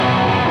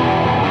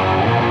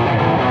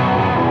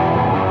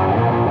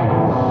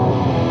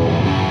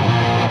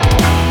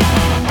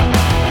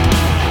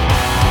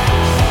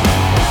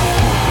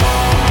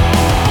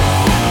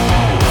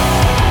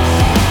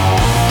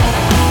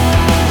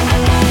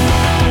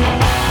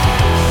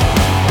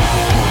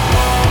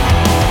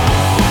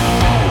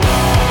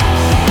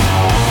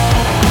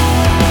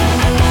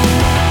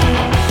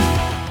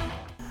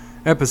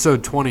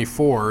episode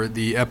 24,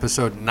 the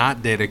episode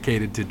not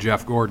dedicated to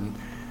Jeff Gordon.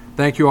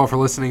 Thank you all for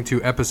listening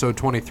to episode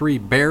 23,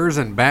 Bears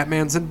and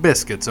Batmans and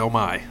Biscuits, oh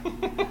my.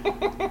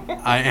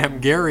 I am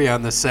Gary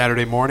on this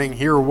Saturday morning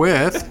here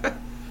with...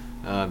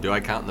 Do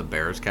I count in the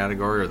Bears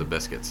category or the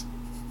Biscuits?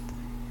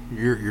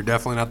 You're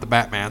definitely not the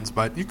Batmans,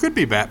 but you could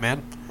be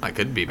Batman. I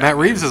could be Batman. Matt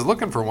Reeves is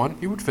looking for one.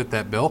 He would fit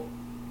that bill.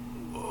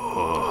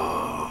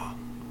 No.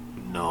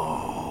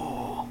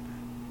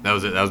 That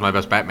was it. That was my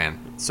best Batman.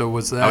 So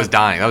was that... I was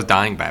dying. That was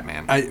dying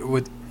Batman.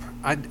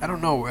 I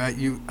don't know.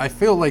 I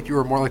feel like you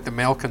were more like the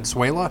male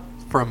Consuela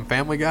from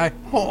Family Guy.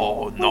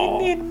 Oh, no.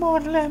 We need more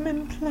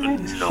lemon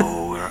pledge.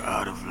 No, we're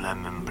out of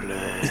lemon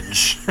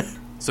pledge.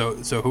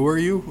 So who are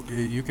you?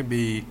 You can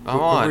be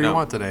whoever you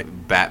want today.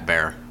 Bat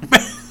Bear.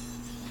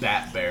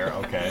 Bat Bear,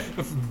 okay.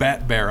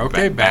 Bat Bear.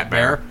 Okay, Bat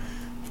Bear.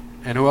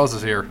 And who else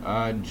is here?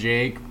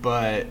 Jake,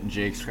 but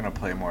Jake's going to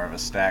play more of a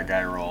stat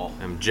guy role.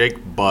 And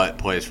Jake Butt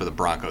plays for the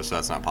Broncos, so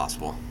that's not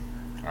possible.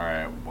 All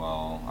right,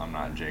 well, I'm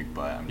not Jake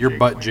Butt. You're Jake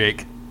Butt Wayne.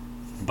 Jake.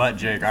 Butt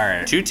Jake, all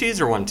right. 2 T's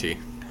or 1 T?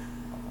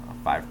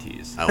 5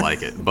 T's. I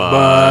like it.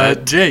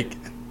 But Jake.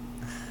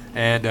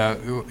 And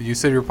you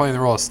said you were playing the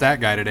role of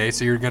stat guy today,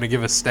 so you're going to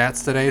give us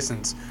stats today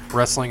since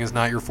wrestling is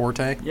not your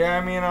forte? Yeah,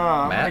 I mean,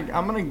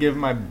 I'm gonna give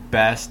my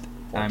best,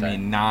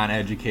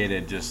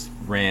 non-educated, just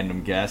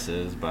random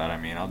guesses, but,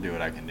 I'll do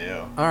what I can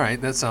do. All right,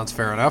 that sounds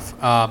fair enough.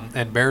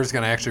 And Bear's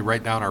going to actually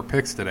write down our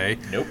picks today.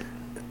 Nope.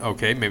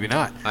 Okay, maybe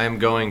not. I am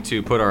going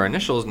to put our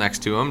initials next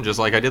to them, just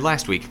like I did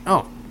last week.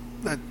 Oh,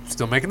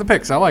 still making the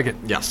picks. I like it.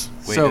 Yes.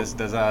 Wait, So-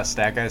 does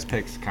Stat Guy's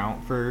picks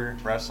count for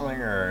wrestling,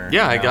 or?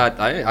 Yeah, no?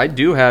 I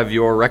do have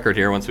your record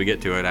here once we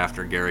get to it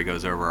after Gary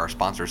goes over our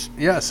sponsors.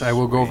 Yes, I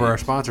will go over our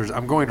sponsors.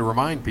 I'm going to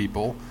remind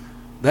people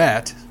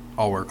that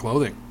All Wear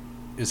Clothing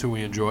is who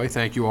we enjoy.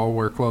 Thank you, All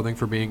Wear Clothing,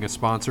 for being a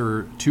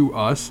sponsor to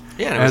us.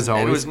 Yeah, as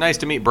always. it was nice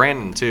to meet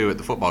Brandon, too, at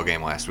the football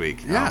game last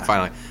week. Yeah.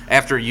 Finally.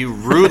 After you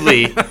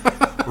rudely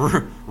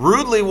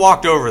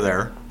walked over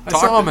there. I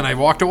saw him and I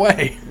walked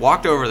away.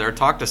 Walked over there,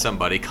 talked to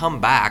somebody,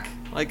 come back.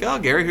 Like, oh,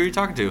 Gary, who are you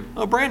talking to?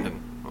 Oh, Brandon.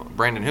 Oh,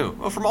 Brandon who?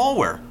 Oh, from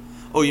Allwear.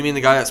 Oh, you mean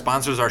the guy that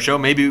sponsors our show?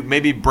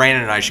 Maybe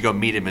Brandon and I should go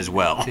meet him as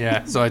well.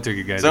 Yeah, so I took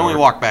you guys So then we over.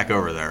 walked back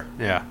over there.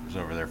 Yeah. I was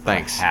over there for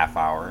Thanks. a half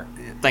hour.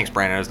 Thanks,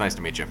 Brandon. It was nice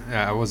to meet you.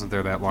 Yeah, I wasn't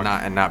there that long.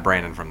 Not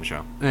Brandon from the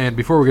show. And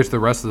before we get to the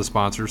rest of the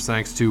sponsors,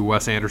 thanks to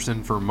Wes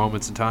Anderson for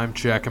Moments in Time.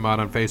 Check him out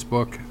on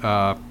Facebook,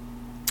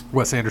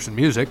 Wes Anderson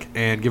Music,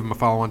 and give him a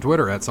follow on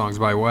Twitter at Songs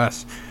by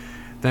Wes.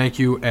 Thank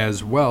you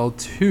as well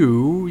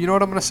to, you know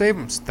what, I'm going to save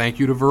them. Thank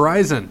you to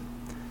Verizon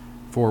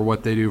for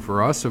what they do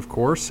for us, of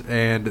course.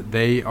 And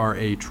they are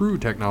a true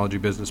technology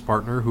business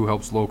partner who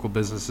helps local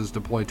businesses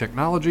deploy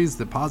technologies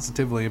that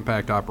positively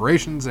impact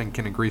operations and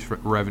can increase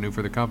revenue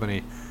for the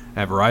company.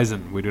 At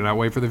Verizon, we do not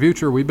wait for the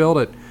future, we build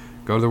it.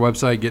 Go to their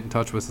website, get in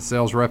touch with the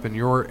sales rep in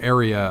your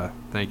area.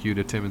 Thank you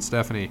to Tim and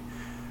Stephanie.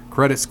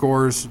 Credit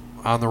scores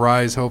on the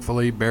rise,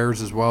 hopefully. Bears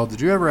as well.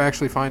 Did you ever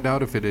actually find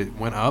out if it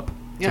went up?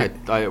 Yeah,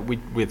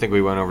 we think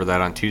we went over that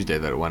on Tuesday,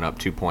 that it went up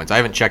 2 points. I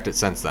haven't checked it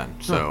since then,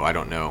 so I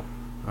don't know.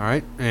 All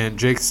right. And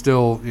Jake's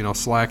still,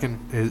 slacking.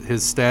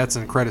 His stats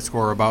and credit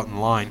score are about in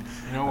line.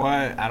 You know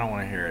what? I don't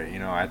want to hear it.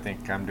 I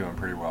think I'm doing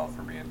pretty well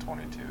for being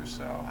 22,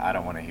 so I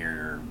don't want to hear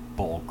your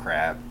bull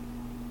crap.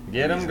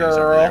 Get him, Reasonings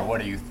over there. girl.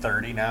 What are you,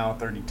 30 now?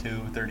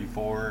 32,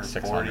 34,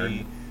 600.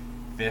 40,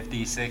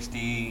 50,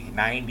 60,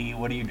 90?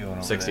 What are you doing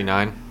over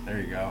 69. there?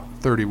 There you go.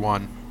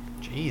 31.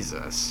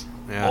 Jesus.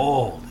 Yeah.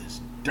 Old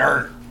as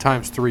dirt.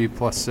 Times 3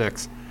 plus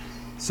 6.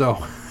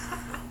 So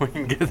we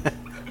can get that.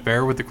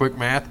 Bear with the quick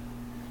math.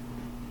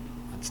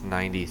 That's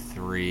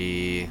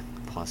 93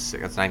 plus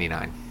 6. That's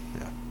 99.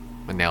 Yeah.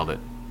 I nailed it.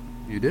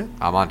 You did?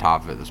 I'm on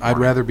top of it this morning.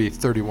 I'd rather be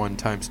 31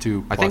 times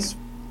 2 plus.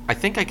 I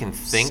think I can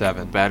think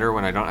 7. better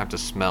when I don't have to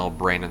smell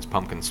Brandon's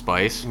pumpkin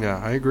spice Yeah,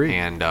 I agree.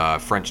 and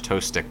French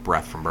toast stick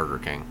breath from Burger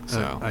King.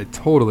 So I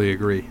totally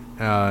agree.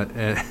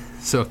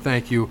 So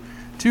thank you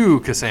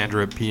to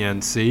Cassandra at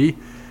PNC,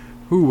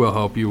 who will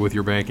help you with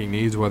your banking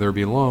needs, whether it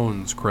be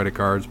loans, credit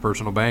cards,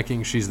 personal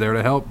banking. She's there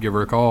to help. Give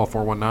her a call,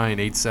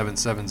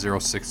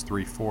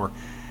 419-877-0634.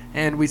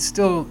 And we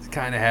still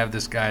kind of have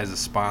this guy as a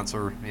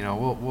sponsor.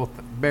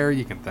 Bear,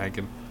 you can thank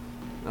him.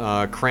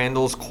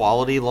 Crandall's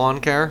Quality Lawn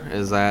Care.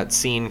 Is that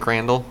Sean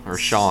Crandall or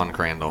Sean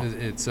Crandall?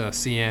 It's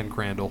CN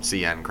Crandall.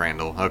 CN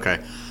Crandall. Okay.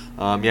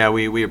 Yeah,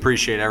 we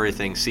appreciate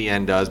everything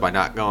CN does by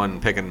not going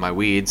and picking my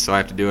weeds, so I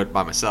have to do it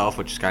by myself,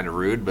 which is kind of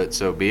rude, but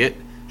so be it.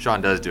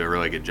 Sean does do a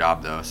really good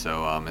job, though,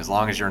 so as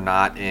long as you're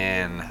not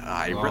in...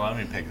 let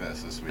me pick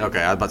this week.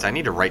 Okay, I was about to say, I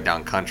need to write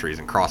down countries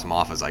and cross them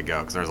off as I go,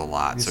 because there's a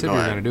lot. You So said go you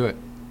were ahead. going to do it.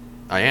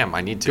 I am.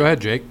 I need to. Go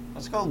ahead, Jake.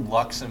 Let's go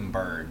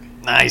Luxembourg.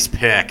 Nice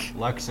pick.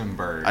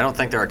 Luxembourg. I don't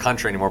think they're a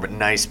country anymore, but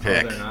nice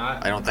pick. they're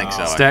not? I don't think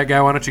Oh. so. Stat guy,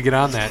 why don't you get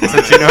on that?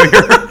 Since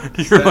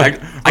you're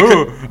like,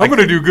 I'm going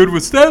to do good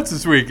with stats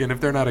this week. And if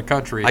they're not a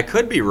country, I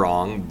could be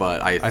wrong,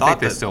 but I thought think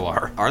they that- still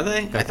are. Are they?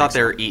 I think thought they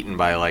so. were eaten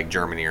by like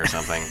Germany or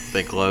something.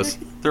 They close.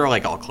 They're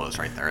like all close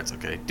right there. It's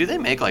okay. Do they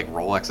make like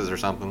Rolexes or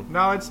something?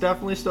 No, it's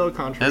definitely still a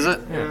country. Is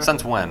it? Yeah.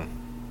 Since when?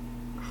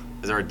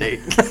 Is there a date?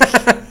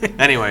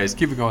 Anyways,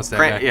 Keep it going, Stat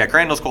Guy. Yeah,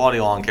 Crandall's Quality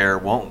Lawn Care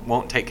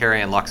won't take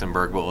Carrie in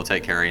Luxembourg, but will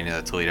take Carrie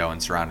into Toledo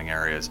and surrounding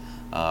areas.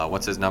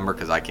 What's his number?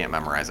 Because I can't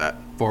memorize that.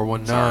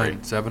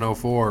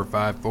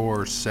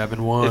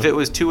 419-704-5471. If it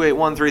was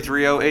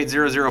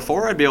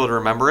 281-330-8004, I'd be able to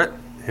remember it.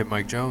 Hit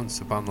Mike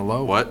Jones up on the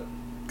low. What?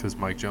 Because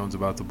Mike Jones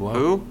about to blow.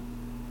 Who?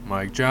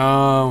 Mike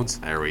Jones.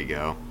 There we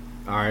go.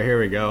 All right, here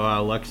we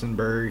go.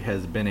 Luxembourg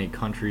has been a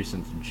country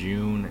since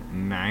June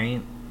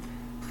 9th,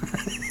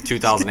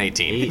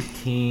 2018.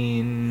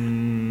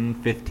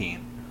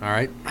 1815. All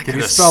right. I Can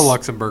you could've spell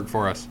Luxembourg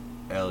for us?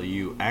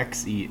 Luxembourg.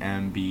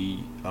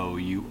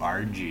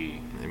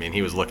 I mean,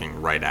 he was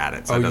looking right at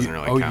it, so it doesn't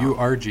really count.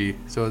 O-U-R-G.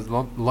 So it's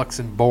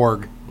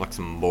Luxembourg.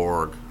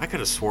 Luxembourg. I could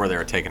have swore they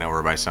were taken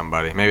over by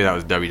somebody. Maybe that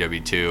was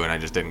WW2, and I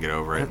just didn't get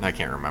over it. I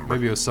can't remember.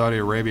 Maybe it was Saudi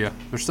Arabia.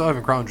 They're still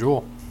having Crown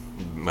Jewel.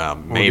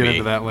 Maybe. get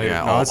into that later.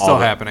 Yeah, No, it's still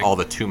happening. All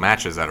the 2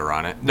 matches that are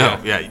on it. There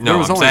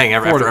was I'm only saying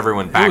four after to-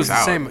 everyone backs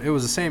out. It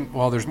was the same.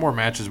 Well, there's more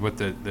matches with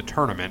the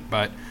tournament,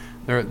 but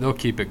they'll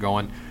keep it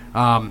going.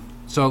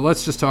 So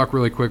let's just talk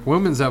really quick.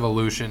 Women's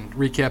Evolution.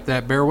 Recap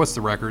that. Bear, what's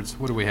the records?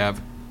 What do we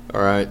have?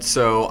 All right,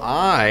 so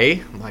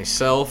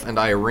myself, and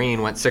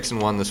Irene went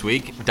 6-1 this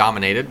week.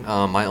 Dominated.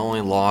 My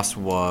only loss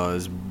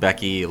was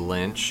Becky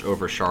Lynch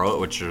over Charlotte,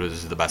 which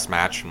was the best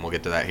match, and we'll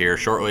get to that here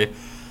shortly.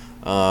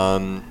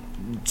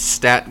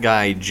 Stat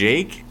Guy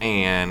Jake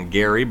and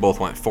Gary both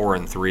went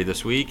 4-3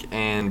 this week,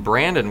 and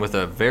Brandon with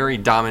a very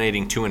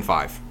dominating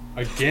 2-5.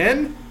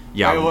 Again?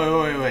 Yeah,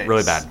 Wait.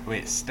 really bad.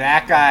 Wait,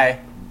 Stat Guy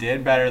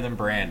did better than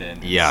Brandon.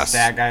 Yes.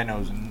 Stat Guy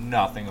knows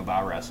nothing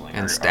about wrestling.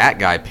 And Stat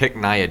Guy picked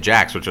Nia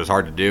Jax, which was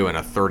hard to do in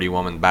a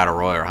 30-woman battle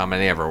royal. How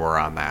many ever were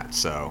on that?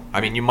 So, I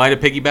mean, you might have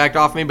piggybacked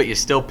off me, but you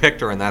still picked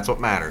her, and that's what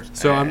matters.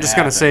 So I'm just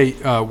gonna say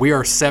we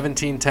are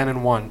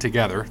 17-10-1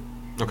 together.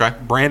 Okay.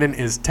 Brandon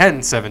is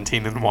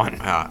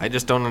 10-17-1. I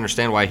just don't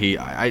understand why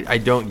I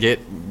don't get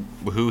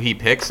who he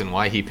picks and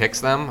why he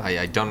picks them.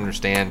 I don't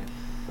understand.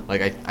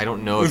 Like, I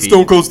don't know if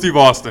Stone Cold Steve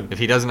Austin. if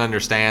he doesn't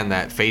understand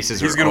that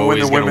faces He's are gonna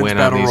win always the going to women's win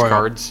on battle these royal.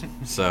 cards.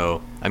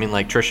 So, I mean,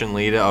 like Trish and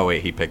Lita. Oh,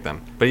 wait, he picked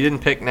them. But he didn't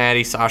pick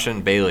Natty, Sasha,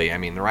 and Bailey. I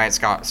mean, the Riot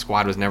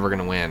Squad was never going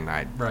to win.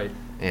 Right.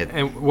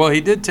 And well,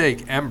 he did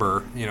take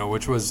Ember,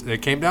 which was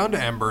it came down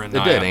to Ember and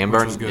It Nia, did, Ember.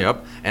 which was good.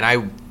 Yep.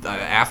 And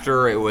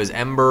after it was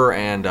Ember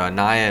and Nia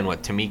and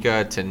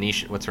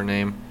Tanisha, what's her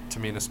name?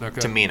 Tamina Snuka.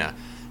 Tamina.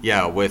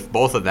 Yeah, with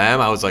both of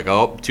them, I was like,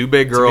 oh, 2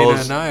 big girls. Tamina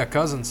and Nia,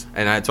 cousins.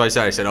 And that's why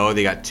I said, oh,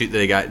 they got,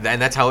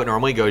 and that's how it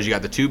normally goes. You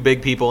got the 2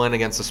 big people in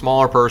against the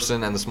smaller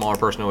person, and the smaller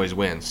person always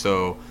wins.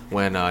 So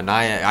when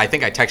Nia, I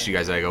think I texted you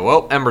guys, I go,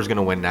 well, Ember's going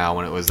to win now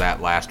when it was that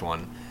last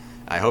one.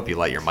 I hope you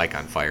light your mic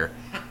on fire.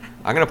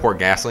 I'm going to pour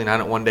gasoline on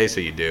it one day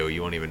so you do.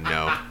 You won't even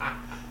know.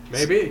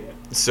 Maybe.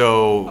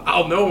 So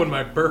I'll know when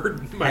my bird,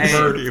 when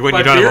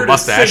you don't have a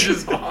mustache.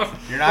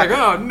 Off. You're not like,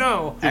 oh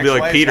no. You'd be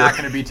like Ex-wife's Peter. not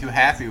going to be too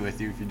happy with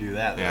you if you do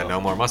that. Yeah, though.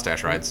 no more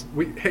mustache rides.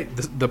 Hey,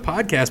 the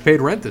podcast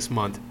paid rent this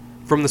month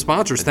from the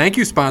sponsors. Thank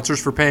you, sponsors,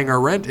 for paying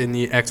our rent in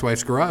the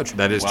ex-wife's garage.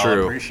 That is Well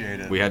true.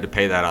 appreciated. We had to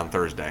pay that on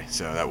Thursday,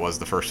 so that was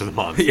the first of the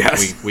month.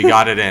 Yes. We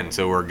got it in,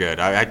 so we're good.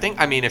 I think,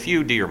 I mean, if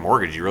you do your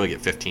mortgage, you really get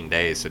 15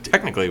 days. So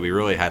technically, we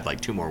really had like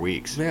 2 more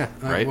weeks. Yeah.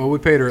 Right? Well, we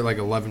paid her at like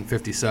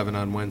 11:57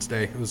 on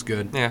Wednesday. It was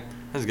good. Yeah,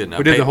 that's good enough.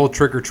 We did the whole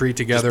trick or treat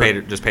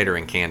together. Just paid her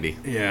in candy.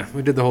 Yeah,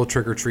 we did the whole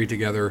trick or treat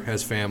together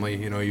as family.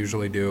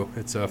 Usually do.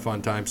 It's a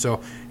fun time. So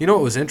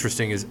what was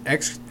interesting is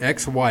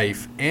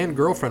ex-wife and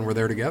girlfriend were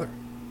there together.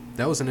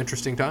 That was an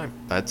interesting time.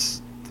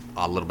 That's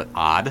a little bit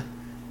odd.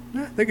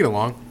 Yeah, they get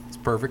along. It's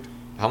perfect.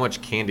 How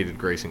much candy did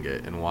Grayson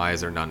get, and why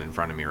is there none in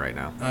front of me right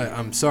now?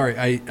 I'm sorry.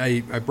 I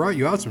brought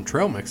you out some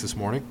trail mix this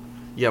morning.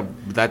 Yeah,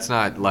 that's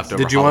not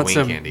leftover Did you Halloween want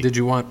some? candy. Did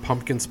you want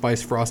pumpkin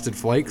spice frosted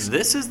flakes?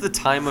 This is the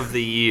time of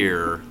the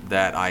year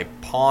that I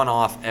pawn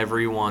off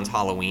everyone's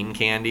Halloween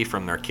candy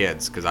from their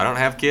kids, because I don't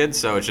have kids,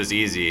 so it's just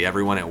easy.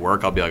 Everyone at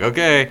work, I'll be like,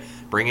 okay,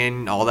 bring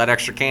in all that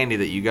extra candy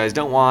that you guys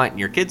don't want and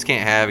your kids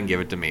can't have and give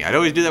it to me. I'd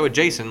always do that with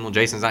Jason. Well,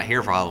 Jason's not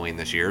here for Halloween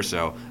this year,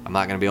 so I'm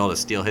not going to be able to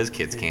steal his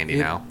kids' candy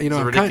now. It's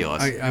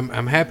ridiculous.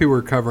 I'm happy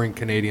we're covering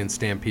Canadian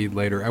Stampede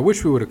later. I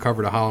wish we would have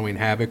covered a Halloween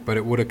Havoc, but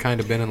it would have kind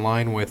of been in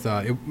line with.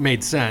 It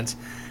made sense.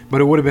 But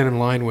it would have been in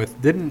line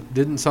with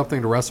didn't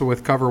Something to Wrestle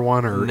With cover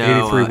one or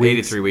no, 83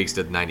 weeks? 83 weeks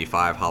did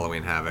 95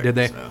 Halloween Havoc. Did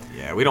they? So,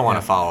 yeah, we don't want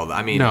to follow them.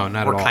 I mean, no,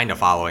 not we're at all. kind of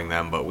following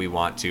them, but we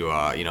want to,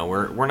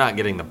 we're not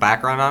getting the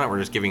background on it. We're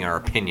just giving our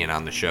opinion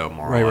on the show,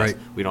 more or less.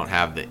 Right. We don't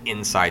have the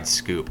inside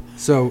scoop.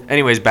 So,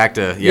 anyways, back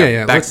to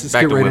let's just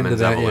back get to right into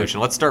women's that,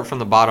 evolution. Let's start from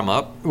the bottom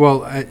up.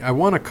 well, I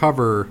want to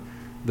cover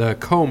the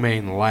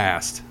co-main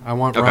last. I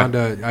want Okay.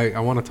 Ronda.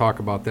 I want to talk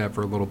about that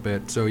for a little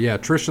bit. So yeah,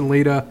 Trish and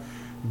Lita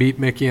beat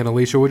Mickey and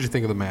Alicia. What'd you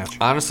think of the match?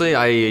 Honestly,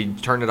 I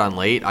turned it on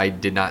late. I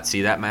did not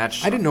see that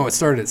match. I didn't know it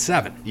started at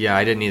 7. Yeah,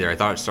 I didn't either. I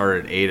thought it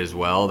started at 8 as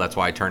well. That's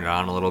why I turned it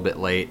on a little bit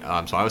late.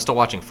 So I was still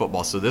watching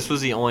football. So this was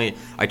the only...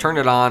 I turned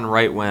it on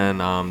right when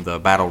the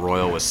Battle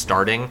Royal was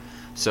starting.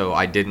 So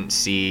I didn't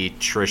see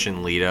Trish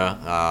and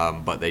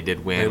Lita, but they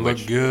did win. They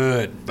look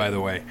good, by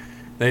the way.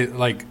 They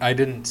I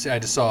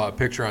just saw a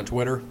picture on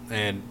Twitter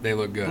and they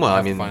look good. Well, I'll I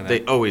have to mean, find they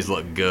that. always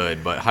look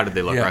good, but how did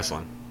they look Yeah.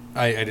 wrestling?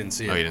 I didn't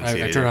see it. Oh, you didn't see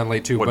it I turned either. on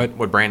late too.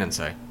 What'd Brandon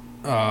say?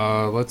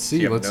 Let's see.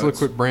 Do you have Let's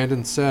notes? look what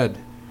Brandon said.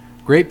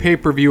 Great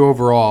pay-per-view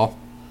overall.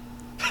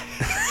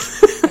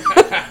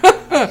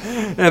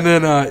 And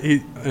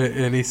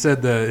then he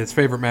said his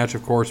favorite match,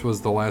 of course,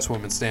 was the last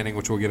woman standing,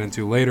 which we'll get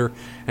into later.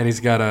 And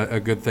he's got a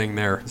good thing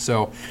there.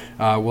 So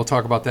we'll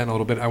talk about that in a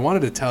little bit. I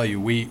wanted to tell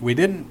you, we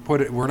didn't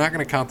put it. We're not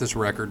going to count this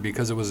record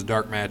because it was a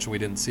dark match and we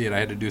didn't see it. I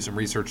had to do some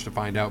research to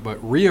find out. But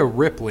Rhea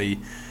Ripley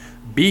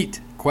beat ?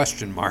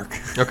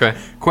 Okay.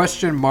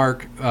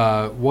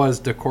 Was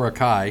Dakota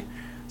Kai.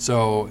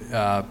 So,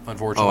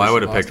 unfortunately... Oh, I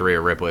would she have lost. picked Rhea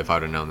Ripley if I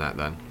would have known that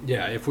then.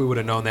 Yeah, if we would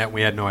have known that,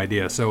 we had no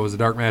idea. So it was a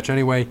dark match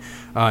anyway.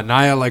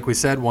 Nia, like we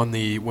said, won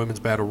the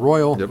Women's Battle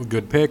Royal. Yep.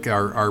 Good pick.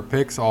 Our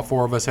picks, all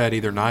four of us had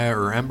either Nia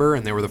or Ember,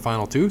 and they were the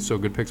final two, so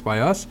good picks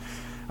by us.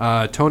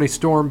 Toni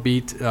Storm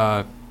beat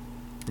Io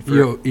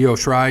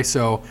Shirai,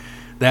 so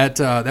that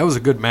was a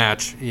good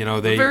match. You know,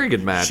 A very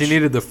good match. She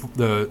needed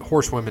the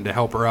horsewomen to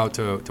help her out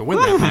to win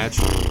that match.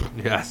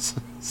 Yes.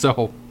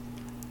 So...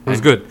 It was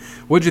good.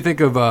 What did you think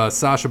of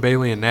Sasha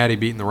Bailey and Natty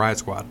beating the Riot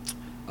Squad?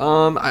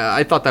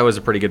 I thought that was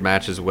a pretty good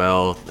match as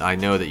well. I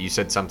know that you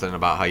said something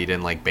about how you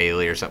didn't like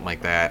Bailey or something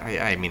like that.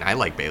 I mean, I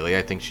like Bailey.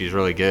 I think she's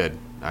really good.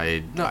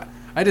 She's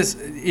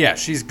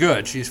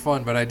good. She's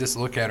fun, but I just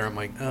look at her, I'm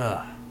like,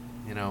 ugh,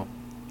 you know.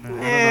 I don't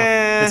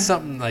know. It's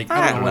something like,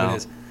 I don't know what it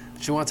is.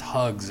 She wants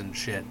hugs and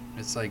shit.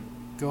 It's like,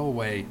 go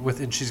away.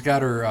 And she's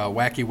got her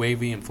wacky,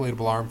 wavy,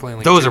 inflatable arm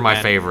flailing. Those are my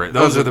favorite.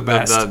 Those are the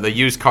best. The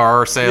used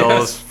car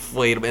sales,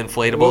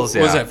 inflatables.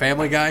 What was that,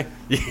 Family Guy?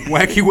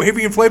 Wacky,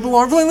 wavy, inflatable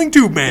arm flailing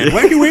tube man.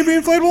 Wacky, wavy,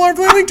 inflatable arm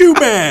flailing tube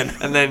man.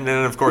 And then,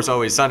 of course,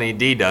 Always Sunny,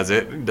 Dee does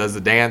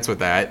the dance with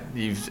that.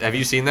 Have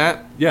you seen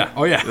that? Yeah.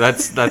 Oh, yeah.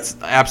 That's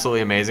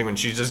absolutely amazing when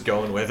she's just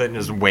going with it and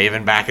just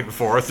waving back and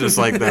forth, just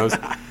like those.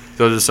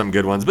 Those are some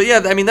good ones. But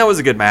yeah, I mean, that was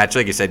a good match.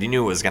 Like you said, you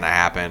knew it was going to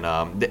happen.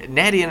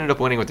 Natty ended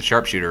up winning with the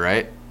sharpshooter,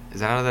 right? Is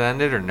that how that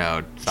ended or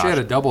no? She had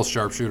a double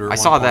sharpshooter. I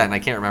saw that and I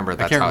can't remember if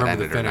that's how it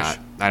remember ended the or finish. not.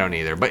 I don't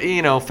either. But,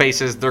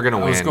 faces, they're going to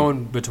win. I was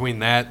going between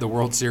that, the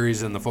World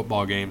Series, and the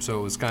football game, so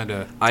it was kind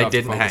of. I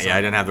didn't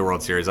have the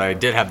World Series. I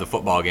did have the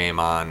football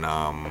game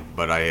on,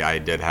 but I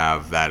did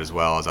have that as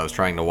well as I was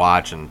trying to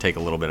watch and take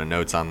a little bit of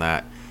notes on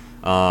that.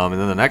 And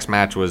then the next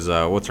match was,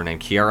 what's her name?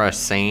 Kiara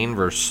Sane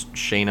versus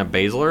Shayna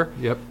Baszler.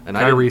 Yep. And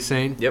Kairi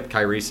Sane. Yep,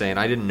 Kairi Sane.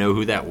 I didn't know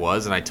who that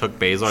was, and I took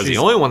Baszler. I was the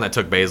only one that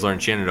took Baszler,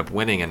 and she ended up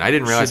winning, and I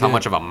didn't realize how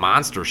much of a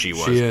monster she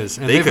was. She is.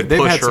 And they could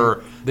push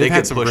her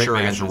against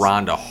matches.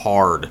 Ronda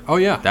hard. Oh,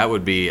 yeah. That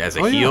would be, as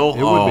a yeah. heel,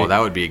 It would be. that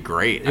would be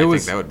great. I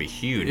think that would be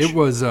huge. It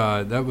was,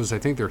 that was, I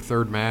think, their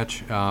third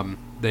match.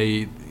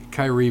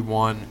 Kairi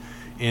won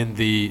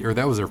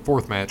that was their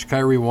fourth match.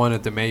 Kairi won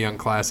at the Mae Young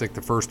Classic,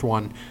 the first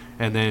one,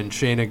 and then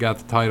Shayna got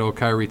the title.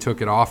 Kairi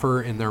took it off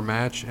her in their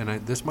match, and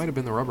this might have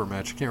been the rubber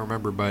match. I can't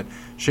remember, but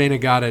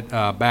Shayna got it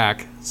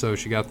back, so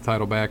she got the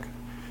title back.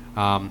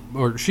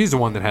 Or she's the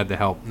one that had the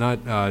help,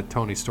 not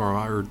Toni Storm.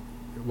 Or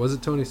was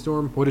it Toni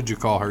Storm? What did you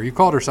call her? You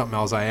called her something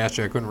else. I asked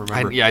you. I couldn't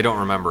remember. I don't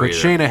remember but either.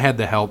 Shayna had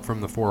the help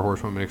from the Four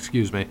Horsewomen.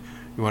 Excuse me.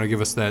 You want to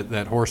give us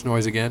that horse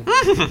noise again?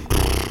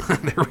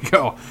 There we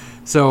go.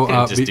 So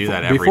just do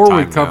that every before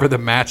time we cover now. the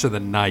match of the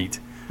night,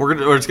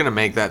 We're just gonna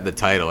make that the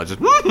title. I just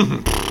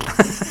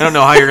I don't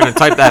know how you're gonna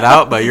type that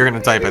out, but you're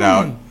gonna type it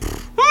out.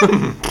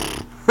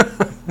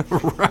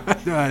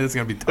 it's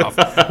gonna be tough.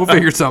 We'll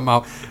figure something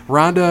out.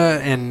 Ronda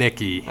and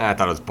Nikki. I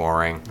thought it was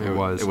boring. It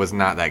was. It was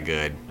not that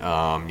good.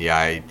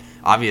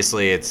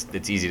 Obviously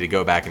it's easy to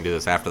go back and do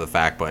this after the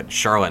fact, but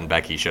Charlotte and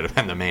Becky should have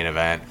been the main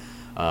event.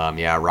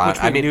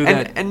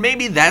 Ronda. And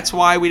maybe that's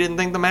why we didn't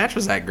think the match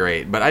was that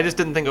great. But I just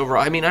didn't think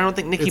overall. I mean, I don't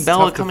think Nikki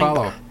Bella tough to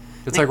follow.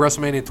 It's like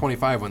WrestleMania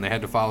 25 when they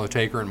had to follow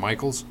Taker and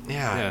Michaels.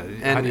 Yeah.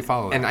 How do you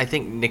follow that? And I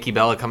think Nikki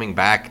Bella coming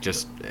back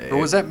just. Or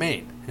was that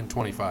Main in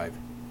 25?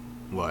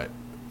 What?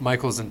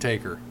 Michaels and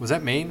Taker. Was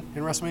that Main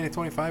in WrestleMania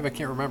 25? I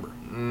can't remember.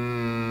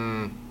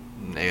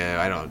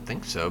 I don't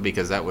think so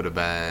because that would have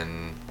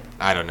been.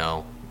 I don't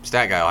know.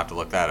 Stat guy will have to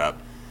look that up.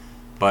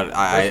 But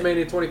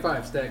WrestleMania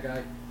 25, stat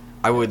guy.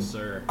 I would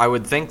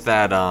think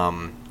that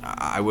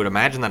I would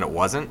imagine that it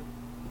wasn't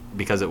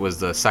because it was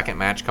the second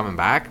match coming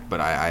back, but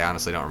I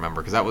honestly don't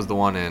remember because that was the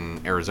one in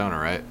Arizona,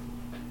 right?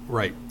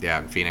 Right. Yeah,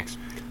 in Phoenix.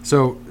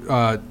 So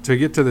to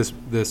get to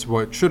this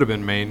what should have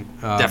been main,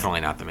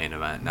 definitely not the main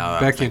event. Now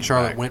Becky and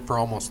Charlotte went for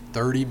almost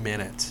 30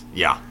 minutes.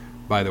 Yeah.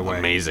 By the way,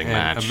 amazing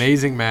match.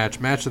 Amazing match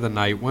of the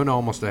night. Went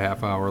almost a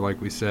half hour, like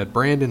we said.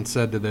 Brandon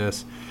said to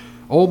this.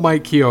 Old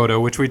Mike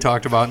Chiodo, which we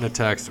talked about in a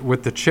text,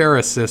 with the chair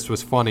assist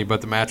was funny,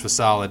 but the match was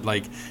solid.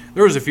 Like,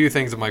 there was a few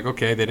things I'm like,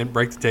 okay, they didn't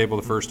break the table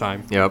the first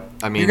time. Yep.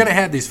 I mean, you're going to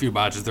have these few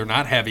botches. They're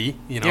not heavy,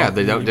 Yeah,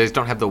 they just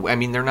don't have the. I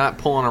mean, they're not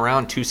pulling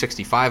around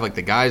 265 like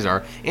the guys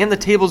are, and the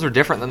tables are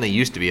different than they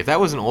used to be. If that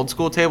was an old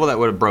school table, that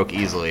would have broke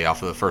easily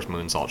off of the first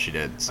moonsault she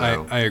did.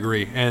 So I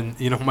agree. And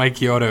Mike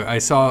Chiodo, I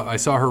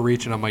saw her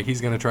reach, and I'm like, he's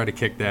going to try to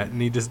kick that,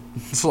 and he just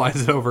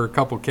slides it over a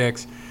couple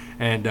kicks.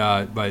 And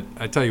but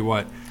I tell you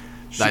what.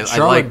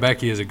 Charlotte and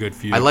Becky is a good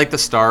feud. I like the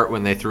start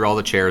when they threw all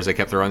the chairs. They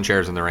kept throwing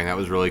chairs in the ring. That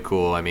was really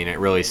cool. I mean, it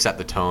really set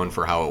the tone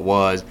for how it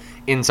was.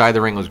 Inside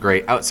the ring was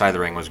great. Outside the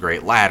ring was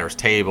great. Ladders,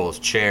 tables,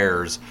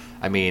 chairs.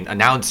 I mean,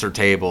 announcer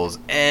tables,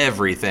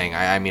 everything.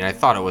 I mean, I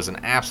thought it was an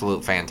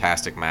absolute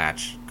fantastic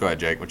match. Go ahead,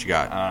 Jake. What you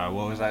got?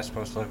 What was I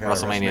supposed to look at?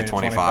 WrestleMania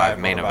 25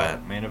 main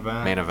event. Main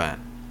event. Main event.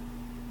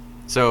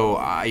 So,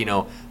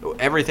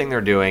 everything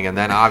they're doing, and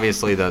then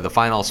obviously the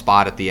final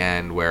spot at the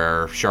end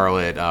where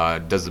Charlotte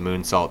does the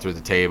moonsault through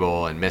the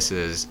table and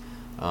misses,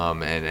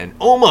 and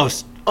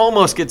almost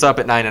gets up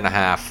at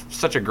 9.5.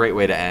 Such a great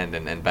way to end,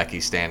 and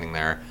Becky's standing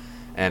there,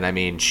 and I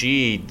mean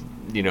she,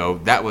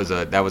 that was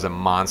a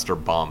monster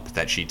bump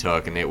that she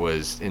took, and it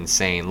was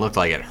insane. Looked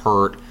like it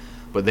hurt.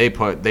 But they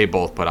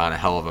both put on a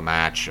hell of a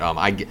match.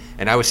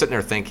 I was sitting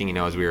there thinking,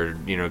 as we were,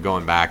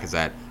 going back, is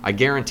that I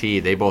guarantee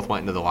they both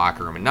went into the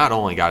locker room and not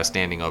only got a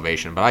standing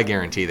ovation, but I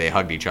guarantee they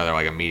hugged each other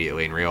like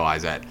immediately and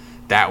realized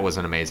that was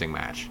an amazing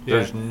match. Yeah.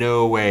 There's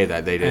no way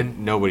that they did.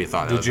 Nobody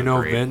thought that was great. Did you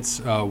know Vince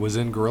was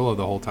in Gorilla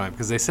the whole time?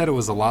 Because they said it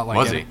was a lot like.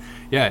 Was he?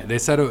 Yeah, they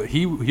said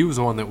he was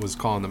the one that was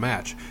calling the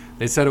match.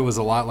 They said it was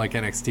a lot like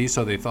NXT,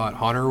 so they thought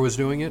Hunter was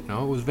doing it.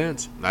 No, it was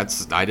Vince.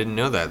 I didn't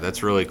know that.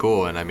 That's really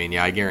cool. And I mean,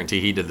 I guarantee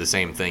he did the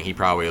same thing. He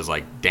probably was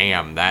like,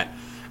 "Damn, that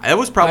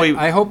was probably."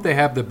 I hope they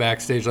have the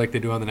backstage like they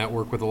do on the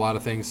network with a lot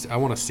of things. I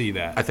want to see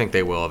that. I think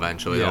they will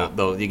eventually. Yeah.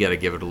 You got to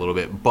give it a little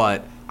bit,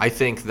 but I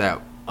think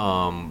that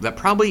that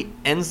probably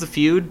ends the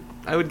feud.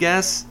 I would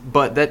guess,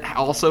 but that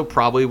also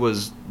probably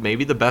was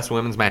maybe the best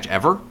women's match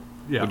ever.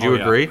 Yeah. Would you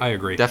agree? I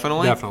agree.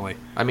 Definitely.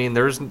 I mean,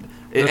 that's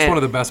one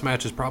of the best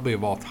matches probably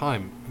of all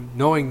time.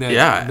 Knowing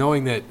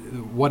that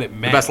what it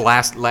meant. The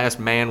best last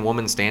man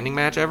woman standing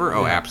match ever.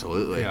 Oh, yeah.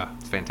 Absolutely. Yeah,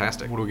 it's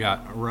fantastic. What do we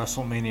got?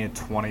 WrestleMania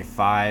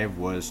 25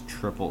 was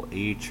Triple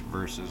H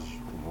versus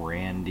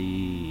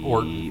Randy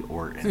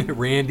Orton.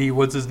 Randy,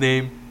 what's his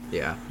name?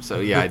 Yeah. So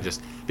yeah,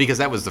 because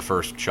that was the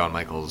first Shawn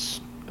Michaels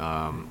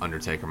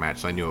Undertaker match,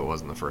 so I knew it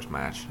wasn't the first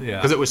match. Yeah.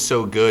 Because it was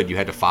so good, you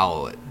had to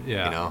follow it.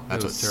 Yeah.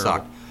 That's what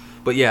sucked.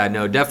 But yeah,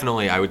 no,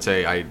 definitely, I would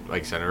say,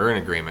 like I said, we're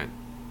in agreement.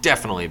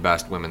 Definitely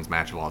best women's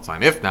match of all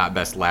time, if not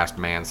best last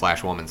man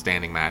 / woman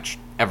standing match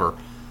ever.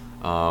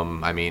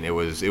 I mean, it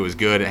was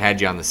good. It had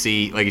you on the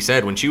seat. Like you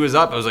said, when she was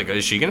up, I was like,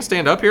 is she gonna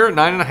stand up here at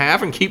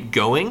 9.5 and keep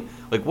going?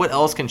 Like, what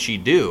else can she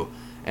do?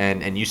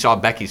 And you saw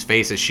Becky's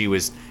face as it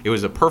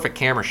was a perfect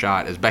camera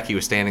shot as Becky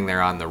was standing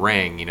there on the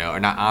ring, or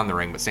not on the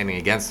ring, but standing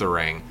against the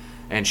ring,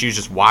 and she was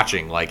just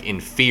watching, like,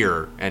 in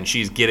fear, and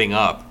she's getting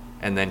up,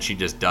 and then she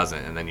just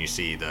doesn't, and then you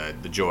see the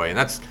joy, and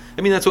that's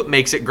what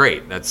makes it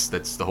great. That's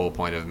the whole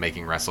point of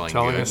making wrestling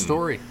telling good. A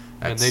story,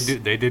 and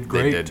they did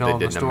great. They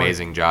did an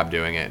amazing job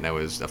doing it, and it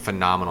was a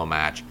phenomenal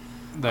match.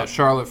 That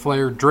Charlotte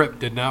Flair drip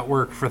did not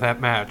work for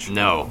that match.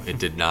 No, it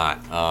did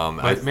not.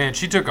 But man,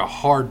 she took a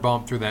hard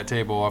bump through that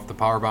table off the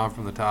powerbomb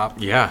from the top.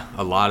 Yeah,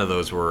 a lot of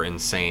those were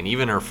insane.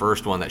 Even her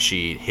first one that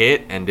she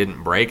hit and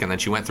didn't break, and then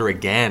she went through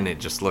again. It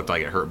just looked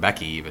like it hurt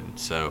Becky even.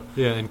 So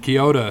yeah, and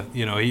Kyoto,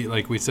 he,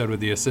 like we said with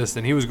the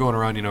assistant, he was going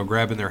around,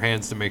 grabbing their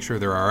hands to make sure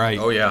they're all right.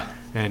 Oh yeah,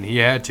 and he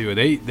had to.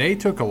 They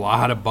took a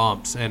lot of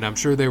bumps, and I'm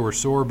sure they were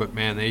sore, but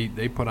man,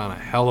 they put on a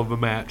hell of a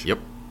match. Yep.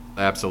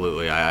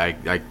 Absolutely,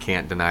 I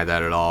can't deny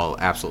that at all.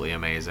 Absolutely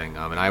amazing.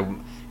 And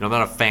I'm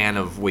not a fan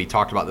of. We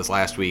talked about this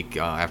last week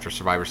after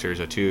Survivor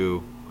Series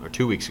 2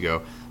 weeks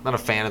ago. I'm not a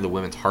fan of the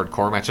women's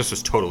hardcore match. This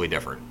was totally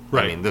different.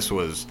 Right. I mean, this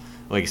was,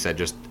 like you said,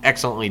 just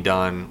excellently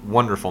done.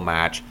 Wonderful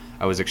match.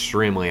 I was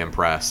extremely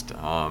impressed.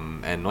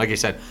 And like I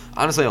said,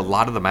 honestly, a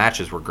lot of the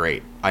matches were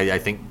great. I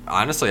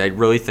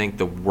really think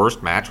the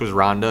worst match was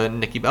Ronda and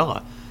Nikki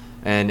Bella.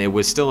 And it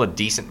was still a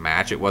decent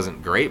match. It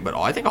wasn't great, but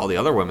I think all the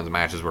other women's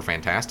matches were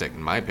fantastic,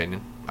 in my opinion.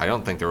 I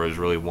don't think there was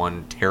really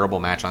one terrible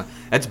match on.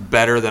 That's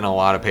better than a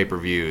lot of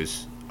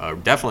pay-per-views.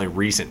 Definitely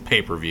recent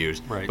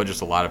pay-per-views, right. But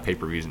just a lot of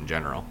pay-per-views in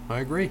general.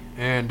 I agree.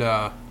 And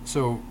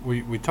so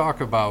we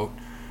talk about...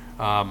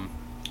 Oh,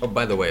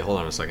 by the way, hold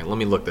on a second. Let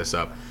me look this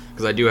up,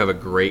 because I do have a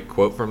great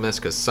quote from this,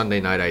 because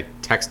Sunday night I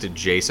texted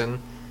Jason,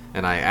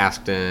 and I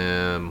asked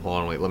him...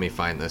 Hold on, wait, let me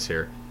find this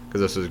here,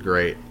 because this is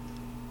great.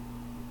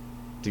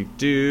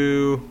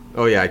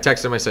 Oh yeah, I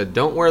texted him. I said,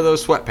 "Don't wear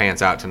those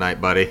sweatpants out tonight,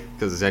 buddy,"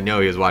 because I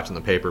know he was watching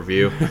the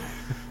pay-per-view.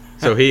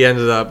 So he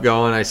ended up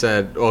going. I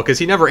said, "Well," because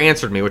he never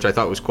answered me, which I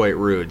thought was quite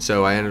rude.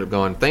 So I ended up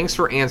going, "Thanks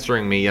for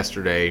answering me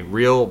yesterday.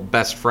 Real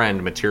best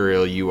friend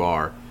material you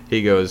are."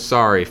 He goes,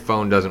 "Sorry,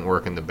 phone doesn't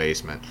work in the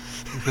basement."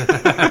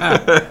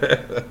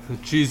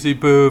 Cheesy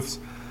poofs.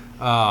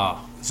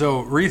 So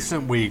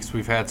recent weeks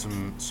we've had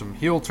some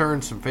heel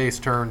turns, some face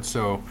turns.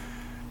 So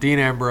Dean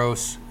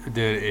Ambrose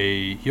did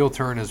a heel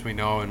turn, as we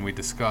know, and we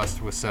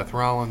discussed with Seth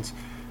Rollins.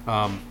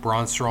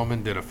 Braun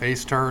Strowman did a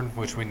face turn,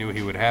 which we knew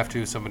he would have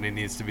to. Somebody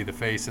needs to be the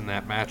face in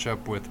that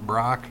matchup with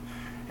Brock.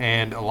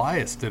 And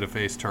Elias did a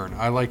face turn.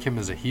 I like him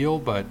as a heel,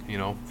 but,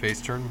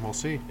 face turn, we'll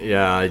see.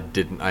 Yeah,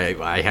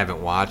 I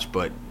haven't watched,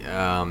 but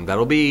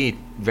that'll be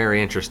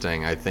very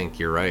interesting. I think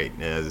you're right.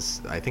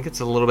 I think it's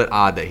a little bit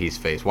odd that he's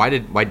face. Why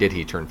did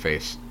he turn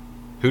face?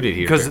 Who did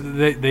he? Because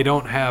they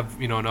don't have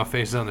enough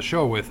faces on the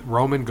show. With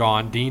Roman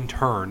gone, Dean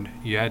turned.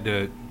 You had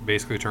to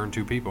basically turn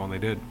two people, and they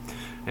did.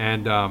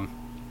 And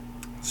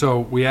so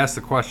we asked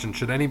the question,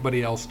 should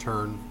anybody else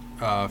turn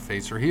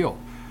face or heel?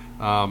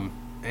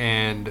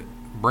 And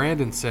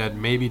Brandon said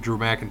maybe Drew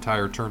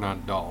McIntyre turn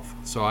on Dolph.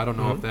 So I don't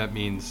know if that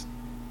means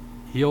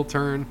heel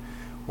turn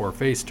or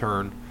face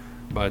turn,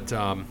 but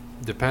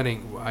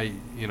depending,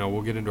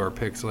 we'll get into our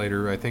picks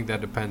later. I think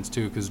that depends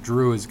too, because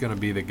Drew is going to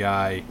be the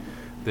guy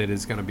that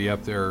is going to be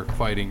up there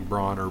fighting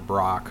Braun or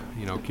Brock.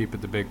 Keep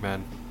it the big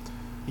men.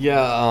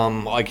 Yeah,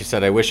 like you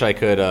said, I wish I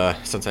could,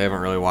 since I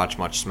haven't really watched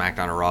much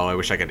SmackDown or Raw, I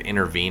wish I could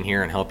intervene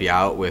here and help you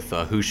out with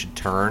who should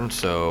turn.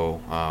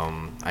 So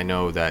I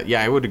know that,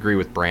 I would agree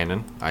with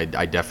Brandon. I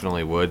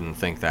definitely would, and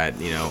think that,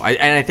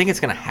 I think it's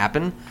going to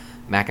happen.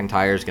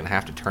 McIntyre's going to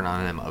have to turn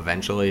on him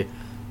eventually.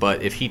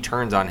 But if he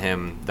turns on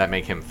him, that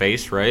make him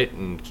face, right,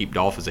 and keep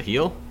Dolph as a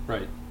heel?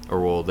 Right.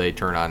 Or will they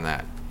turn on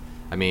that?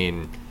 I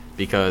mean,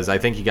 because I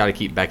think you got to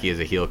keep Becky as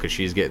a heel because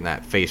she's getting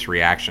that face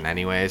reaction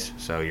anyways,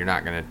 so you're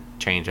not going to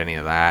change any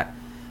of that.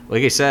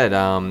 Like I said,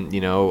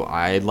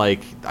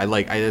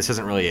 this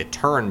isn't really a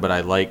turn, but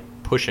I like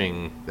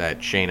pushing that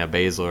Shayna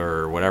Baszler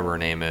or whatever her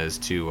name is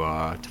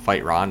to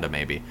fight Ronda.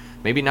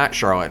 Maybe not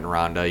Charlotte and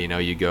Ronda.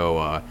 You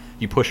go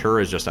you push her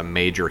as just a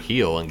major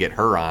heel and get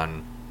her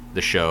on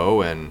the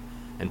show and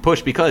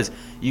push, because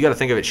you got to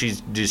think of it,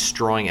 she's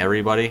destroying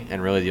everybody,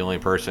 and really the only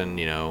person,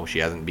 she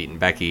hasn't beaten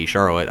Becky,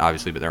 Charlotte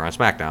obviously, but they're on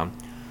SmackDown.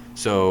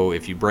 So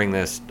if you bring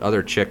this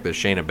other chick, the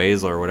Shayna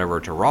Baszler or whatever,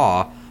 to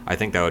Raw, I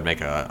think that would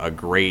make a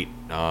great,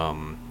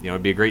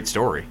 it'd be a great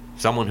story.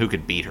 Someone who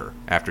could beat her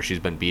after she's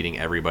been beating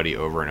everybody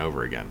over and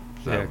over again.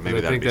 So maybe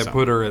I think that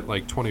put her at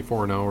like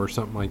 24-0 or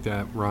something like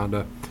that,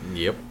 Ronda.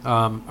 Yep.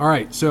 All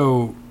right,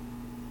 so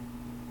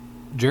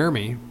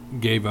Jeremy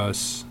gave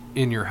us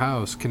In Your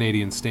House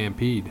Canadian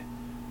Stampede.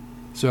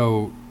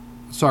 So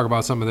let's talk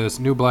about some of this.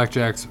 New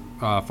Blackjacks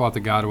fought the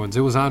Godwins.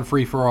 It was on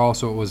Free for All,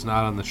 so it was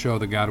not on the show.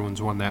 The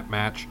Godwins won that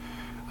match.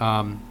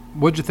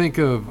 What'd you think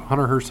of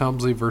Hunter Hearst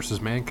Helmsley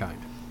versus Mankind?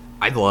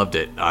 I loved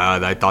it.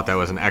 I thought that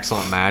was an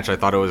excellent match. I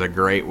thought it was a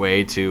great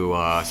way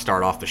to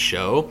start off the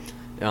show.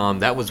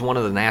 That was one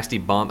of the nasty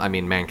bumps. I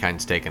mean,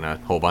 Mankind's taken a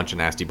whole bunch of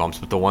nasty bumps,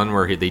 but the one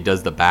where he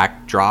does the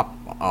backdrop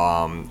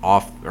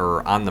off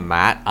or on the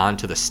mat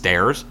onto the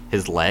stairs,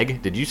 his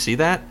leg. Did you see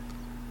that?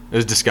 It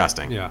was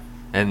disgusting. Yeah.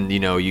 And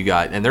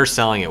and they're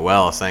selling it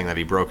well, saying that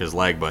he broke his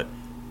leg, but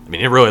I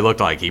mean, it really looked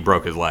like he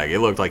broke his leg. It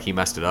looked like he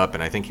messed it up,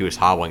 and I think he was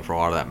hobbling for a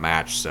lot of that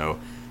match. So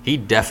he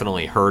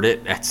definitely hurt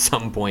it at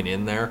some point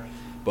in there.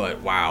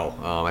 But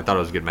wow, I thought it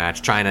was a good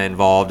match. China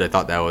involved, I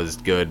thought that was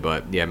good.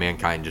 But yeah,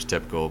 Mankind just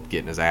typical,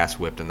 getting his ass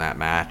whipped in that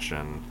match,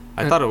 and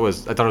I thought it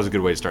was a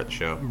good way to start the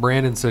show.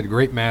 Brandon said,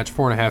 great match,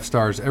 4.5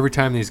 stars. Every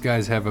time these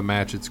guys have a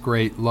match, it's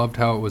great. Loved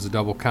how it was a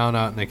double count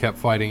out and they kept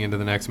fighting into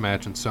the next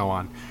match and so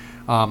on.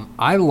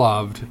 I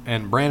loved,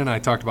 and Brandon and I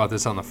talked about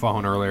this on the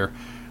phone earlier,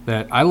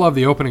 that I love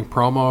the opening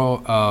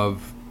promo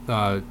of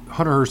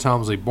Hunter Hearst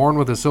Helmsley, born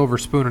with a silver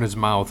spoon in his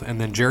mouth, and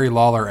then Jerry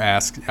Lawler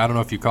asked, I don't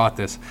know if you caught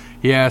this,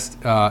 he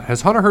asked,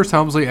 has Hunter Hearst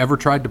Helmsley ever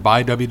tried to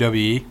buy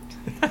WWE?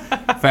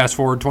 Fast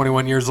forward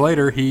 21 years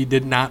later, he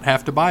did not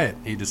have to buy it.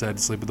 He just had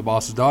to sleep with the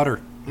boss's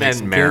daughter.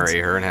 And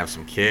marry her and have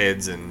some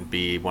kids and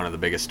be one of the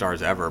biggest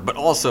stars ever. But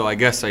also, I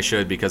guess I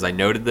should, because I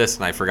noted this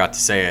and I forgot to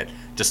say it.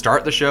 To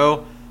start the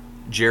show,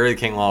 Jerry the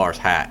King Lawler's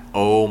hat.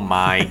 Oh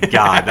my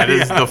God. That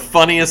is the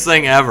funniest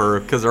thing ever,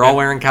 because they're all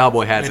wearing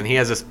cowboy hats, and he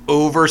has this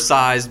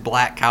oversized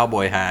black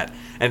cowboy hat,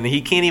 and he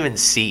can't even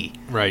see.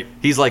 Right.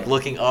 He's like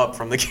looking up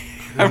from the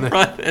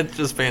camera. It's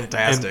just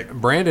fantastic.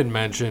 And Brandon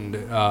mentioned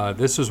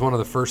this was one of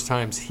the first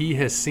times he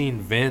has seen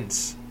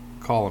Vince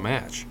call a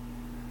match.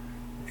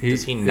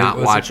 Does he not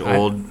watch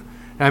old?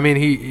 I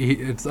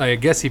mean, I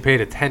guess he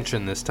paid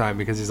attention this time,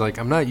 because he's like,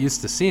 I'm not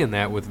used to seeing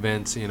that with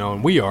Vince,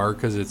 and we are,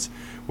 because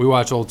we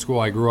watch old school.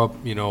 I grew up,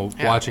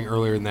 watching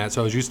earlier than that,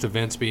 so I was used to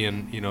Vince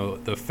being,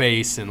 the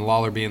face and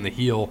Lawler being the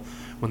heel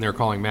when they're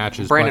calling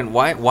matches. Brandon,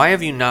 why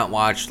have you not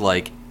watched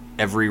like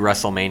every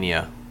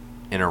WrestleMania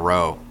in a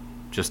row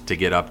just to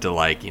get up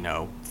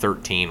to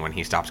 13 when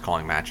he stops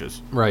calling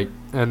matches? Right,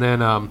 and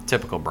then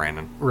typical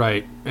Brandon.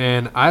 Right,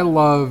 and I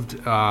loved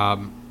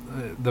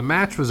the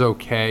match was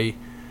okay.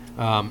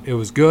 It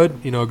was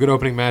good, a good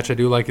opening match. I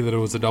do like it that it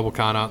was a double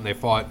count out and they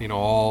fought,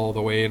 all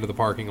the way into the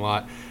parking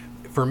lot.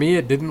 For me,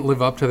 it didn't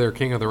live up to their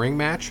King of the Ring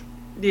match.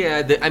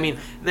 Yeah, they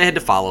had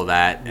to follow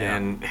that,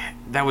 and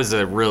that was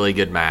a really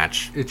good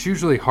match. It's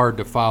usually hard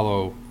to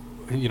follow,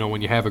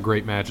 when you have a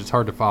great match, it's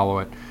hard to follow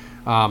it.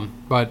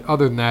 But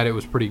other than that, it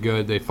was pretty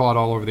good. They fought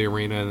all over the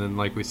arena, and then,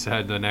 like we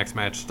said, the next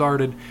match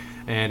started,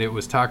 and it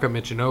was Taka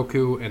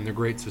Michinoku and the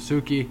Great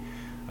Suzuki.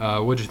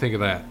 What'd you think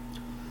of that?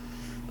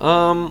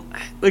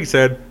 Like I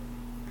said,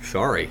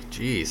 sorry,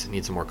 jeez, I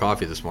need some more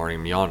coffee this morning.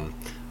 I'm yawning.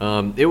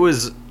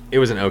 It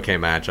was an okay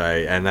match,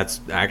 and that's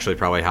actually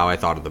probably how I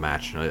thought of the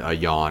match, a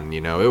yawn.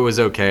 It was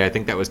okay. I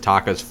think that was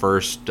Taka's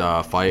first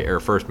fight or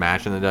first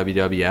match in the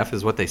WWF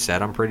is what they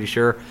said, I'm pretty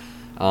sure.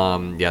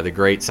 The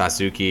Great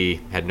Sasuke,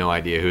 had no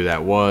idea who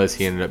that was.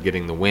 He ended up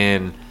getting the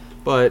win,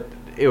 but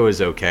it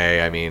was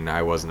okay. I mean,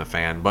 I wasn't a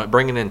fan. But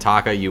bringing in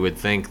Taka, you would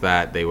think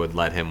that they would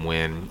let him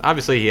win.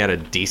 Obviously, he had a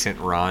decent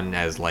run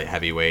as light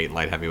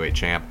heavyweight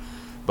champ.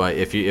 But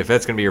if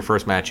that's going to be your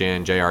first match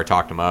in, JR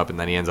talked him up, and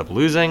then he ends up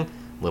losing.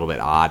 A little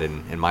bit odd,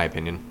 in my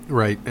opinion.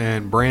 Right,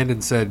 and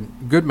Brandon said,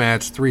 good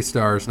match, 3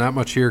 stars. Not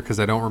much here because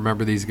I don't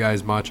remember these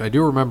guys much. I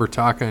do remember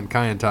Taka and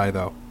Kaientai,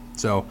 though.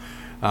 So,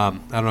 I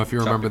don't know if you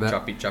remember that.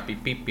 Choppy,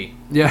 pee-pee.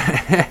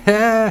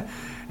 Yeah.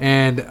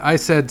 And I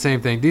said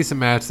same thing. Decent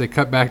match. They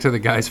cut back to the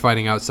guys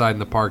fighting outside in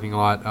the parking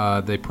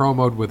lot. They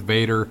promoed with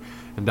Vader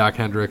and Doc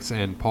Hendricks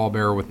and Paul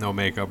Bearer with no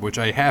makeup, which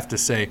I have to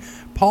say,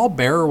 Paul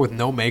Bearer with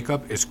no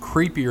makeup is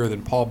creepier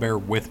than Paul Bearer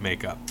with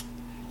makeup.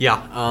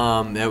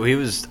 Yeah, he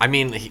was. I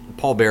mean,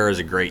 Paul Bearer is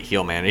a great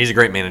heel manager. He's a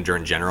great manager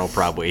in general,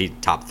 probably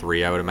top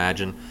 3, I would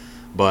imagine,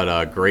 but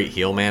a great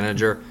heel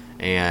manager.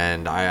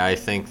 And I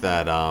think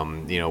that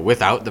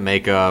without the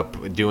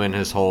makeup, doing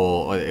his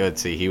whole,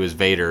 let's see, he was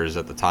Vader's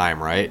at the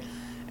time, right?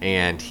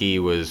 And he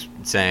was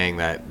saying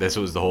that this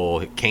was the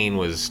whole Kane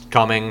was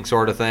coming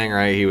sort of thing,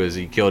 right?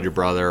 He killed your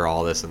brother,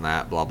 all this and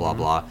that, blah blah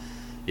blah.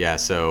 Yeah,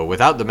 so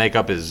without the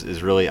makeup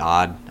is really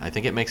odd. I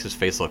think it makes his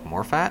face look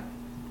more fat.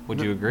 Would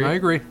you agree? I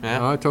agree. Yeah.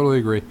 No, I totally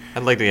agree.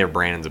 I'd like to hear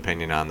Brandon's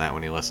opinion on that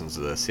when he listens to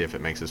this, see if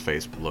it makes his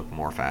face look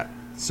more fat.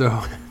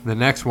 So the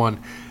next one,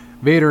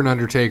 Vader and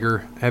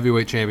Undertaker,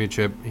 Heavyweight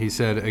Championship. He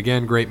said,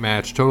 again, great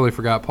match. Totally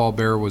forgot Paul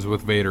Bearer was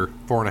with Vader.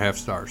 4.5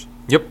 stars.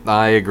 Yep,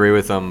 I agree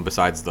with him.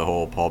 Besides the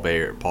whole Paul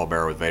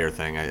Bearer with Vader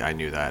thing, I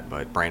knew that,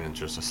 but Brandon's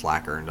just a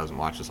slacker and doesn't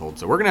watch this old.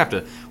 So we're gonna have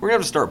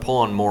to start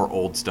pulling more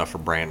old stuff for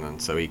Brandon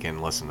so he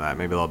can listen to that.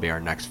 Maybe that'll be our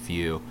next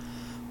few.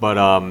 But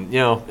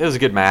it was a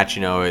good match.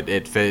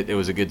 It fit. It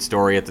was a good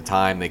story at the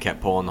time. They kept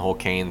pulling the whole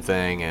Kane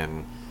thing,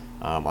 and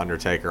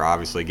Undertaker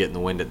obviously getting the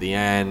win at the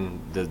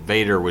end. The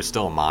Vader was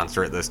still a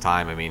monster at this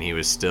time. I mean, he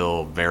was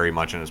still very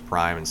much in his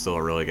prime and still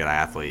a really good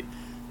athlete.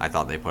 I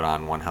thought they put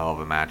on one hell of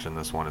a match in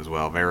this one as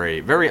well. Very,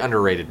 very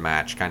underrated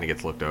match. Kind of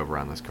gets looked over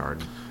on this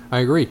card. I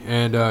agree.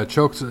 And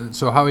chokes.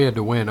 So how he had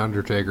to win,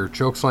 Undertaker,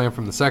 choke slam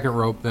from the second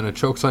rope, then a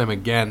choke slam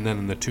again, then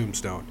in the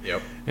tombstone.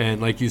 Yep.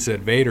 And like you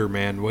said, Vader,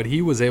 man, what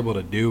he was able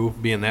to do,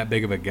 being that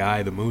big of a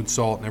guy, the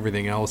moonsault and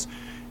everything else,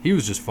 he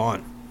was just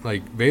fun.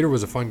 Like, Vader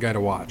was a fun guy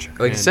to watch.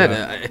 Like I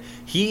said,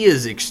 he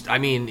is, I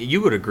mean,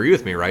 you would agree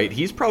with me, right?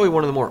 He's probably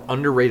one of the more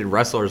underrated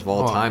wrestlers of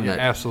all time that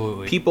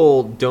absolutely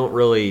people don't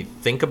really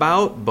think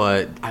about.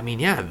 But, I mean,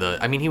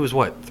 he was,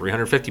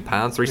 350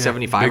 pounds,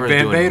 375, Big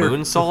Van doing Vader.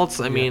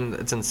 moonsaults? I mean,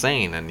 it's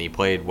insane. And he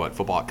played,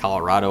 football at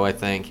Colorado, I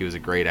think. He was a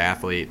great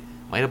athlete.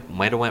 Might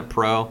have went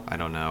pro. I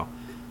don't know.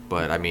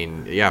 But, I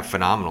mean, yeah,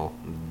 phenomenal.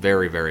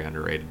 Very, very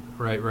underrated.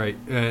 Right.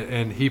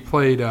 And he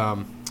played,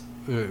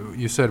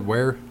 you said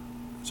where?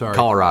 Sorry.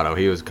 Colorado.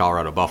 He was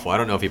Colorado Buffalo. I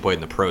don't know if he played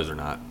in the pros or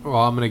not. Well,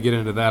 I'm going to get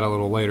into that a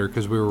little later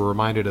because we were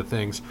reminded of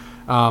things.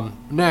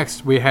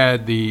 Next, we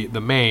had the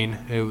main.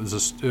 It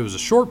was a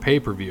short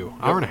pay-per-view,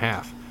 hour and a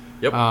half.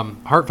 Yep.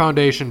 Hart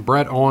Foundation,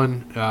 Bret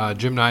Owen,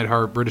 Jim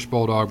Neidhart, British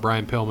Bulldog,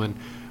 Brian Pillman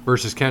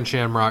versus Ken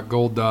Shamrock,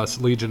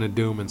 Goldust, Legion of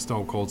Doom, and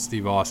Stone Cold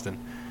Steve Austin.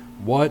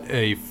 What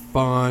a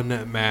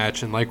fun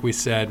match, and like we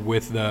said,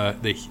 with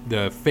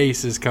the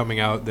faces coming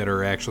out that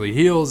are actually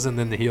heels, and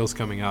then the heels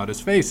coming out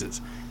as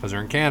faces because they're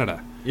in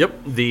Canada.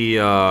 Yep.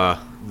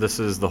 This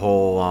is the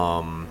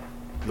whole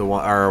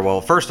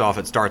first off,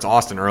 it starts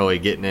Austin early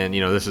getting in.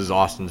 This is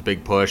Austin's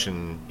big push,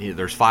 and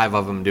there's 5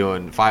 of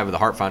the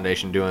Hart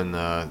Foundation doing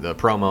the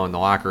promo in the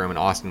locker room, and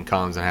Austin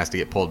comes and has to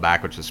get pulled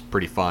back, which is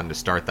pretty fun to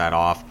start that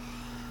off.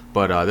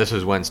 But this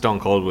is when Stone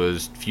Cold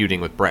was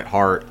feuding with Bret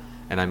Hart.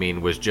 And, I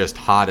mean, was just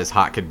hot as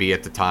hot could be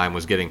at the time,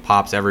 was getting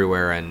pops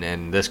everywhere.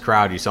 And this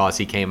crowd you saw as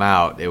he came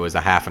out, it was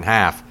a half and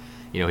half.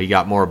 He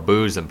got more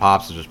boos than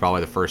pops, which was probably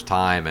the first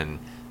time. And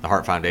the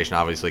Hart Foundation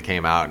obviously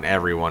came out, and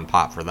everyone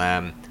popped for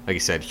them. Like you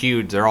said,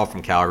 huge. They're all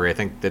from Calgary. I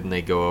think, didn't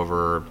they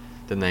go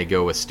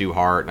with Stu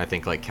Hart? And I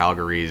think,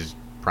 Calgary's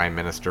prime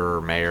minister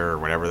or mayor or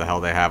whatever the hell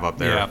they have up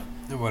there.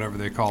 Yeah, whatever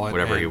they call it.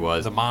 Whatever he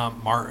was. The mom,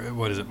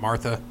 what is it,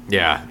 Martha?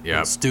 Yeah.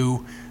 And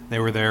Stu, they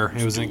were there.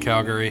 It was in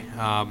Calgary.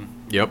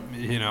 Yep.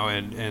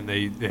 And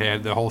they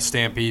had the whole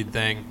Stampede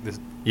thing.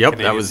 Yep,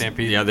 Canadian that was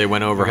Stampede. Yeah. They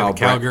went over how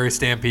Calgary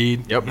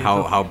Stampede. Yep,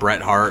 how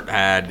Bret Hart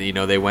had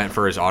they went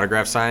for his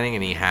autograph signing,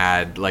 and he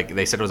had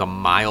they said it was a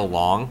mile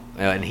long,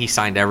 and he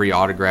signed every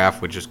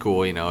autograph, which is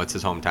cool. It's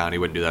his hometown; he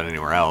wouldn't do that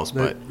anywhere else.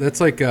 But that's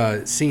like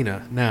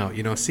Cena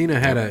now. Cena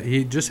had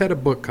he just had a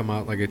book come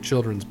out, like a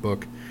children's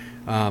book.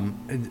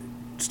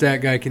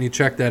 Stat guy, can you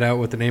check that out?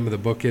 What the name of the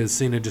book is?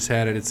 Cena just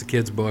had it. It's a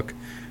kid's book.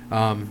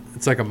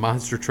 It's like a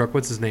monster truck.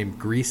 What's his name?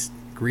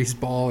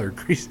 Greaseball or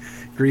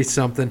grease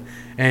something.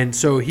 And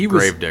so he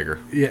was Gravedigger.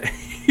 Yeah,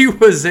 he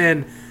was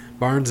in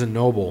Barnes and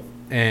Noble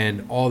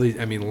and all these.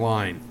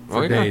 Line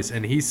for days.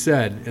 And he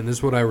said, and this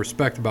is what I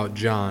respect about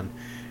John,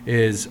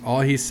 is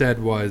all he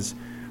said was,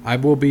 "I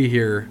will be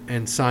here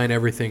and sign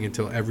everything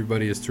until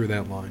everybody is through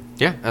that line."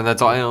 Yeah, and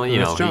that's all.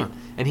 That's John.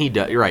 He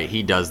does. You're right.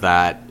 He does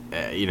that.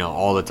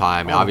 All the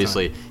time.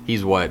 Obviously,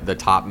 he's the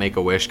top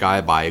Make-A-Wish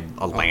guy by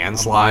a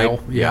landslide.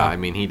 mile, yeah. I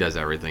mean, he does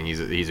everything.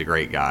 He's a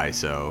great guy.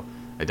 So,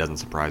 It doesn't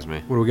surprise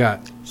me. What do we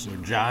got? So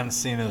John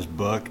Cena's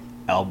book,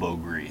 Elbow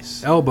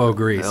Grease. Elbow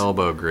grease.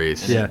 Elbow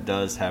grease. And Yeah. it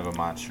does have a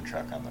monster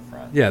truck on the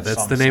front. Yeah, that's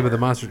Some the name of the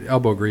sort. monster.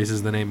 Elbow grease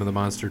is the name of the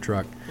monster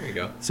truck. There you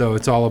go. So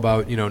it's all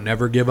about,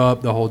 never give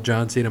up, the whole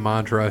John Cena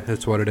mantra.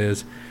 That's what it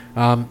is.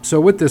 So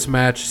with this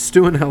match,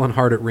 Stu and Helen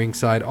Hart at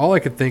ringside, all I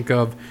could think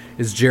of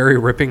is Jerry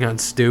ripping on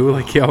Stu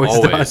like he always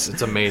does.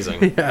 It's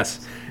amazing.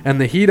 Yes. And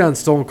the heat on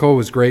Stone Cold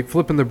was great,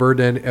 flipping the bird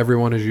to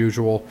everyone as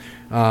usual.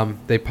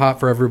 They popped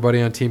for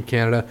everybody on Team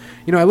Canada.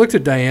 I looked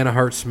at Diana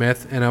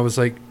Hart-Smith, and I was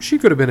like, she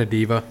could have been a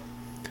diva.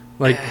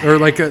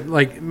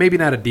 Like maybe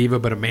not a diva,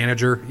 but a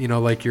manager,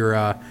 like your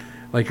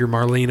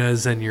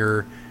Marlena's and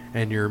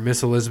your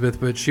Miss Elizabeth,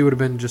 but she would have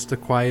been just a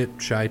quiet,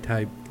 shy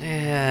type.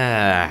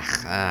 Yeah,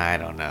 I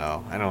don't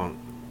know. I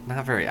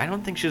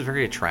don't think she's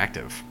very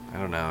attractive. I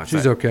don't know.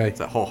 She's okay.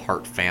 That whole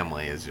Hart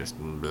family is just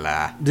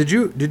blah. Did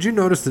you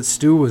notice that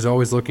Stu was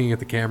always looking at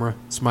the camera,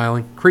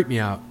 smiling? Creeped me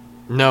out.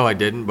 No, I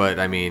didn't, but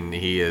I mean,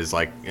 he is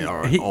like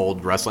an He-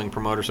 old wrestling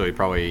promoter, so he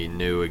probably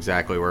knew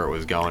exactly where it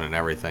was going and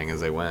everything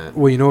as they went.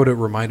 Well, you know what it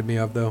reminded me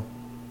of, though?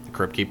 The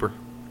Crypt Keeper.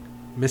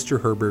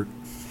 Mr. Herbert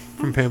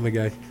from Family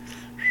Guy.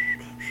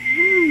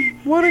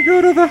 Want to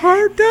go to the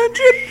Heart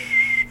Dungeon?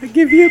 I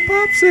give you a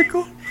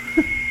popsicle.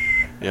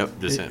 Yep,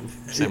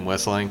 just him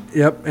whistling.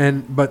 Yep,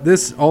 but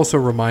this also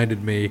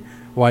reminded me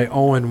why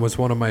Owen was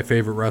one of my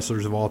favorite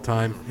wrestlers of all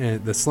time.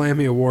 And the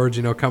Slammy Awards,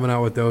 coming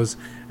out with those.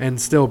 And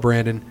still,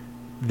 Brandon,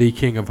 the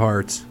King of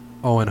Hearts,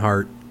 Owen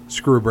Hart.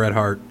 Screw Bret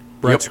Hart.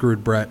 Bret Yep.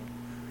 screwed Bret.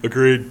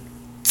 Agreed.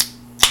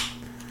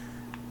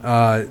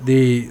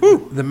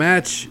 The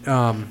match.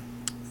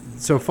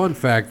 So fun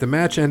fact: the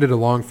match ended a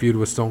long feud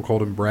with Stone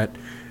Cold and Bret,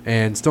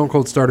 and Stone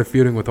Cold started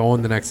feuding with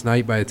Owen the next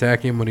night by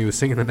attacking him when he was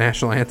singing the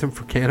national anthem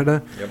for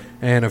Canada. Yep.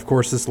 And of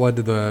course, this led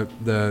to their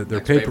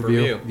Next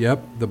pay-per-view. pay-per-view.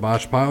 Yep, the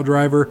botched pile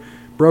driver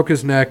broke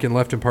his neck and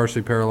left him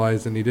partially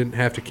paralyzed, and he didn't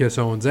have to kiss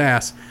Owen's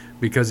ass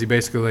because he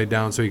basically laid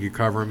down so he could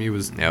cover him. He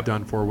was Yep.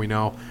 done for, we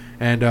know.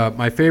 And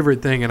my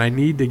favorite thing, and I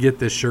need to get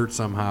this shirt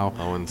somehow.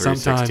 Owen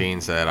sometime. 316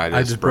 said,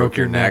 "I just broke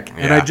your neck."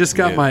 And Yeah, I just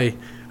got yeah.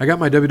 I got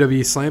my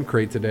WWE Slam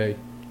crate today.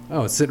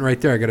 Oh, it's sitting right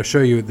there. I got to show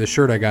you the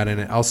shirt I got in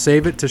it. I'll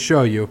save it to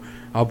show you.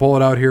 I'll pull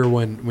it out here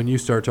when you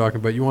start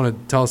talking. But you want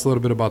to tell us a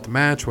little bit about the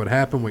match, what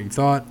happened, what you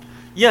thought?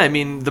 Yeah, I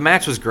mean, the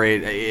match was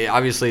great.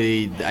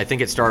 Obviously, I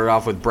think it started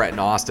off with Bret and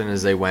Austin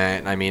as they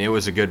went. I mean, it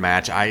was a good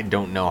match. I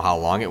don't know how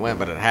long it went,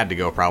 but it had to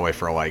go probably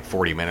for like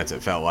 40 minutes,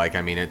 it felt like.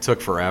 I mean, it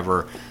took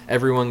forever.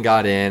 Everyone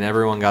got in.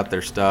 Everyone got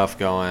their stuff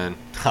going.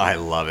 I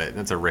love it.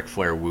 That's a Ric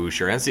Flair woo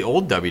shirt. That's the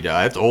old WWF.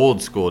 That's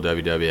old school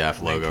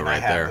WWF logo Can I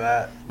right have there.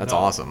 that? That's No.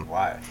 awesome.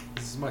 Why?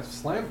 This is my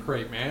Slam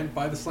crate, man.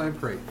 Buy the Slam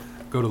crate.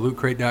 Go to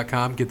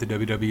lootcrate.com, get the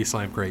WWE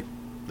Slam crate.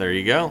 There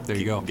you go. There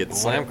you go. Get the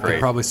Slam They crate.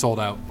 probably sold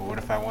out. But what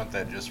if I want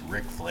that just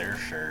Ric Flair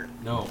shirt?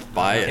 No.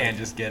 Buy I it. can't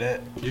just get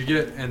it. You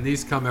get, and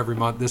these come every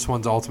month. This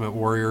one's Ultimate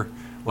Warrior.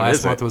 What Last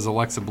is it? month was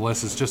Alexa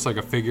Bliss. It's just like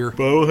a figure.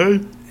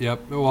 Bobblehead?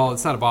 Yep. Well,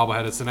 it's not a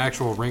bobblehead. It's an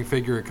actual ring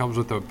figure. It comes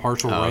with a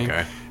partial Oh, ring.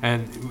 okay.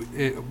 And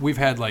we've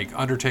had like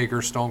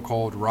Undertaker, Stone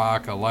Cold,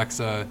 Rock,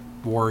 Alexa,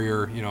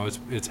 Warrior.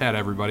 It's had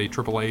everybody.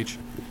 Triple H.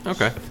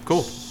 Okay,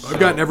 cool. I've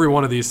gotten every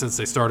one of these since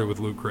they started with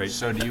Loot Crate.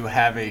 So do you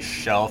have a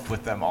shelf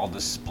with them all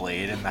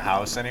displayed in the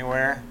house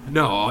anywhere?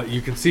 No, you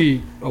can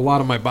see a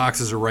lot of my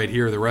boxes are right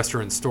here. The rest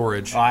are in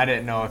storage. Oh, I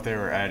didn't know if they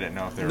were.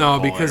 No, full or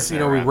because if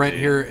they were we rent empty.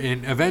 here,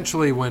 and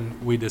eventually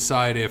when we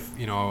decide if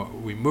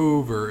we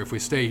move or if we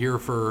stay here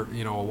for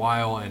a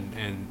while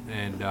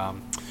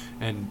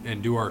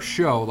and do our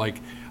show,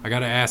 like I got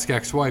to ask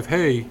ex-wife,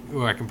 hey,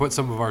 I can put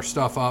some of our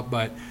stuff up,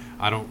 but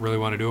I don't really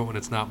want to do it when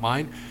it's not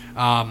mine.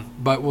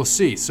 But we'll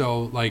see.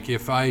 So like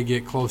if I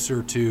get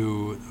closer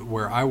to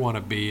where I want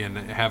to be and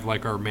have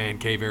like our man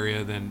cave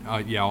area, then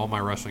yeah, all my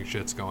wrestling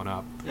shit's going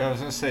up. Yeah, I was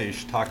gonna say you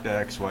should talk to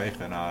ex-wife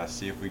and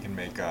see if we can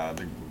make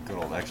the good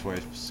old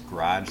ex-wife's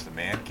garage the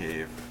man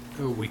cave.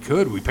 We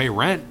could. We pay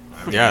rent.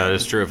 Yeah, that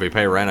is true. If we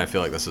pay rent, I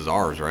feel like this is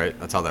ours, right?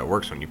 That's how that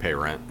works when you pay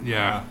rent.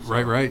 Yeah,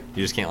 Yeah, right.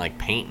 You just can't like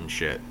paint and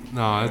shit.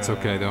 No, that's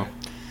okay though.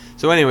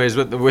 So, anyways,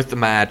 with the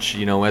match,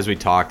 as we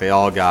talked, they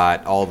all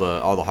got all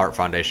the Hart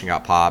Foundation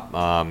got popped.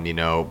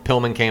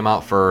 Pillman came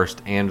out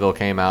first, Anvil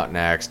came out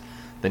next,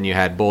 then you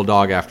had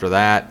Bulldog after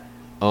that,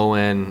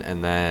 Owen,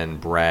 and then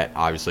Bret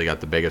obviously got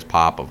the biggest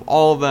pop of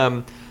all of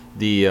them.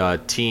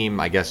 The team,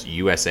 I guess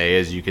USA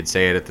as you could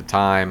say it at the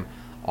time,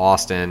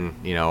 Austin,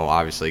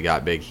 obviously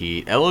got big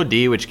heat.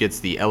 LOD, which gets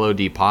the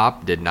LOD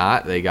pop, did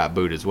not. They got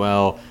booed as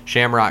well.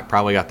 Shamrock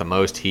probably got the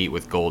most heat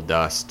with Gold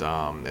Dust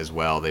as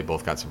well. They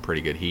both got some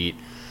pretty good heat.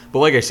 But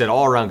like I said,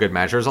 all around good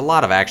match. There's a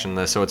lot of action in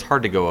this, so it's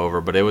hard to go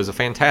over, but it was a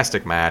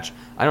fantastic match.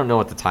 I don't know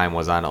what the time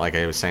was on it, like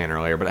I was saying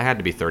earlier, but it had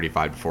to be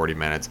 35 to 40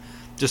 minutes.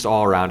 Just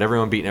all around,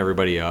 everyone beating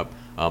everybody up.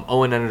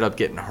 Owen ended up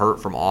getting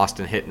hurt from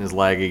Austin hitting his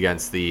leg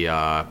against the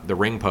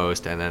ring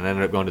post and then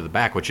ended up going to the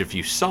back, which if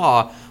you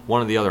saw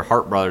one of the other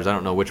Hart brothers, I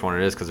don't know which one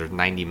it is because there's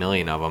 90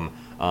 million of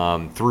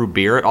them, threw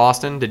beer at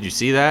Austin. Did you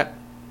see that?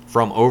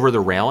 From over the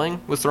railing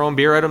was throwing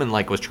beer at him and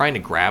like was trying to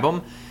grab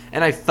him.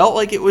 And I felt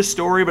like it was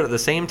Story, but at the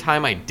same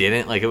time I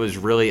didn't. Like, it was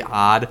really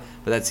odd,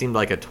 but that seemed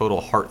like a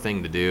total Hart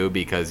thing to do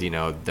because,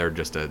 they're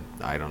just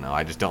I don't know.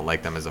 I just don't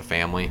like them as a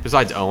family.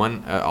 Besides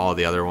Owen, all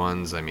the other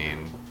ones, I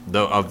mean,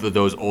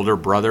 those older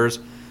brothers,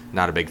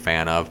 not a big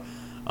fan of.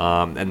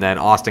 And then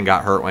Austin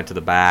got hurt, went to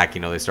the back.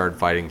 They started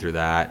fighting through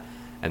that.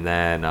 And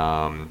then,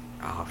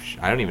 I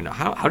don't even know.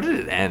 How did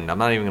it end? I'm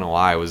not even going to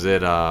lie. Was it,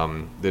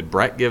 did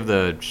Brett give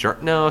the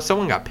shirt? No,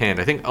 someone got pinned.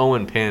 I think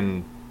Owen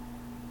pinned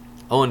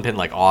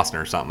like Austin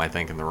or something, I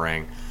think, in the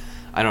ring.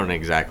 I don't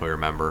exactly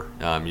remember.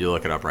 You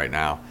look it up right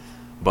now.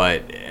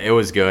 But it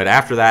was good.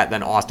 After that,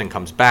 then Austin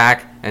comes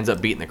back, ends up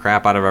beating the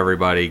crap out of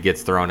everybody,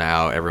 gets thrown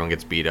out, everyone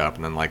gets beat up,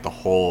 and then like the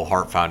whole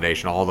Hart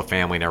Foundation, all the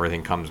family and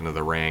everything comes into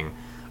the ring.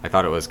 I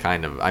thought it was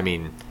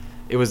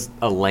it was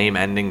a lame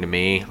ending to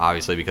me,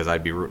 obviously, because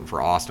I'd be rooting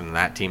for Austin and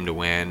that team to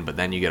win, but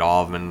then you get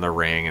all of them in the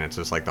ring, and it's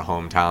just like the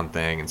hometown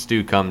thing, and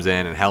Stu comes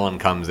in, and Helen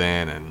comes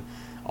in, and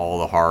all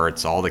the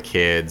Harts, all the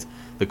kids.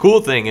 The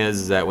cool thing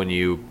is that when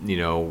you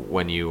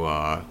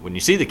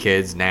see the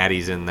kids,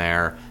 Natty's in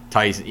there,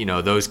 Tyson,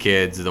 those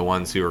kids, the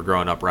ones who are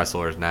growing up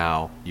wrestlers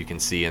now, you can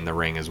see in the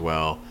ring as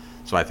well.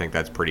 So I think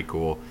that's pretty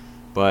cool.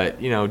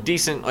 But,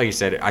 decent, like you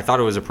said, I thought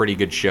it was a pretty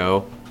good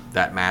show.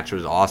 That match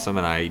was awesome,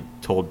 and I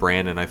told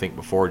Brandon, I think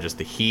before, just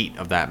the heat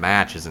of that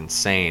match is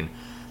insane.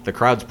 The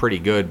crowd's pretty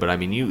good, but I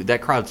mean,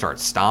 that crowd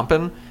starts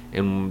stomping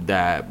in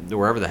that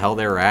wherever the hell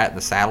they were at, in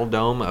the Saddle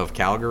Dome of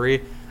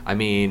Calgary. I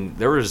mean,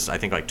 there was, I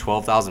think, like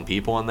 12,000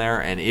 people in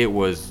there, and it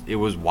was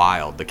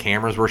wild. The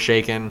cameras were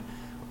shaking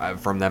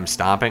from them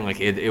stomping. Like,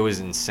 it was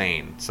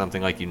insane.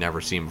 Something like you've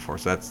never seen before.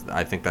 So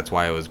I think that's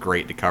why it was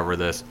great to cover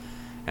this.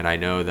 And I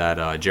know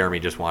that Jeremy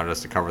just wanted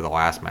us to cover the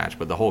last match,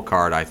 but the whole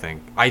card, I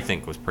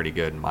think was pretty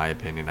good in my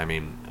opinion. I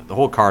mean, the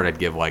whole card I'd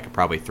give like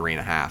probably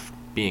 3.5,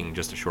 being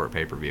just a short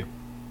pay-per-view.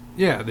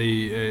 Yeah,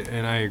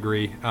 and I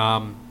agree.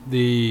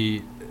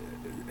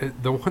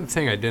 The one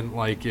thing I didn't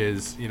like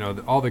is,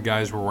 all the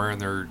guys were wearing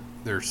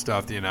their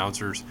stuff, the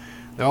announcers.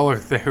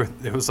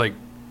 It was like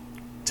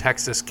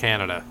Texas,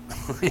 Canada,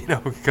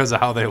 because of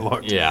how they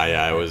looked.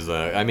 Yeah, it was.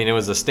 It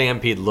was a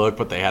Stampede look,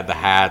 but they had the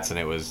hats, and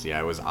it was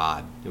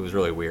odd. It was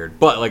really weird.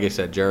 But like I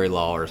said, Jerry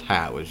Lawler's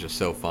hat was just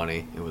so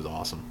funny. It was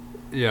awesome.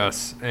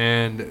 Yes,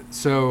 and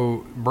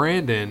so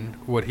Brandon,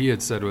 what he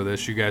had said with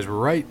this, you guys were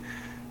right.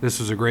 This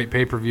was a great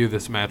pay-per-view.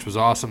 This match was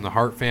awesome. The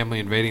Hart family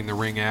invading the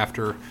ring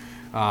after.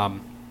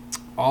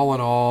 All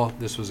in all,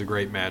 this was a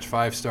great match.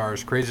 5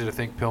 stars. Crazy to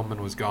think Pillman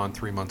was gone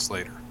 3 months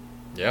later.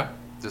 Yeah.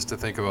 Just to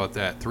think about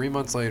that. 3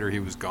 months later, he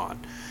was gone.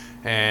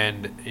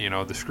 And,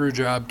 the screw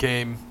job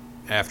came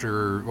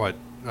after,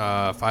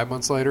 5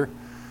 months later?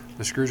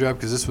 The screw job?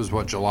 Because this was,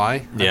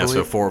 July? Yeah,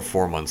 so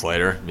 4 months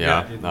later.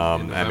 Yeah.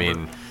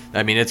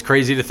 In it's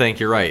crazy to think.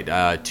 You're right.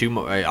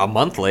 A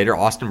month later,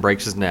 Austin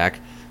breaks his neck.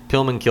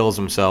 Pillman kills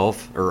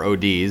himself, or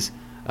ODs.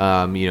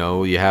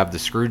 You have the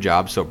screw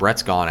job, so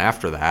Brett's gone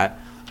after that.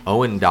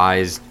 Owen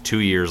dies 2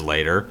 years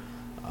later.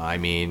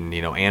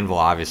 Anvil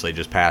obviously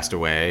just passed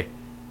away.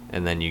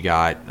 And then you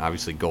got,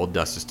 obviously,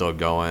 Goldust is still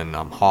going.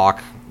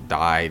 Hawk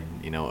died.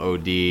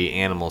 OD,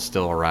 Animal's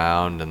still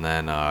around. And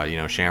then,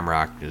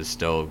 Shamrock is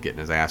still getting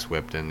his ass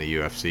whipped in the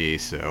UFC.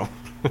 So,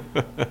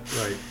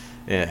 right.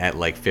 At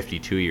like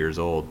 52 years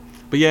old.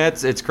 But yeah,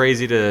 it's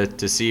crazy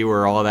to see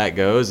where all of that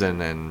goes.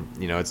 And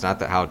it's not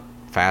that how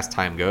fast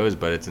time goes,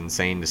 but it's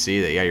insane to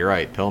see that, yeah, you're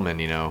right.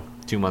 Pillman,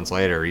 2 months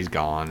later, he's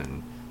gone.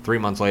 And 3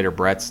 months later,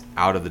 Brett's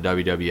out of the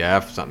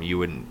WWF, something you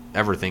wouldn't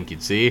ever think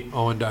you'd see.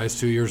 Owen dies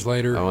 2 years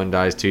later.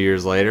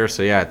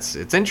 So, yeah,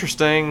 it's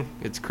interesting.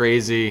 It's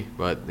crazy,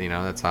 but,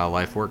 that's how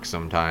life works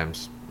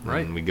sometimes.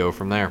 Right. And we go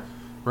from there.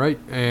 Right.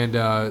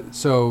 And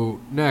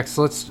so next,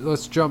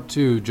 let's jump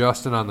to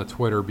Justin on the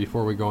Twitter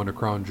before we go into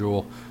Crown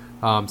Jewel.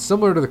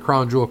 Similar to the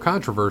Crown Jewel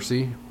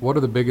controversy, what are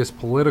the biggest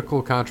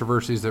political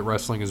controversies that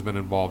wrestling has been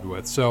involved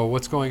with? So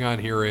what's going on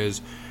here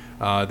is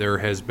there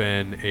has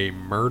been a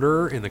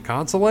murder in the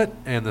consulate,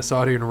 and the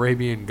Saudi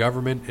Arabian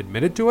government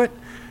admitted to it.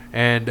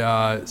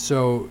 And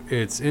so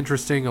it's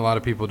interesting. A lot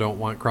of people don't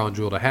want Crown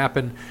Jewel to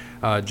happen.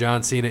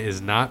 John Cena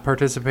is not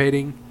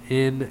participating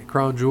in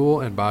Crown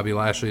Jewel, and Bobby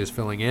Lashley is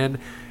filling in.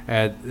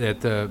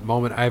 At the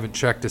moment, I haven't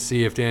checked to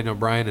see if Daniel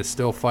Bryan is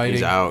still fighting.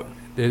 He's out.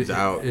 He's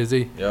out. Is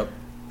he? Yep.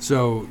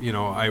 So,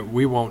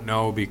 we won't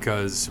know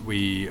because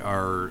we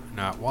are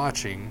not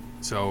watching.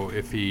 So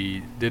if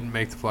he didn't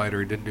make the flight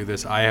or he didn't do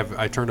this,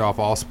 I turned off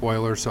all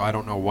spoilers, so I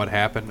don't know what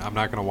happened. I'm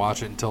not going to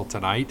watch it until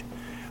tonight.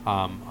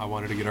 I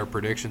wanted to get our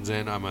predictions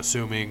in. I'm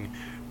assuming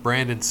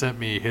Brandon sent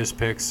me his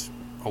picks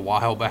a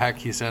while back.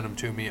 He sent them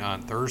to me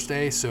on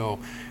Thursday, so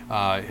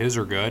his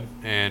are good,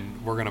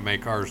 and we're going to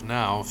make ours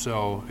now.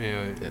 So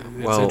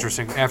it's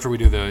interesting after we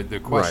do the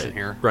question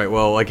here. Right.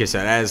 Well, like I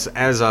said,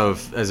 as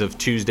of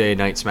Tuesday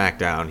Night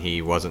SmackDown,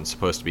 he wasn't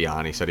supposed to be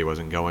on. He said he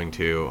wasn't going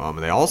to.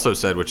 They also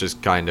said, which is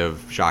kind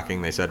of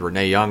shocking, they said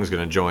Renee Young's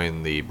going to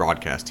join the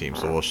broadcast team,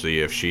 so we'll see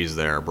if she's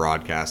there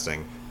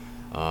broadcasting.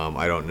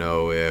 I don't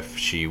know if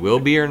she will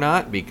be or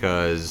not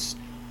because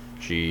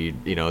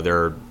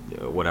they're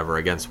whatever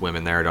against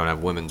women there, don't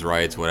have women's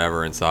rights,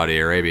 whatever in Saudi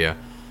Arabia.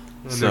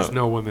 And there's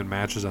no women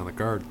matches on the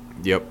card.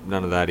 Yep,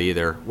 none of that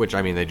either. Which,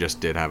 I mean, they just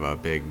did have a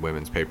big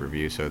women's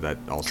pay-per-view, so that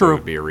also True.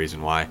 would be a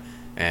reason why.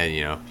 And,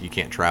 you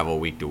can't travel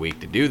week to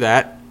week to do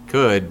that.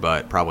 Could,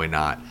 but probably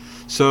not.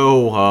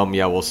 So,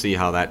 we'll see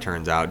how that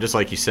turns out. Just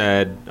like you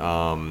said,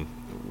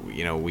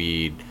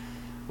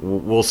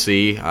 we'll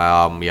see.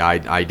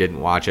 I didn't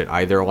watch it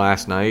either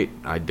last night.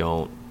 I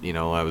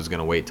was going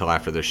to wait till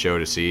after the show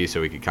to see so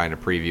we could kind of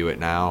preview it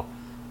now.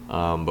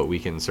 But we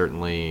can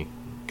certainly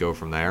go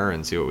from there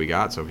and see what we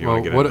got. So if you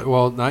want to get into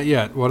Well, not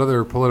yet. What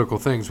other political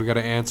things? We got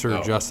to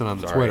answer Justin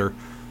on the Twitter.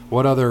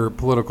 What other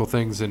political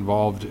things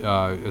involved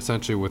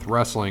essentially with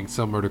wrestling,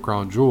 similar to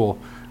Crown Jewel,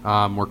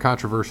 were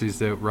controversies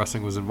that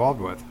wrestling was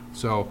involved with?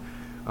 So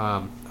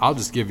I'll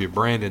just give you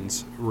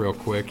Brandon's real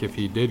quick if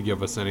he did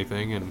give us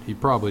anything, and he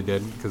probably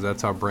didn't because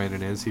that's how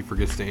Brandon is. He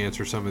forgets to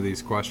answer some of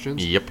these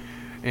questions. Yep.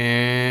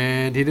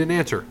 And he didn't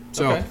answer.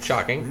 So okay.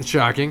 Shocking.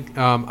 Shocking.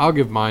 I'll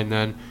give mine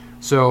then.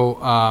 So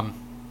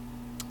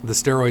the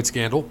steroid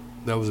scandal,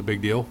 that was a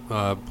big deal.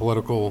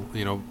 Political,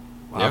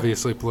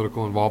 obviously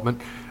political involvement.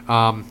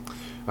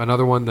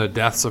 Another one, the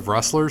deaths of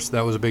wrestlers,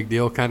 that was a big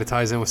deal. Kind of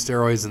ties in with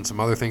steroids and some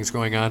other things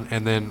going on.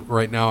 And then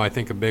right now I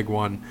think a big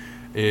one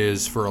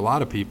is for a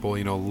lot of people,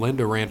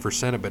 Linda ran for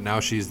Senate, but now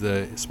she's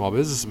the Small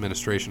Business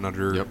Administration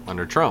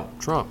under Trump.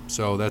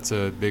 So that's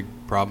a big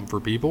problem for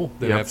people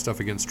that have stuff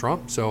against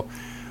Trump. So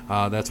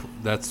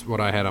that's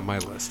what I had on my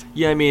list.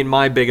 Yeah, I mean,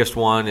 my biggest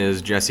one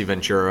is Jesse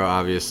Ventura,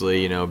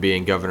 obviously,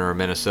 being governor of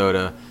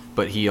Minnesota.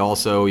 But he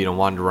also,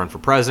 wanted to run for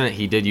president.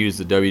 He did use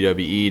the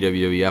WWE,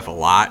 WWF a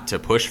lot to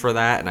push for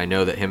that. And I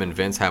know that him and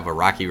Vince have a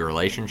rocky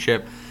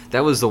relationship.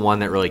 That was the one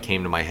that really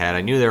came to my head.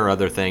 I knew there were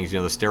other things. The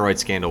steroid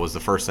scandal was the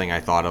first thing I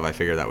thought of. I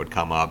figured that would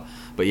come up.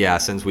 But yeah,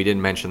 since we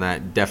didn't mention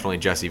that, definitely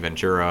Jesse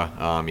Ventura.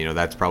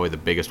 That's probably the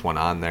biggest one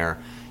on there.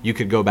 You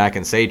could go back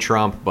and say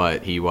Trump,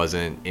 but he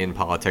wasn't in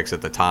politics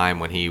at the time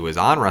when he was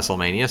on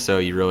WrestleMania, so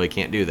you really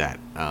can't do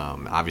that.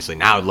 Obviously,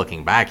 now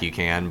looking back, you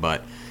can,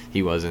 but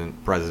he wasn't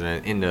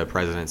into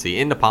presidency,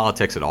 into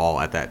politics at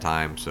all at that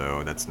time,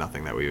 so that's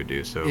nothing that we would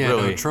do. So yeah,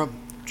 really, no,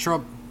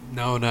 Trump,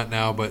 no, not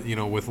now, but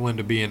with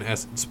Linda being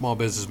Small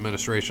Business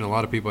Administration, a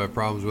lot of people have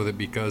problems with it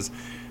because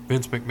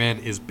Vince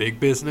McMahon is big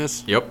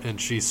business, and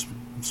she's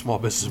Small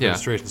Business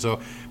Administration. So,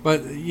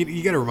 but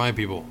you got to remind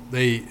people,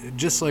 they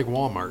just like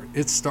Walmart,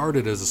 it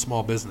started as a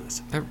small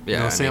business.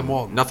 Yeah, Sam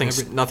Walton.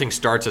 Nothing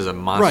starts as a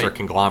monster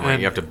conglomerate.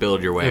 And, you have to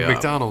build your way up.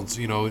 McDonald's,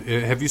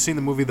 have you seen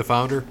the movie The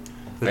Founder?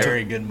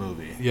 Very good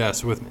movie.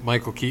 Yes, with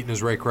Michael Keaton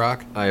as Ray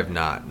Kroc. I have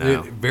not,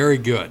 no. Very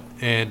good.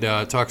 And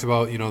talks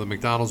about, the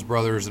McDonald's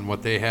brothers and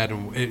what they had.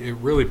 And it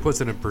really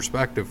puts it in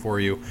perspective for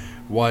you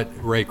what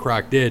Ray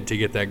Kroc did to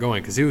get that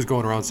going. Because he was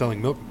going around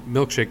selling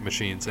milkshake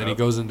machines. And he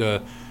goes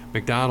into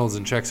McDonald's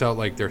and checks out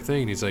their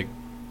thing. And he's like,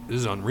 this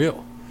is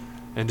unreal.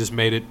 And just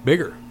made it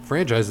bigger.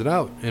 Franchised it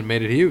out and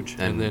made it huge.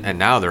 And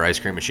now their ice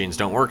cream machines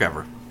don't work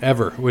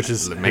ever. Which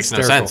is it makes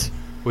hysterical. no sense.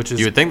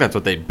 You would think that's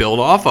what they'd build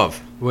off of.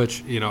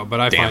 But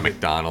I find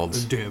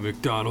McDonald's. Damn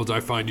McDonald's, I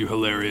find you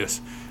hilarious.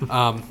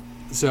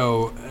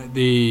 So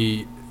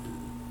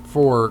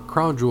for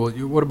Crown Jewel,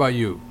 what about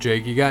you,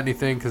 Jake? You got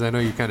anything? Because I know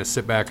you kind of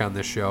sit back on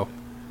this show.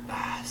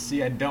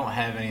 See, I don't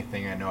have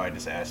anything. I know I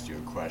just asked you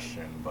a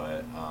question,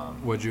 but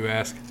what'd you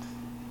ask?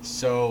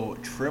 So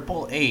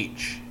Triple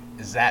H,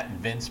 is that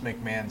Vince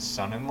McMahon's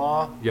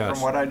son-in-law? Yes.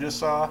 From what I just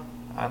saw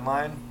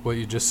online. Well,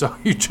 you just saw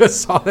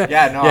that?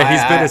 Yeah, no. Yeah,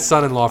 he's been his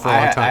son-in-law for a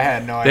long time. I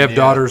had no idea. They have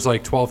daughters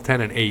 12,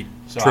 10, and 8.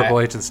 So Triple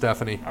H and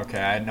Stephanie. Okay,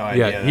 I had no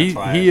idea. Yeah, That's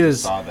why he I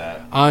is saw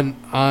that.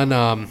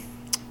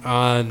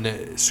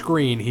 On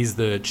screen. He's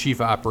the chief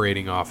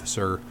operating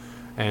officer,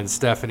 and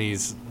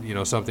Stephanie's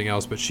something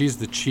else, but she's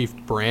the chief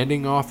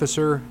branding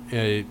officer.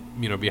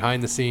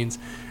 Behind the scenes,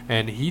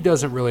 and he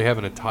doesn't really have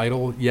a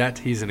title yet.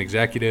 He's an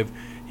executive.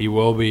 He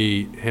will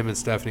be. Him and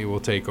Stephanie will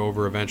take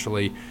over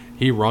eventually.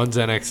 He runs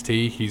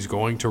NXT. He's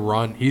going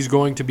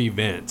to be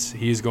Vince.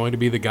 He's going to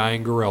be the guy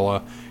in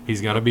Gorilla.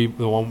 He's going to be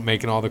the one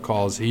making all the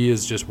calls. He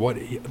is just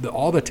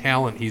all the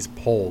talent he's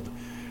pulled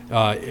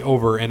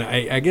over. And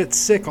I get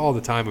sick all the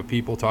time of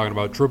people talking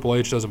about Triple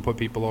H doesn't put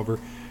people over.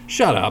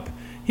 Shut up.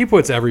 He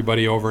puts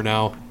everybody over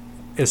now.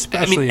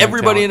 Especially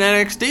everybody in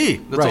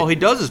NXT. That's all he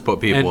does is put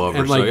people over.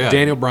 And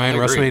Daniel Bryan,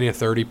 WrestleMania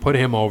 30, put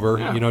him over,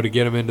 to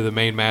get him into the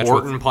main match.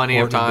 Orton plenty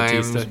of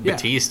times.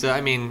 Batista.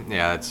 I mean,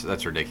 that's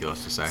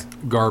ridiculous to say.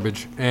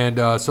 Garbage.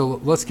 And so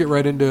let's get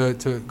right into.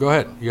 Go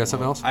ahead. You got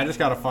something else? I just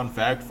got a fun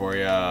fact for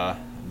you.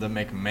 The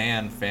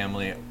McMahon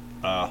family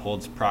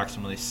holds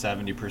approximately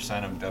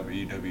 70% of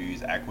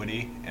WWE's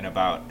equity and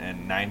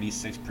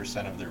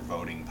 96% of their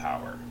voting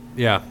power.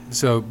 Yeah,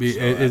 so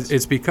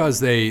it's because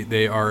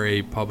they are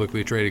a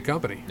publicly traded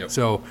company. Yep.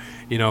 So,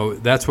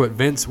 that's what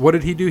Vince, what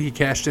did he do? He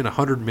cashed in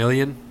 $100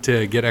 million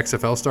to get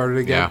XFL started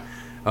again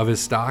of his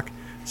stock.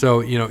 So,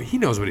 he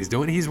knows what he's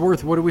doing. He's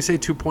worth, what did we say,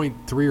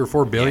 2.3 or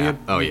 4 billion?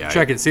 Yeah. Oh, yeah.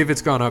 Check it. See if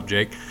it's gone up,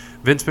 Jake.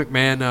 Vince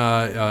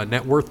McMahon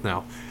net worth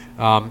now.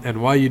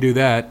 And while you do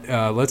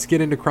that, let's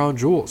get into Crown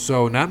Jewel.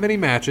 So not many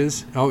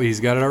matches. Oh, he's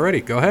got it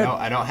already. Go ahead. No,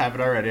 I don't have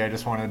it already. I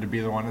just wanted to be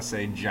the one to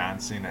say John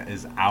Cena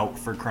is out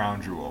for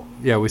Crown Jewel.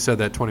 Yeah, we said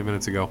that 20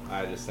 minutes ago.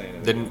 I just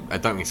saying it. I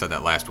thought we said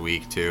that last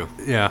week too.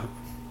 Yeah,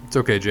 it's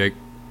okay, Jake.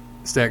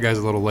 Stat guy's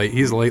a little late.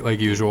 He's late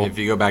like usual. If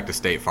you go back to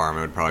State Farm,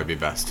 it would probably be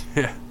best.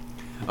 Yeah.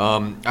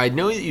 I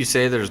know that you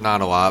say there's not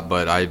a lot,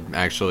 but I'm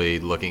actually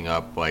looking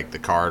up like the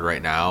card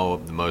right now,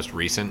 the most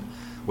recent,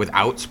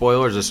 without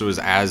spoilers. This was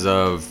as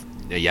of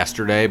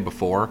yesterday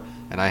before,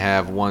 and I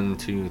have 1,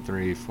 2,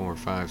 3, 4,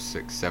 5,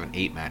 6, 7,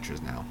 8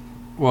 matches now.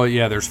 Well,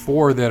 yeah, there's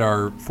 4 that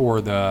are for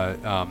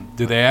the.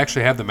 Do they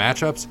actually have the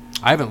matchups?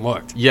 I haven't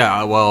looked.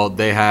 Yeah, well,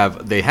 they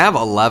have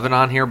 11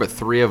 on here, but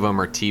 3 of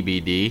them are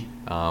TBD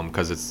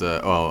because it's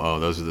the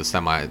those are the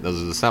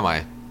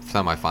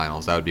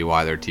semifinals. That would be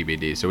why they're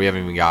TBD. So we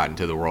haven't even gotten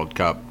to the World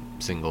Cup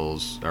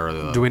singles or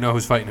the. Do we know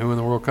who's fighting who in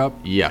the World Cup?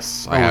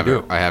 Yes, Oh, we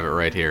do. I have it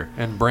right here.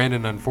 And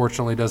Brandon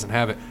unfortunately doesn't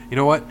have it. You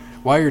know what?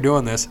 While you're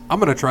doing this, I'm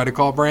going to try to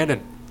call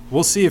Brandon.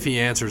 We'll see if he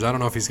answers. I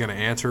don't know if he's going to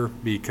answer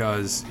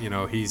because,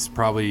 he's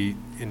probably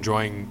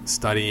enjoying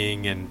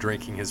studying and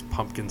drinking his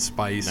pumpkin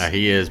spice.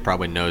 He is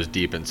probably nose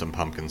deep in some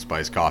pumpkin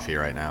spice coffee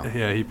right now.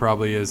 Yeah, he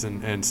probably is.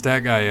 And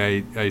Stat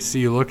Guy, I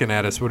see you looking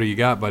at us. What do you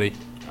got, buddy?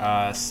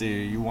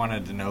 See, you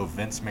wanted to know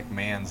Vince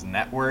McMahon's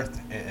net worth.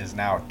 It is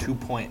now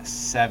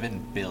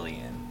 $2.7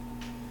 billion.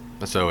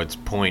 So it's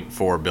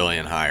 0.4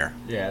 billion higher.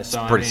 Yeah,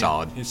 so Pretty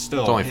solid. It's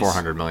only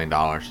 $400 million.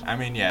 I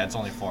mean, yeah, it's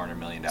only $400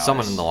 million.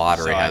 Someone in the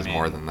lottery has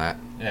more than that.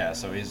 Yeah,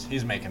 so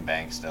he's making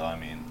bank still. I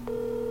mean,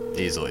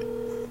 Easily.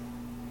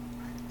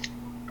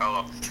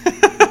 Hello.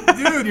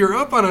 Dude, you're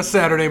up on a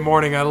Saturday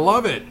morning. I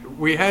love it.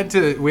 We had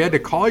to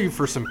call you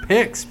for some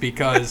picks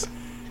because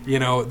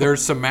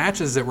there's some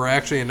matches that were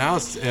actually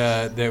announced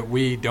that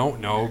we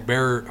don't know.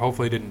 Bear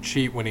hopefully didn't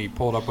cheat when he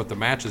pulled up what the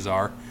matches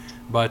are.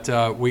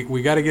 But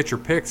we got to get your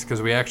picks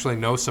because we actually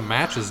know some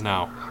matches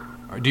now.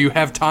 Do you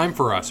have time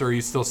for us, or are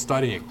you still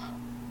studying?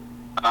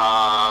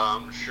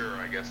 Sure,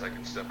 I guess I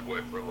can step away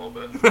for a little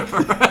bit.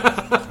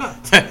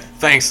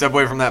 Thanks. Step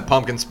away from that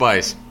pumpkin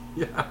spice.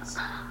 Yes.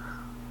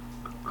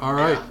 All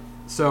right.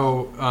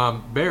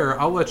 So, Bear,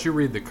 I'll let you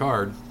read the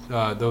card,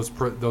 those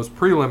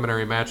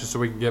preliminary matches, so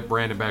we can get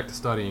Brandon back to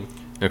studying.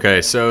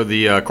 Okay, so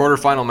the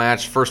quarterfinal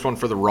match, first one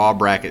for the Raw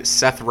bracket,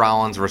 Seth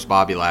Rollins versus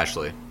Bobby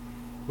Lashley.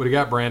 What do you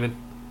got, Brandon?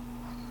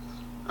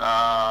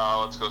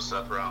 Let's go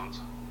Seth Rollins.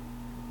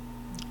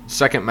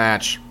 Second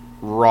match,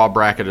 Raw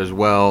bracket as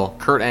well,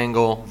 Kurt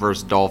Angle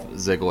versus Dolph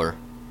Ziggler.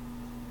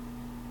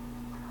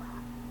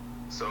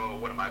 So,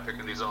 what am I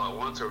picking these all at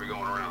once, or are we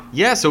going around?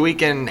 Yeah, so we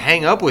can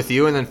hang up with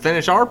you and then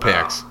finish our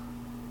picks.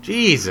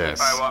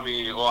 Jesus. All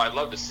right, well, I'd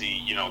love to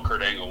see,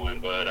 Kurt Angle win,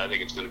 but I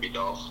think it's going to be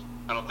Dolph.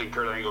 I don't think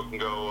Kurt Angle can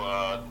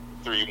go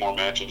 3 more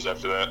matches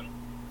after that.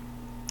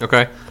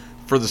 Okay.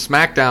 For the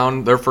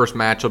SmackDown, their first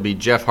match will be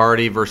Jeff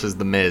Hardy versus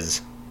The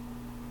Miz.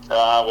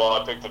 Well,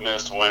 I picked The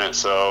Miz to win it,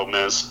 so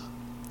Miz.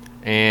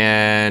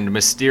 And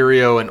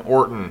Mysterio and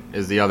Orton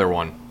is the other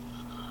one.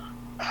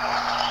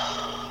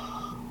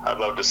 I'd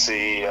love to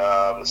see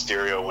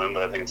Mysterio win,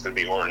 but I think it's going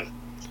to be Orton.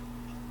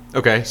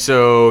 Okay,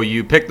 so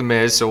you picked The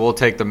Miz, so we'll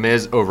take The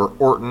Miz over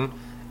Orton.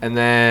 And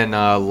then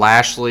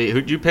Lashley.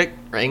 Who'd you pick,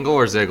 Angle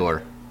or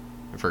Ziggler?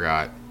 I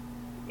forgot.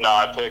 No,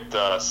 I picked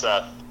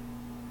Seth.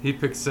 He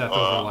picked Seth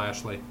over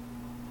Lashley.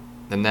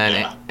 And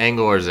then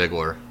Angle or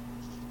Ziggler?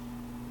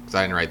 Because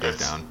I didn't write those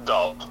It's down.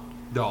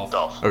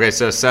 Dolph. Okay,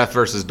 so Seth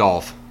versus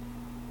Dolph.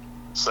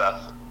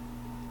 Seth.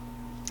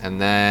 And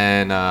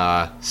then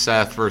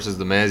Seth versus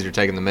The Miz. You're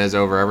taking The Miz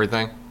over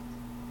everything?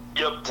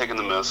 Yep, taking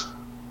The Miz.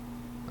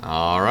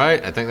 All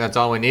right. I think that's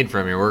all we need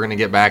from you. We're going to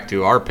get back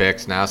to our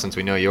picks now since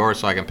we know yours,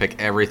 so I can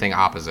pick everything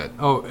opposite.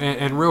 Oh,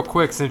 and real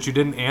quick, since you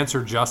didn't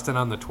answer Justin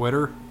on the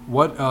Twitter,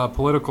 what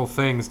political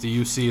things do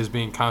you see as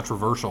being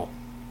controversial?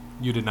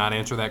 You did not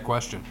answer that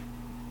question.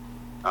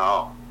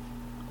 Oh.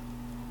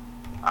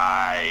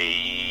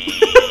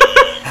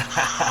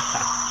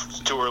 It's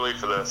too early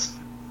for this.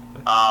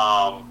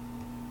 I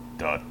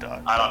don't know.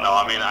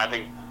 I mean, I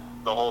think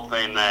the whole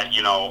thing that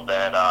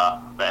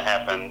that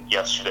happened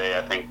yesterday,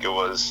 I think it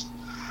was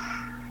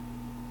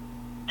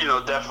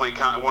definitely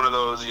one of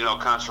those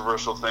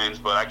controversial things.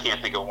 But I can't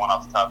think of one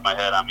off the top of my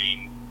head. I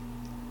mean,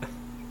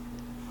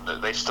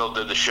 they still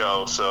did the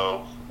show,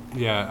 so.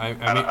 Yeah,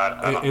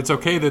 I mean, it's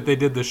okay that they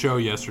did the show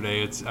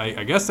yesterday.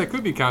 I guess that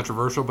could be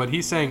controversial, but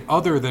he's saying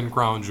other than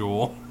Crown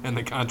Jewel and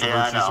the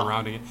controversy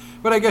surrounding it.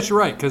 But I guess you're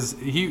right, because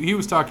he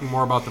was talking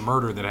more about the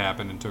murder that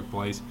happened and took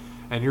place,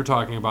 and you're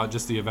talking about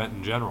just the event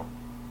in general.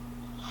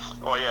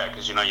 Well, yeah,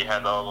 because you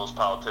had all those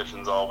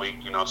politicians all week,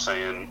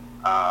 saying,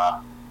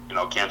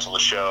 cancel the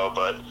show,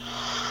 but.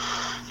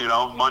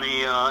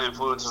 Money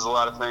influences a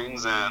lot of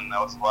things, and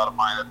that was a lot of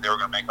money that they were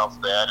going to make off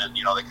of that. And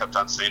they kept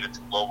on saying it's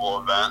a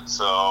global event.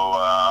 So,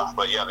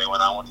 but yeah, they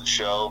went on with the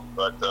show.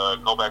 But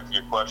go back to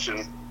your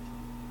question.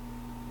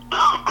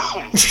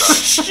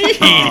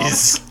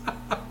 Jeez,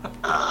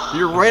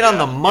 you're right on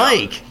the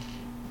mic.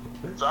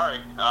 Sorry,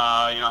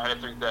 I had to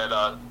drink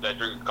that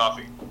drink of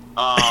coffee.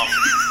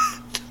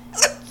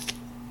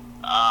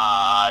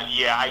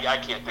 Yeah, I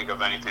can't think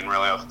of anything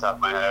really off the top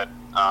of my head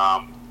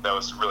that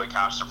was really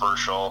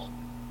controversial.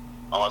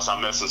 Unless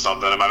I'm missing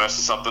something. Am I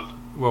missing something?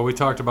 Well, we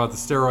talked about the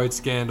steroid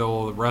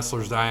scandal, the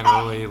wrestlers dying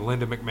early,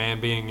 Linda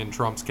McMahon being in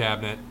Trump's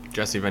cabinet.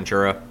 Jesse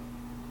Ventura.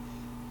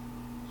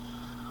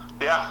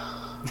 Yeah.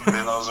 I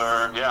mean, those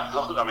are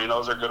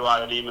those are good.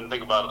 I didn't even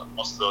think about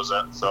most of those.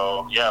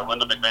 So yeah,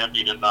 Linda McMahon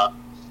being in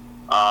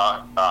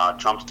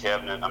Trump's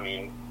cabinet. I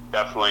mean,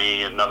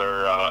 definitely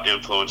another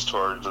influence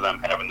towards them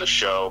having the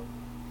show.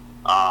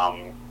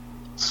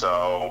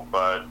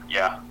 But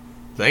yeah.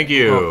 Thank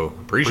you. Well,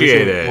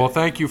 appreciate it. Well,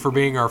 thank you for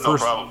being our No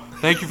first. problem.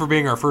 Thank you for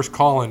being our first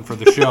call-in for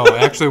the show.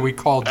 Actually, we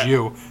called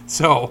you.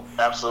 So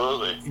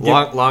Absolutely.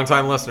 Long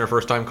time listener,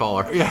 first time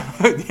caller. yeah.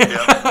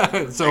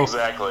 Yep. So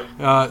Exactly.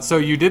 so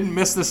you didn't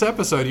miss this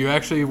episode. You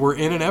actually were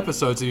in an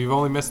episode, so you've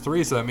only missed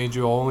 3. So that means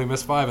you'll only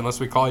miss 5 unless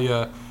we call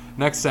you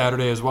next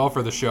Saturday as well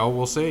for the show.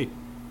 We'll see.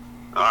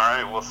 All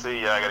right, we'll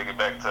see. Yeah, I got to get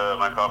back to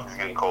my coffee's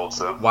getting cold.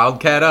 So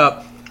Wildcat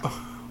up.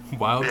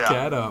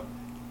 Wildcat up.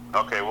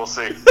 okay, we'll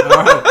see.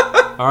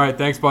 All right.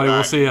 Thanks, buddy. All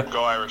We'll right, see you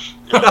Go Irish.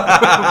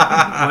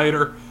 Yeah,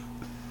 later.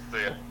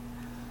 see ya.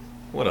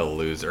 What a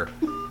loser.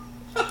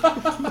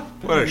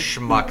 What a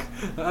schmuck.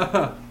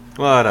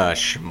 What a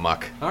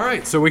schmuck. All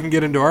right, so we can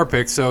get into our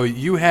picks. So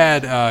you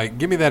had,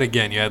 give me that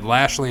again. You had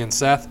Lashley and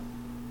Seth.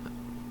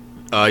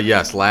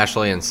 Yes,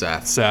 Lashley and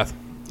Seth. Seth.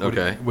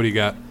 Okay. What do you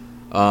got?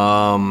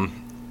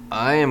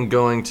 I am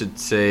going to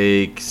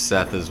take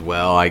Seth as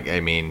well. I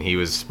mean, he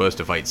was supposed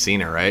to fight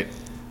Cena, right?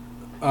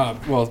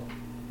 Well,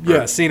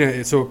 yeah,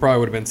 Cena. So it probably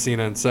would have been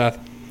Cena and Seth,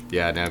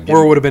 Yeah. Now,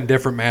 or it would have been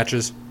different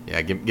matches.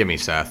 give me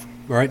Seth.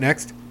 All right,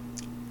 next.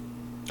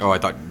 Oh, I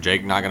thought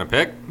Jake not gonna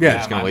pick. Yeah.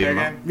 Just gonna Am I leave him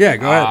picking? up. Yeah,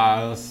 go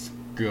ahead. Let's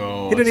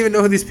go. He didn't even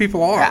know who these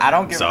people are. Yeah, I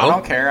don't So? I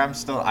don't care. I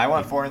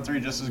went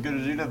 4-3 just as good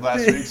as you did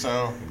last week.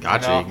 So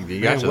Gotcha.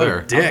 You got Man, you what a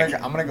there. dick.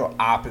 I'm gonna go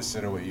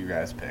opposite of what you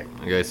guys picked.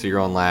 Okay, so you're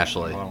on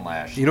Lashley. I'm going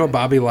Lashley. You know what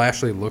Bobby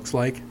Lashley looks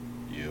like?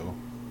 You.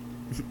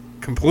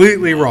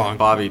 Completely wrong.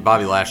 Bobby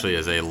Lashley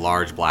is a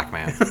large black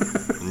man,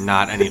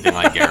 not anything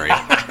like Gary.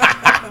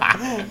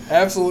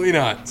 Absolutely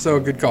not. So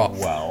good call.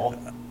 Well.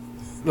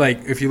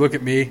 Like if you look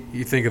at me,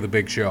 you think of the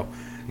Big Show.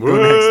 Go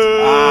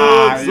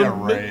next. Yeah,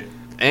 right.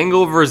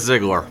 Angle versus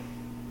Ziggler.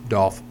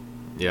 Dolph.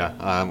 Yeah,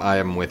 I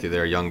am with you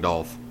there, Young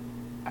Dolph.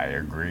 I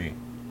agree.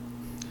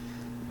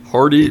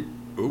 Hardy.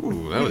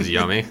 Ooh, that was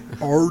yummy.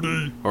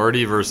 Hardy.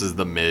 Hardy versus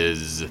The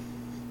Miz.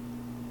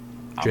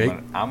 Jake?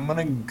 I'm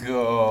gonna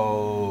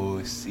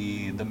go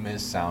see The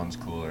Miz sounds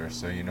cooler.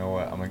 So you know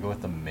what? I'm gonna go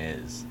with The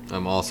Miz.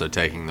 I'm also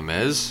taking The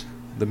Miz.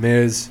 The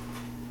Miz.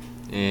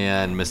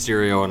 And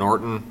Mysterio and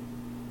Orton.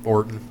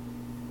 Orton.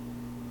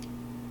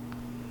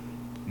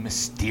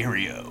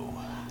 Mysterio.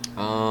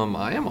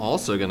 I am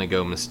also gonna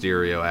go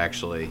Mysterio.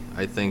 Actually,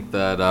 I think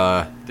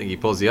that he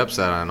pulls the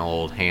upset on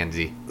old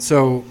Handsy.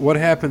 So what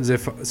happens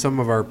if some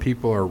of our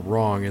people are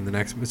wrong in the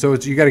next? So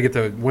you got to get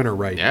the winner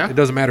right. Yeah. It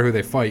doesn't matter who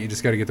they fight. You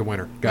just got to get the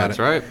winner. Got That's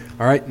it. right.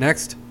 All right.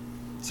 Next.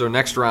 So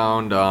next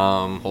round,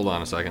 hold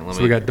on a second.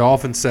 So we got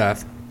Dolph and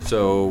Seth.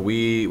 So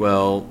we We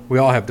all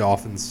have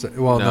Dolphins.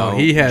 Well, no, No,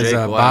 he has Jake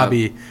will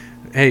Bobby.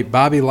 Hey,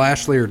 Bobby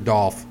Lashley or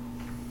Dolph?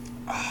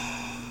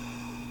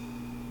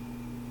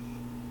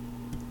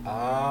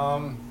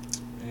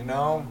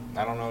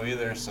 I don't know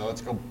either. So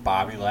let's go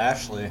Bobby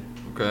Lashley.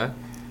 Okay.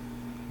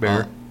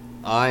 Bear.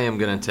 I am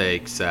gonna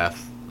take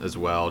Seth as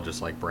well,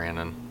 just like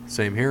Brandon.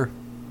 Same here.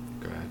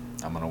 Okay.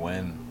 I'm gonna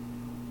win.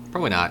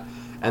 Probably not.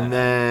 And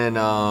then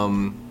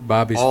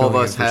Bobby's all of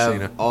filling us in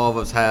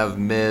for Cena. have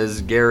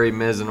Miz, Gary,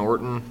 Miz, and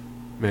Orton,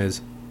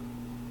 Miz.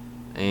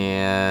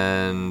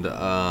 and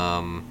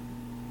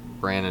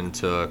Brandon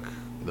took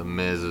the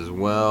Miz as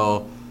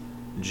well.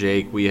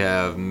 Jake, we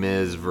have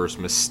Miz versus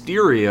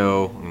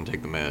Mysterio. I'm gonna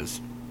take the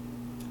Miz.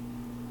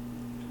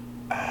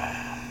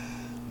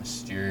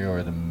 Mysterio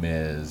or The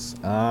Miz?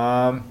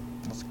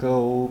 Let's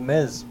go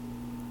Miz.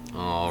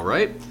 All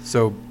right.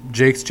 So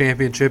Jake's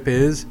championship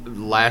is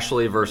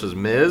Lashley versus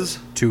Miz.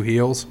 2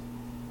 heels.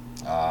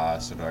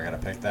 So do I gotta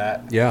pick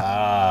that?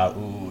 Yeah.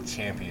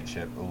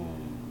 Championship. Ooh.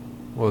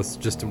 Well, it's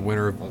just a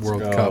winner of Let's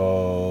World go.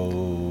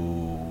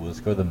 Cup.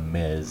 Let's go The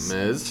Miz.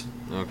 Miz.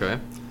 Okay.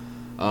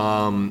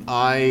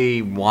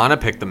 I want to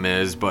pick the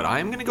Miz, but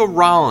I'm going to go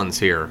Rollins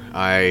here.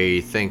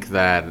 I think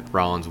that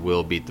Rollins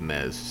will beat the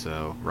Miz,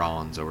 so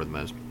Rollins over the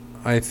Miz.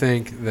 I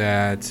think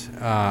that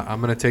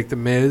I'm going to take the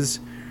Miz.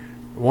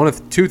 One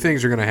of 2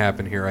 things are going to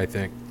happen here, I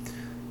think.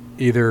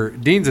 Either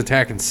Dean's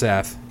attacking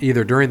Seth,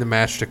 either during the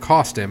match to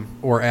cost him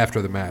or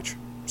after the match.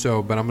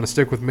 So, but I'm going to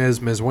stick with Miz.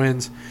 Miz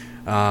wins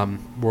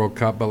World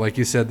Cup. But like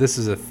you said, this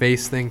is a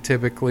face thing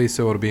typically,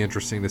 so it'll be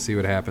interesting to see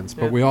what happens.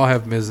 But we all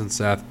have Miz and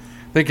Seth.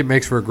 I think it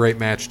makes for a great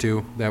match,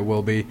 too. That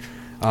will be.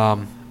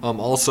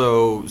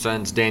 Also,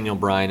 since Daniel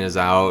Bryan is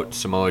out,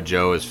 Samoa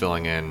Joe is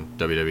filling in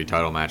WWE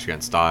title match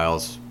against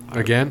Styles.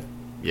 Again?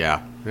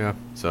 Yeah. Yeah.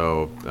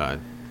 So, I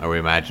would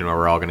imagine where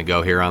we're all going to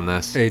go here on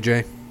this.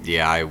 AJ?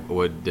 Yeah, I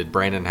would. Did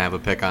Brandon have a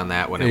pick on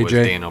that when it was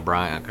AJ. Daniel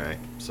Bryan? Okay,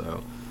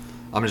 so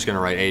I'm just gonna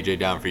write AJ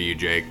down for you,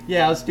 Jake.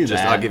 Yeah, let's do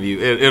Just that. I'll give you.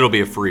 It'll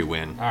be a free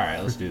win. All right,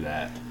 let's do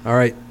that. All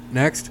right,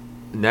 next.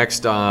 Next,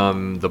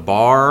 the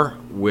Bar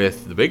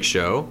with the Big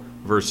Show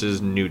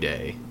versus New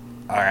Day.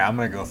 All right, I'm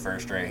gonna go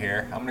first right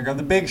here. I'm gonna go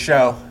the Big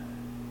Show.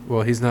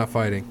 Well, he's not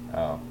fighting.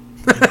 Oh,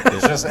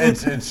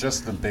 it's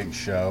just the Big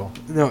Show.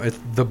 No, it's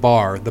the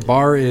Bar. The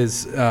Bar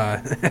is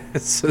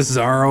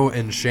Cesaro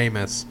and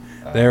Sheamus.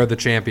 They are the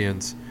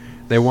champions.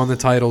 They won the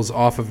titles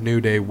off of New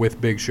Day with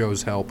Big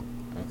Show's help.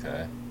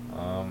 Okay.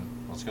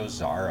 Let's go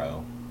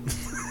Zaro.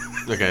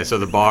 Okay, so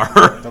the Bar.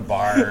 The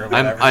Bar.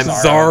 Whatever. I'm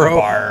Zaro. The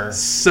Bar.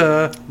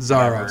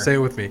 Cesaro. Whatever. Say it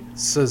with me.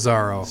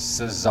 Cesaro.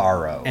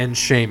 Cesaro. And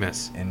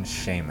Sheamus. And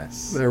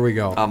Sheamus. There we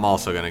go. I'm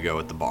also gonna go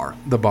with the Bar.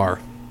 The Bar.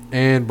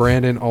 And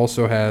Brandon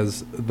also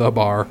has the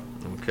Bar.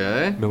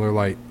 Okay. Miller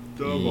Lite.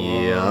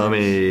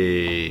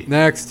 Yummy.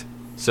 Next.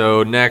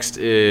 So next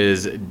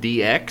is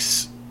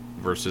DX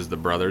versus the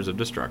Brothers of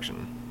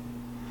Destruction.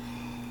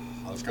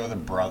 Let's go the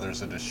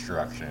Brothers of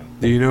Destruction.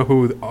 Do you know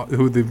who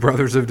the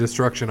Brothers of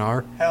Destruction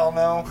are? Hell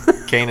no.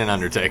 Kane and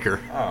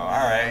Undertaker. Oh, all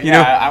right. You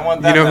Yeah, know, I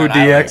want that. you know who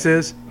then. DX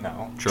is?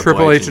 No.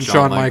 Triple H and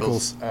Shawn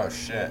Michaels. Oh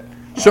shit.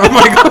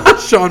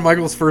 Shawn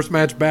Michaels' first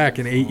match back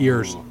in 8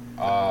 years.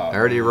 I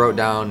already wrote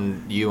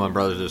down you on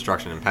Brothers of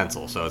Destruction in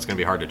pencil, so it's gonna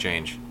be hard to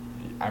change.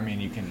 I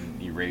mean, you can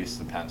erase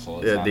the pencil.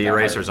 It's Yeah, not the that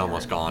hard eraser's to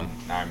almost erase. gone.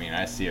 I mean,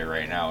 I see it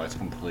right now. It's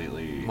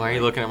completely. Why are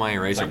you looking at my it's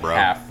eraser, like bro?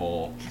 half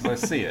full.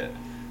 Let's see it.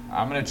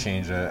 I'm gonna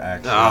change it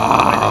actually.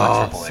 Oh,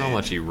 Triple so H.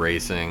 much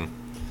erasing.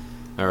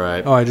 All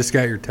right. Oh, I just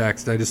got your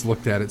text. I just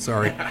looked at it.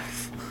 Sorry.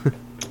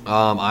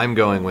 I'm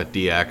going with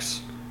DX.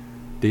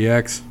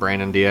 DX.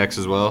 Brandon DX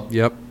as well.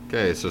 Yep.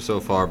 Okay, so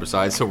far,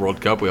 besides the World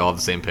Cup, we all have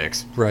the same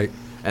picks. Right.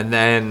 And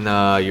then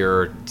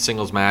your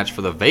singles match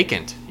for the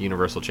vacant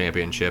Universal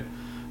Championship,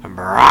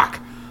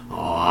 Brock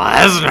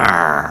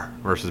Lesnar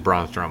versus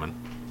Braun Strowman.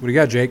 What do you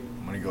got, Jake?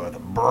 I'm gonna go with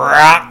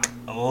Brock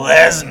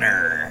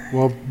Lesnar.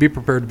 Well, be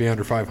prepared to be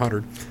under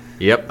 500.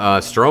 Yep,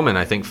 Strowman,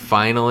 I think,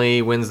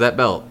 finally wins that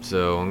belt.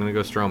 So I'm going to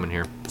go Strowman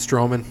here.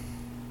 Strowman.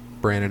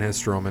 Brandon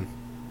has Strowman.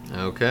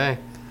 Okay.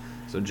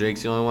 So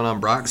Jake's the only one on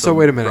Brock. So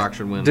wait a minute. Brock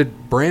should win.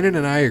 Did Brandon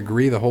and I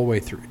agree the whole way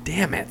through?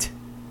 Damn it.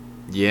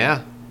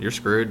 Yeah, you're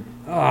screwed.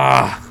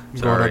 I'm going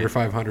Sorry. under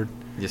 500.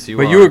 Yes, you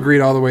But are. you agreed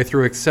all the way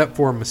through except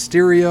for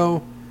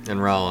Mysterio.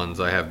 And Rollins,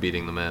 I have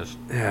beating the Miz.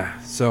 Yeah.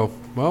 So,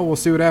 well, we'll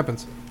see what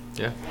happens.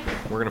 Yeah,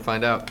 we're going to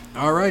find out.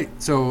 All right.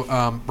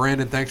 So,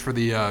 Brandon, thanks for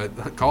the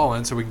call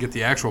in so we can get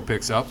the actual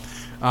picks up.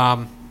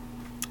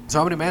 So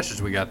how many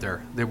matches we got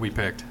there that we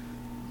picked?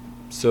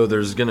 So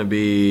there's going to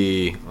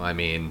be, I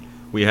mean,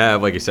 we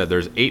have, like you said,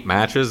 there's 8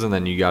 matches, and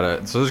then you got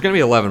to, so there's going to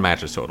be 11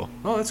 matches total.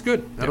 Oh, that's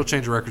good. That'll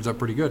change the records up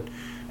pretty good.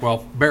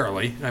 Well,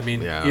 barely. I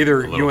mean, Yeah, either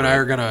a little you and I bit.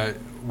 are going to,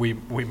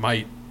 we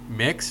might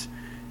mix.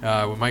 We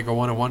might go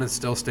 1-1 and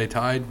still stay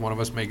tied. One of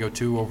us may go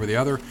 2 over the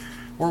other,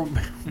 or we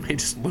may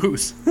just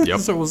lose. Yep.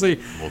 So we'll see.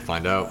 We'll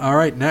find out. All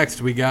right,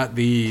 next we got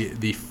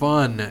the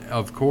fun,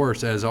 of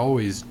course, as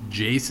always,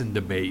 Jason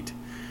debate.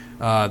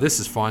 This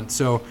is fun.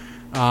 So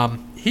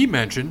he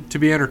mentioned, to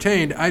be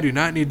entertained, I do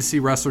not need to see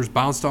wrestlers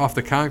bounced off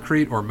the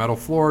concrete or metal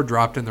floor,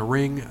 dropped in the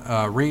ring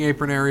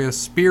apron area,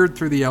 speared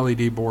through the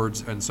LED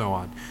boards, and so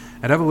on.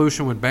 At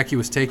Evolution, when Becky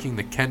was taking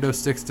the kendo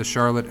sticks to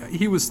Charlotte,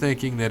 he was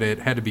thinking that it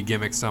had to be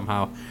gimmicked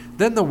somehow.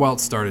 Then the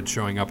welts started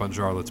showing up on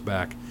Charlotte's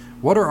back.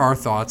 What are our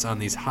thoughts on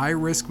these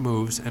high-risk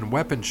moves and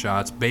weapon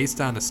shots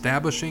based on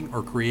establishing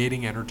or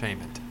creating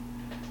entertainment?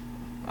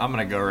 I'm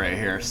gonna go right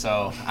here.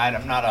 So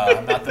I'm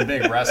not the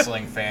big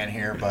wrestling fan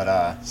here,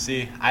 but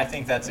see, I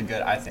think that's a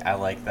good. I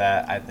like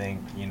that. I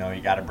think you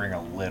got to bring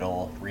a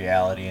little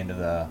reality into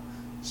the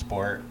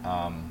sport.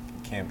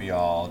 Can't be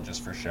all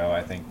just for show.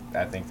 I think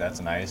that's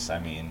nice. I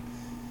mean,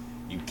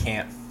 you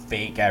can't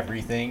fake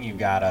everything. You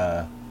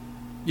gotta.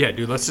 Yeah,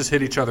 dude, let's just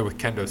hit each other with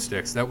kendo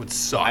sticks. That would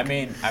suck. I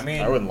mean,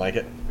 wouldn't like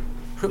it.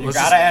 you Let's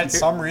gotta just- add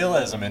some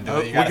realism into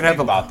it. You gotta think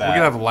about that. We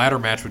could have a ladder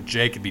match with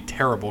Jake. It'd be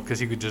terrible because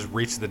he could just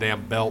reach the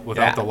damn belt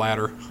without Yeah. the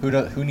ladder.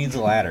 Who needs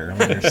a ladder? I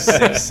mean, you're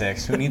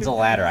 6'6". Who needs a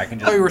ladder? I can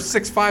just. Oh, you were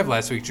 6'5"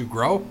 last week. Did you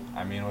grow?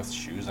 I mean, with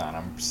shoes on,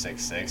 I'm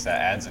 6'6".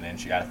 That adds an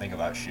inch. You got to think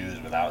about shoes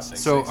without 6'6".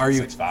 So are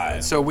you?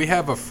 6'5". So we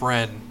have a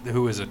friend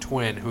who is a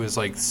twin who is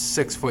like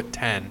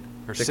 6'10"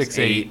 or 6'8".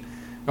 6'8".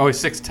 Oh,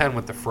 he's 6'10"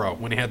 with the fro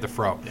when he had the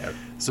fro. Yep.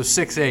 So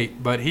 6'8",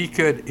 but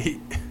he.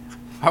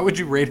 How would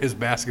you rate his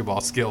basketball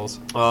skills?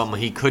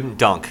 He couldn't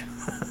dunk.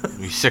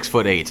 He's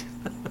 6'8".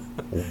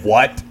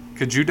 What?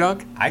 Could you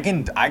dunk? I've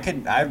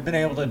been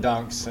able to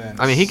dunk since.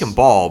 I mean, he can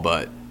ball,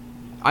 but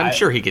I'm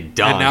sure he could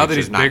dunk. And now It's that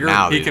just he's not bigger,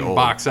 now that he he's can old.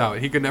 box out.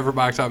 He could never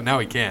box out. Now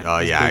he can. Oh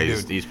He's a yeah, big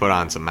he's, dude. he's put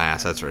on some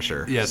mass. That's for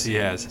sure. Yes, he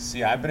has.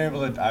 See, I've been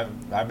able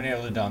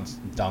to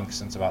dunk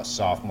since about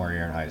sophomore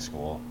year in high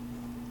school.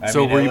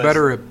 So were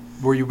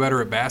you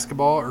better at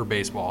basketball or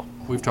baseball?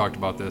 We've talked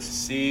about this.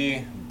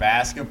 See,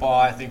 basketball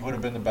I think would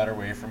have been the better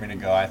way for me to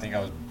go. I think I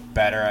was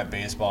better at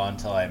baseball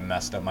until I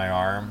messed up my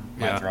arm,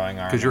 Yeah, my throwing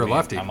arm. 'cause you're a I mean,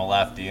 lefty. I'm a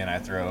lefty, and I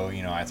throw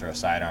a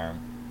sidearm.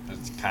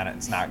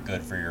 It's not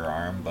good for your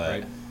arm,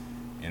 but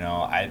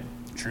Right.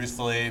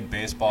 truthfully,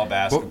 baseball,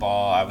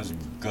 basketball. I was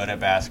good at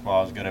basketball.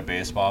 I was good at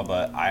baseball,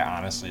 but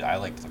I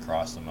liked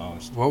lacrosse the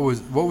most. What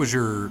was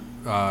your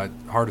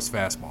hardest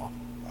fastball?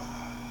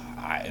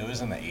 It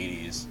was in the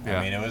 80s. Yeah.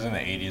 I mean, it was in the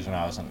 80s when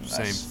I was in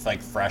Same. like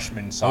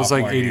freshman, I was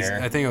sophomore like 80. year.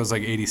 I think I was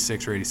like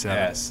 86 or 87.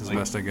 Yes, That's like- the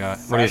best I got.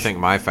 What do you think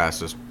my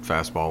fastest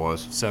fastball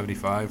was?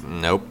 75,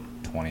 Nope.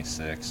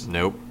 26,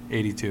 Nope.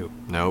 82.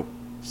 Nope.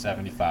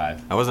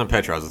 75. I wasn't a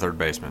pitcher. I was a third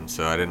baseman,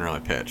 so I didn't really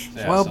pitch.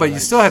 Yeah, Well, so but you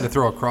like- still had to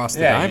throw across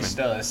the Yeah, you diamond.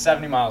 still it's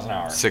 70 miles an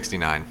hour.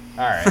 69.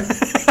 All right.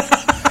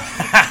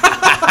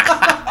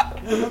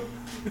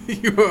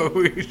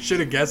 We should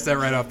have guessed that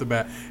right off the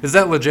bat. Is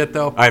that legit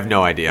though? I have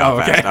no idea how Oh,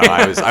 okay.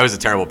 fast. I was a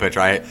terrible pitcher.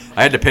 I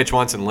had to pitch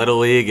once in Little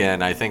League,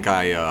 and I think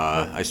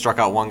I struck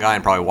out one guy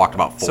and probably walked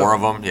about four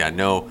of them. Yeah,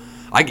 no.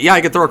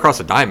 I could throw across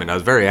a diamond. I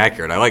was very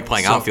accurate. I like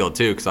playing So- outfield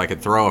too because I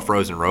could throw a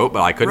frozen rope,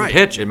 but I couldn't Right.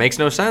 pitch. It makes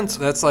no sense.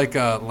 That's like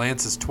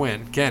Lance's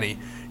twin, Kenny.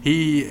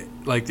 He,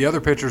 like the other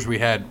pitchers we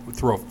had,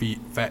 throw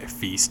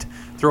fast.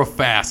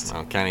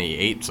 Well, Kenny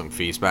ate some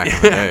feast back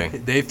in the day.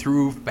 They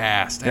threw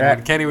fast, and Yeah.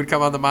 when Kenny would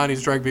come on the mound, he'd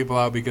strike people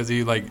out because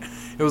it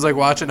was like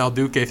watching El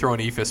Duque throw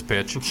an Ephus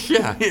pitch.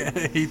 Yeah.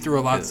 He threw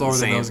a lot slower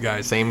than those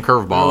guys. Same They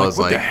were curveball as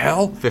what like the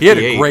hell? 58. He had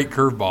a great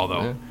curveball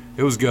though. Yeah.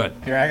 It was good.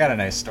 Here, I got a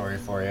nice story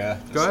for you.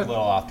 Just Go ahead. a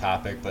little off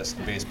topic, but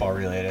baseball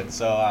related.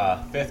 So,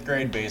 5th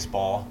grade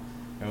baseball.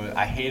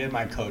 I hated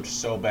my coach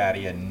so bad.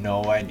 He had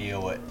no idea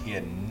he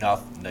had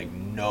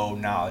no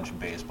knowledge of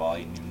baseball.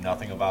 He knew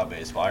nothing about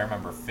baseball. I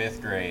remember 5th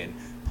grade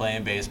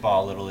playing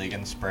baseball, Little League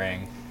in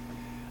spring.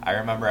 I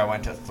remember I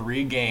went to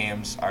 3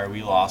 games.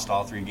 We lost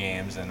all 3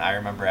 games, and I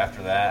remember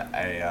after that,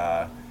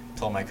 I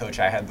told my coach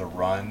I had the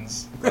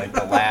runs like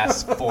the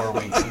last 4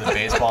 weeks of the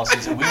baseball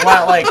season. We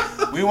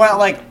went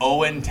like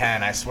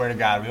 0-10. I swear to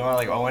God, we went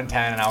like 0-10,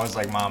 and I was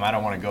like, Mom, I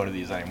don't want to go to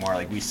these anymore.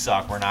 Like, we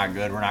suck. We're not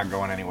good. We're not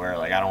going anywhere.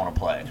 Like, I don't want to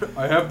play.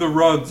 I have the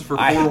runs for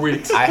 4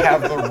 weeks. I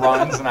have the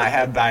runs and I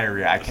have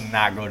diarrhea. I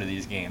cannot go to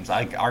these games.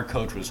 Our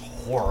coach was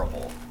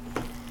horrible.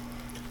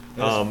 It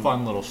was a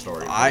fun little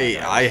story.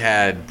 I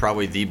had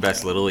probably the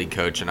best Little League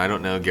coach, and I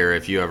don't know, Gary,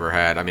 if you ever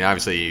had. I mean,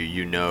 obviously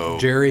you know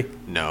Jerry.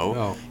 No.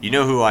 Oh. You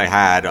know who I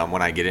had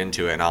when I get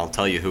into it, and I'll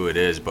tell you who it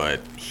is,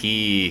 but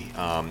he,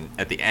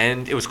 at the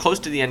end, it was close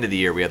to the end of the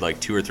year. We had like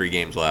 2 or 3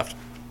 games left.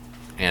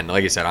 And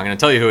like I said, I'm going to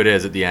tell you who it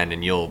is at the end,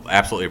 and you'll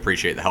absolutely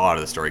appreciate the hell out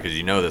of the story because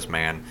you know this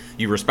man.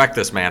 You respect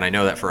this man. I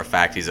know that for a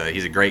fact. He's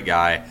a great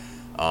guy.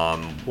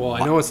 Well,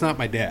 I know it's not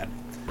my dad.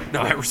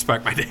 No, I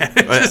respect my dad.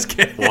 Just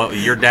kidding. Well,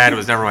 your dad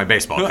was never my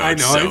baseball coach. I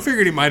know. So. I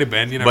figured he might have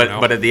been. You never know.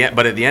 But at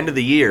the end of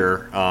the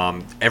year,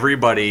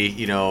 everybody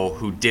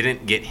who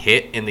didn't get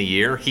hit in the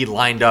year, he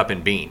lined up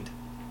and beamed.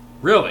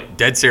 Really?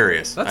 Dead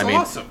serious. That's I mean,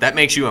 awesome. That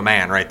makes you a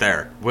man right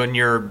there. When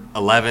you're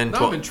 11, Now I'm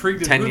 12,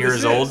 intrigued in 10 who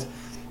years this old. is.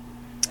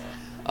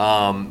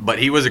 But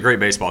he was a great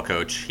baseball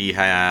coach. He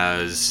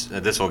has,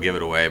 this will give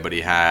it away, but he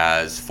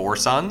has 4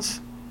 sons.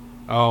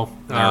 Oh,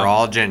 They're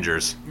all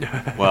gingers.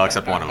 Well,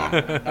 except one of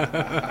them.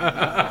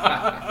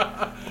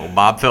 Well,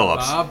 Bob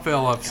Phillips. Bob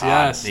Phillips. God,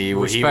 Yes, he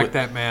respect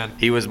that man.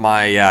 He was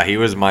my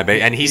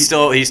and he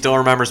still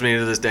remembers me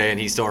to this day, and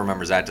he still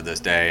remembers that to this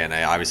day. And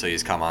obviously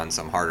he's come on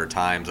some harder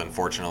times,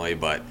 unfortunately,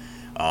 but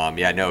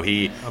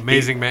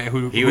Amazing man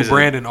who was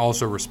Brandon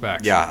also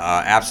respects.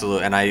 Yeah,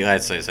 absolutely. And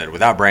as I said,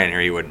 without Brandon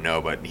here, he wouldn't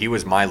know. But he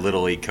was my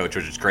Little League coach,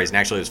 which is crazy. And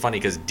actually, it was funny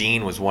because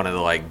Dean was one of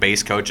the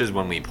base coaches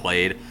when we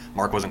played.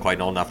 Mark wasn't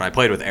quite old enough, and I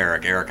played with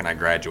Eric. Eric and I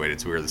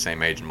graduated, so we were the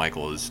same age, and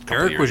Michael was a couple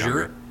Eric years was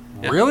younger.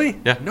 Yeah. Really?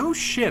 Yeah. No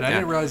shit. I Yeah.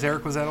 didn't realize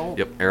Eric was that old.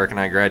 Yep, Eric and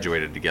I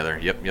graduated together.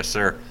 Yep, yes,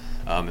 sir.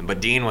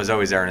 But Dean was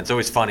always there, and it's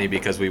always funny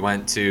because we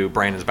went to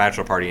Brandon's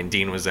bachelor party, and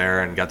Dean was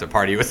there and got to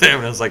party with him.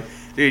 And I was like,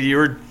 dude,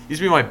 you used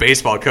to be my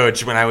baseball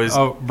coach when I was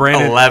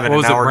Brandon, 11, what and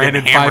was now it, we're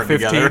Brandon getting hammered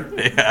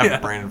 515? together. Yeah.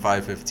 Brandon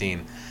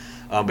 515.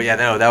 But yeah,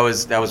 no, that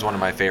was one of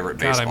my favorite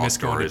God, baseball I miss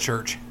going to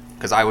stories. church.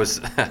 Because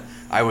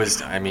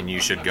I mean, you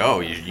should go.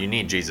 You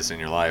need Jesus in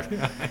your life.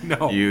 I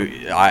know.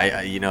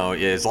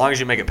 As long as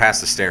you make it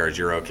past the stairs,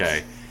 you're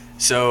okay.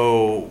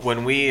 So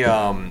when we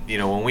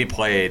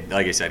played,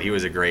 like I said, he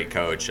was a great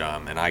coach,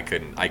 and I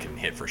couldn't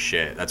hit for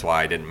shit. That's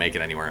why I didn't make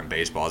it anywhere in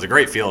baseball. I was a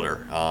great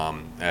fielder.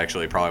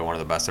 Actually, probably one of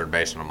the best third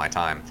basemen of my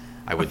time,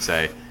 I would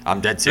say. I'm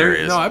dead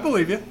serious. No, I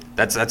believe you.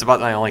 That's about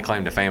my only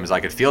claim to fame is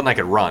I could field and I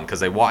could run because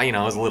they walk. It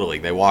was Little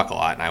League. They walk a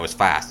lot, and I was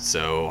fast.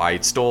 So I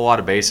stole a lot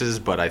of bases,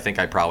 but I think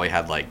I probably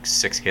had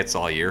 6 hits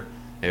all year.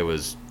 It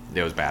was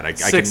bad.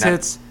 6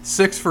 hits,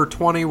 6 for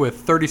 20 with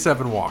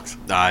 37 walks.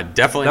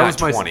 Definitely That not was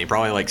my- 20.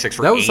 Probably 6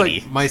 for That 80. was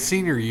like my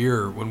senior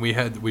year when we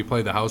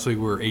played the house league.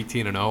 We were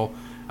 18-0.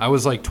 I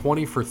was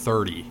 20 for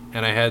 30,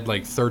 and I had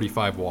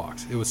 35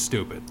 walks. It was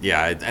stupid.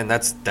 Yeah, and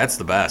that's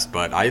the best.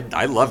 But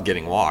I love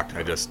getting walked.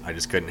 I just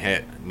couldn't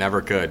hit.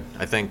 Never could.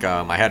 I think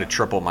I had a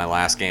triple my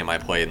last game I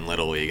played in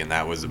Little League, and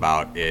that was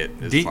about it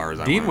as far as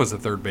I Dean went. was a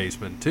third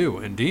baseman too,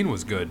 and Dean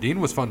was good. Dean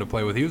was fun to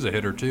play with. He was a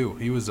hitter too.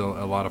 He was a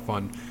lot of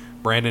fun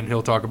Brandon,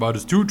 he'll talk about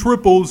his 2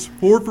 triples,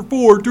 4 for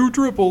 4, 2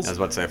 triples. I was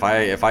about to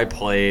say, if I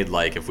played,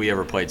 like, if we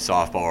ever played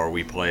softball or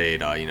we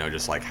played,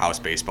 just like house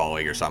baseball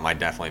league or something, I'd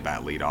definitely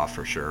bat leadoff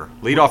for sure.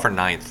 Leadoff or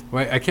ninth.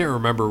 Wait, I can't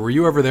remember. Were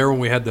you ever there when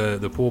we had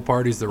the pool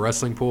parties, the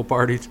wrestling pool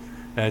parties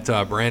at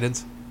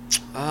Brandon's?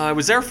 I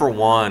was there for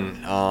one.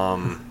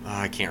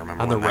 I can't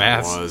remember On the when that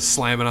rafts, was.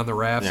 slamming on the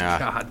rafts. Yeah.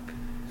 God.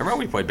 I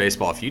remember we played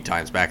baseball a few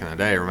times back in the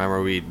day.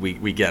 Remember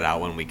we get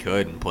out when we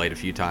could and played a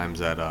few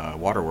times at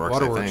Waterworks,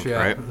 I think, yeah.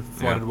 right?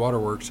 Flooded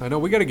Waterworks. I know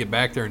we got to get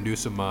back there and do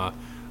some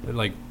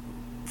like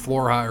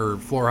floor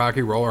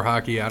hockey, roller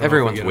hockey. I don't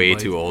Everyone's know if way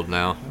too old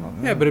now.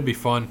 Yeah, but it'd be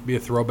fun. Be a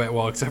throwback.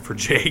 Well, except for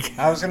Jake.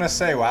 I was gonna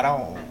say,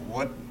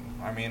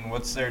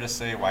 what's there to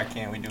say? Why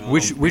can't we do?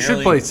 We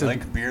should play some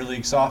like beer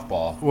league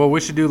softball. Well, we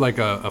should do like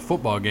a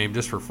football game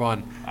just for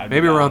fun. I'd be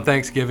Maybe down. around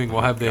Thanksgiving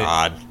we'll have the.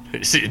 God,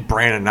 see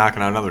Brandon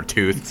knocking out another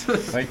tooth.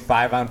 Like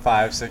 5-on-5,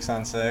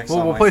 6-on-6. Well,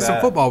 we'll like play some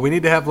that. football. We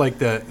need to have like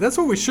the. That's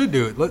what we should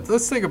do.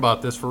 Let's think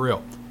about this for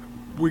real.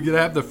 We could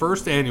have the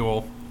first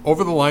annual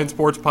Over the Line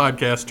Sports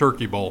Podcast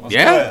Turkey Bowl.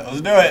 Yeah.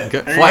 Let's do it.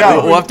 Okay. There you Flag,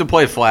 go. we'll have to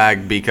play flag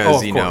Oh,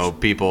 because of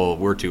course.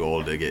 we're too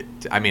old to get.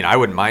 I mean, I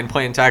wouldn't mind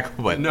playing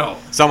tackle, but No,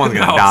 someone's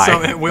gonna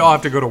die. We all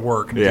have to go to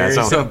work. Yeah, Jerry's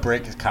so- gonna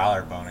break his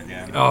collarbone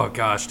again. Oh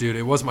gosh, dude,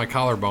 it was my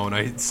collarbone.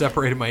 I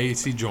separated my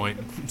AC joint.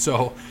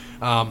 So,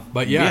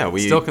 but yeah, Yeah,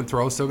 we- still can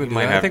throw. Still can do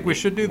that. I think we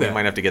should do that. We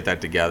might have to get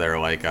that together.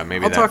 Like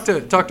maybe I'll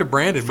talk to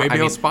Brandon. Maybe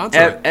he'll sponsor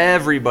it.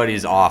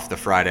 Everybody's off the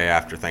Friday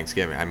after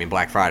Thanksgiving. I mean,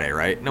 Black Friday,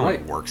 right? No Right.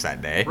 one works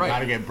that day. Right.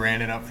 Gotta get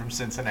Brandon up from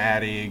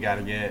Cincinnati.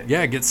 Gotta get.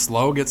 Yeah, get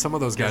Slow. Get some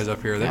of those guys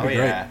up here. That'd Oh, be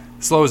great. yeah.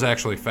 Slow is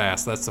actually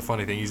fast. That's the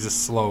funny thing. He's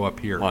just slow up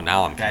here. Well,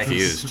 now I'm Guy,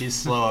 confused. he's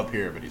slow up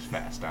here, but he's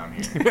fast down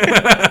here.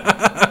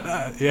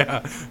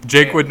 Yeah,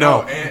 Jake would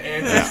know.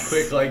 and he's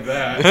quick like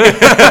that.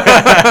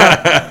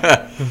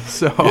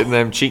 So Getting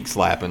them cheek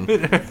slapping.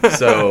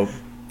 So,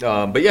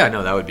 but yeah,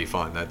 no, that would be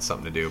fun. That's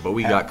something to do. But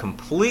we got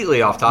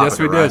completely off topic. yes,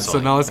 we of did. So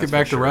wrestling. now let's That's get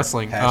back for to sure.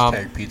 wrestling.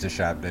 Hashtag pizza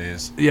shop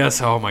days.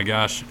 Yes. Oh my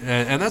gosh.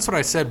 And that's what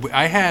I said.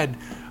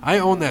 I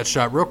owned that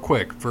shop real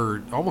quick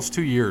for almost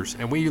 2 years,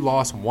 and we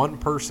lost one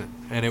person,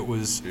 and it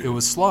was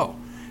slow.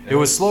 It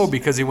was slow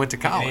because he went to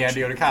college. He had to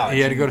go to college.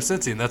 He had to go to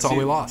Cincy, and that's all See,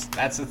 we lost.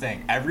 That's the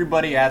thing.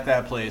 Everybody at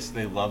that place,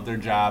 they loved their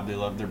job. They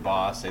loved their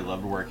boss. They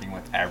loved working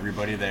with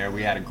everybody there.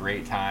 We had a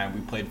great time.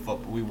 We played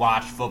football. We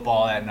watched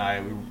football at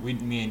night.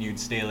 Me and you'd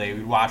stay late.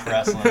 We'd watch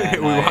wrestling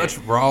at night.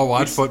 We all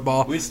watched We'd-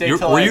 football. we'd stay You-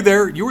 till were you like-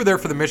 there? You were there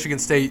for the Michigan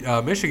State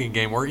Michigan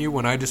game, weren't you?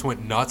 When I just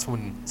went nuts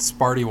when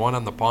Sparty won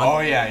on the punt. Oh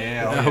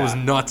yeah. I was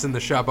nuts in the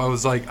shop. I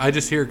was like, I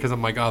just hear it because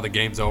I'm like, oh, the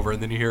game's over,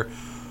 and then you hear,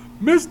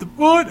 missed the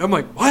punt. I'm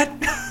like, what?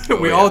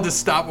 We all just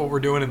stop what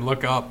we're doing and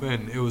look up,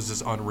 and it was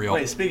just unreal.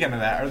 Wait, speaking of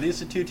that, are these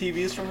the two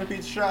TVs from the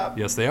pizza shop?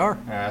 Yes, they are.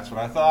 That's what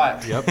I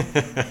thought. Yep,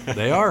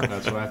 they are.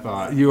 That's what I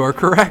thought. You are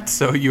correct.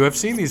 So you have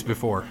seen these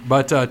before.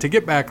 But to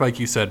get back, like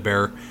you said,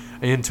 Bear,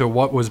 into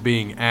what was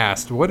being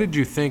asked, what did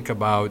you think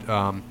about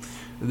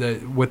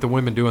with the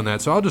women doing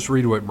that? So I'll just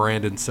read what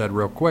Brandon said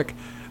real quick.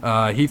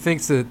 He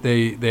thinks that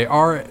they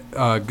are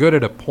good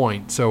at a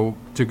point. So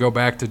to go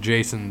back to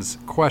Jason's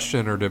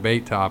question or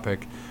debate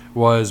topic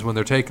was when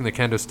they're taking the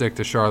kendo stick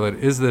to Charlotte,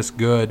 is this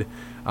good?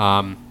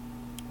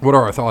 What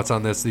are our thoughts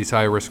on these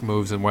high-risk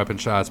moves and weapon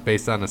shots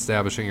based on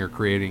establishing or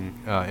creating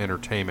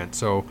entertainment?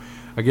 So,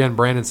 again,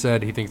 Brandon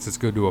said he thinks it's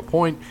good to a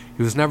point.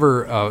 He was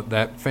never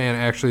that fan,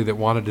 actually, that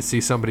wanted to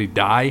see somebody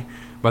die,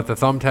 but the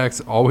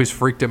thumbtacks always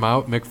freaked him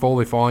out. Mick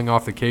Foley falling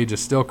off the cage is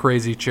still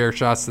crazy. Chair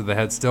shots to the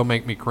head still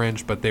make me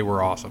cringe, but they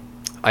were awesome.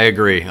 I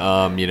agree.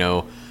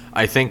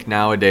 I think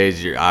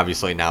nowadays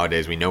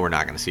we know we're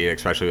not going to see it,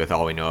 especially with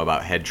all we know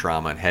about head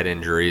trauma and head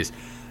injuries.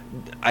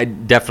 I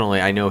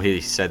know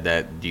he said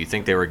that, do you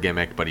think they were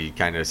gimmicked, but he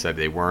kind of said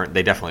they weren't.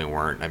 They definitely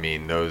weren't. I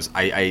mean,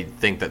 I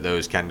think that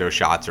those kendo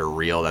shots are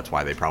real. That's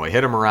why they probably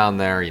hit him around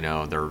there.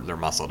 They're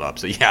muscled up.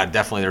 So yeah,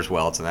 definitely there's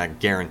welts, and I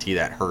guarantee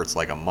that hurts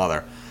like a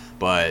mother.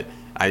 But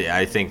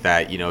I think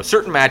that,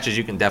 certain matches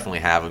you can definitely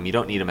have them. You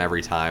don't need them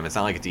every time. It's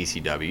not like it's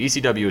ECW.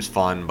 ECW is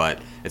fun,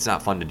 but it's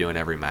not fun to do in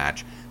every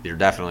match. You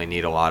definitely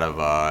need a lot of,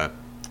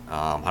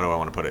 how do I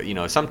want to put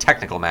it? Some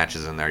technical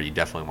matches in there you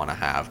definitely want to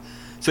have.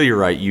 So you're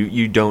right.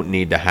 You don't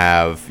need to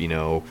have,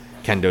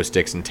 kendo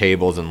sticks and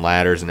tables and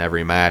ladders in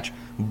every match,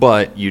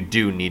 but you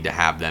do need to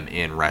have them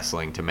in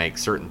wrestling to make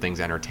certain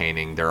things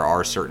entertaining. There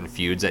are certain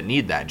feuds that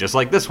need that, just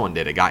like this one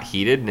did. It got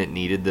heated and it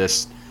needed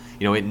this.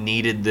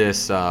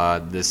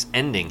 This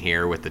ending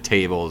here with the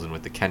tables and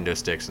with the kendo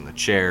sticks and the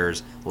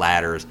chairs,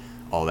 ladders,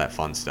 all that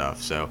fun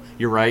stuff. So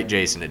you're right,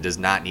 Jason. It does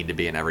not need to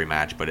be in every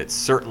match, but it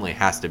certainly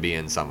has to be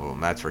in some of them.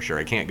 That's for sure.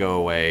 It can't go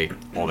away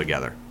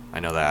altogether. I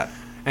know that.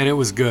 And it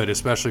was good,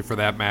 especially for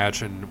that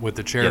match and with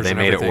the chairs. Yeah, they and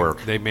made it everything.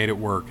 work. They made it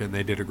work, and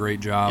they did a great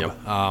job. Yep.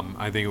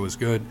 I think it was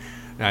good.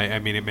 I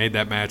mean, it made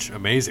that match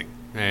amazing.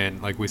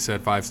 And like we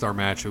said, 5-star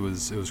match. It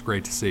was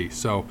great to see.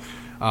 So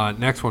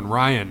next one,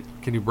 Ryan,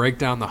 can you break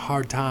down the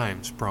Hard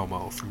Times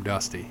promo from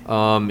Dusty?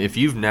 If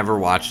you've never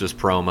watched this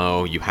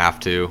promo, you have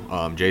to.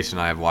 Jason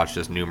and I have watched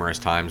this numerous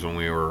times when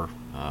we were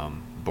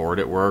bored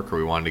at work or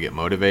we wanted to get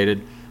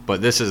motivated.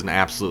 But this is an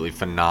absolutely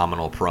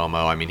phenomenal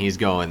promo. I mean, he's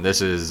going.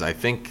 This is, I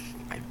think,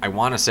 I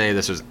want to say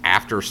this was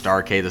after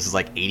Starrcade. This is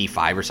like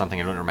 85 or something.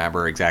 I don't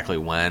remember exactly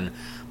when.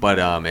 But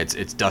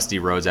it's Dusty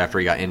Rhodes after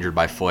he got injured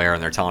by Flair,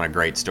 and they're telling a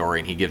great story.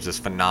 And he gives this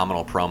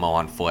phenomenal promo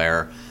on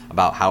Flair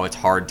about how it's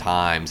hard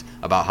times,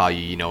 about how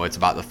you know it's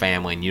about the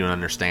family, and you don't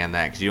understand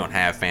that because you don't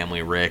have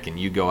family, Rick, and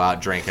you go out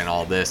drinking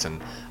all this,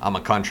 and I'm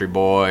a country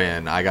boy,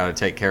 and I got to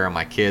take care of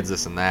my kids,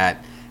 this and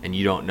that, and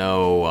you don't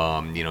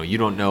know, you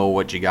don't know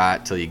what you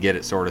got till you get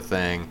it, sort of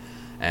thing.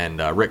 And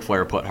Ric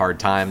Flair put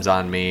hard times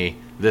on me,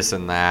 this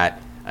and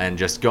that, and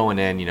just going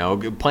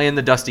in, playing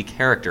the Dusty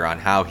character on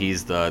how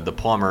he's the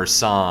plumber's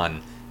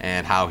son,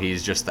 and how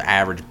he's just the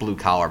average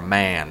blue-collar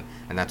man,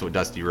 and that's what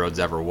Dusty Rhodes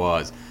ever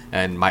was.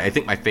 And I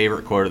think my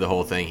favorite quote of the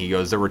whole thing, he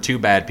goes, "There were two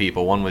bad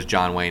people. One was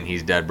John Wayne,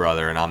 he's dead,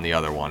 brother, and I'm the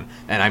other one."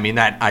 And I mean,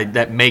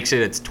 that makes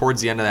it, it's towards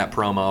the end of that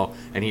promo,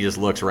 and he just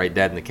looks right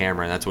dead in the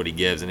camera, and that's what he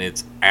gives, and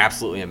it's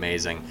absolutely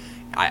amazing.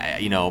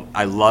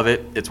 I love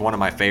it. It's one of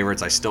my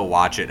favorites. I still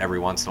watch it every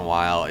once in a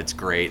while. It's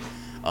great.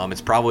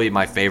 It's probably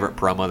my favorite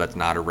promo that's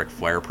not a Ric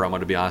Flair promo,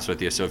 to be honest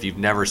with you. So if you've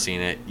never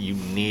seen it, you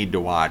need to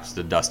watch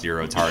the Dusty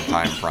Rhodes Hard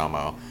Time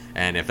promo.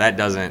 And if that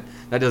doesn't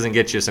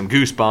get you some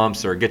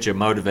goosebumps or get you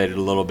motivated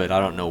a little bit, I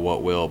don't know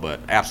what will,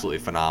 but absolutely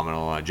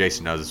phenomenal.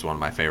 Jason knows it's one of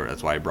my favorite.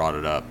 That's why he brought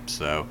it up.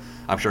 So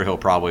I'm sure he'll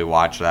probably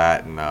watch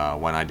that, and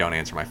when I don't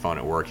answer my phone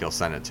at work, he'll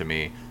send it to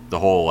me, the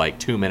whole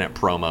 2-minute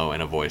promo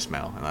in a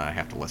voicemail, and then I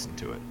have to listen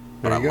to it.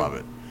 But I love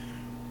it.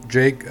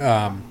 Jake,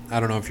 I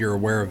don't know if you're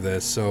aware of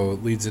this, so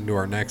it leads into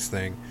our next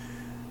thing.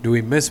 Do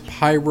we miss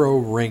pyro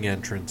ring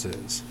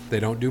entrances? They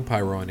don't do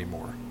pyro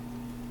anymore.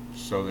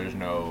 So there's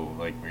no,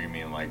 you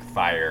mean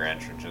fire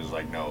entrances,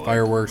 no...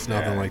 Fireworks,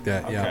 nothing like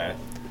that, okay. yeah.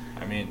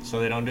 I mean,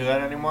 so they don't do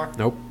that anymore?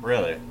 Nope.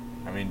 Really?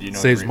 I mean, do you know...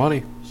 Saves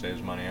money.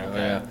 Saves money, okay. Oh,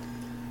 yeah.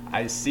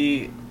 I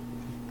see...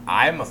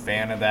 I'm a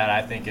fan of that.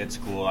 I think it's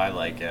cool. I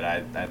like it.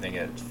 I think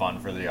it's fun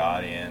for the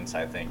audience.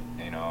 I think,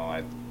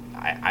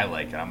 I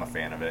like it. I'm a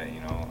fan of it.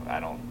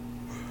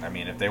 I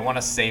mean, if they want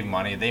to save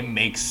money, they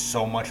make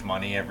so much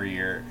money every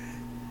year.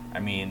 I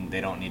mean,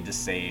 they don't need to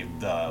save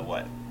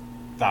the,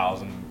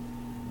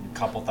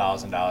 couple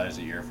 $1,000s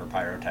a year for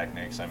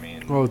pyrotechnics. I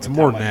mean, well, it's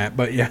more than that,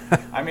 but yeah.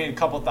 I mean, a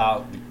couple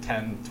thousand,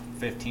 $10,000,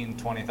 $15,000,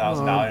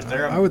 $20,000.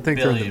 They're I would think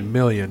they're in the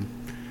million.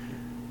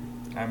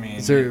 I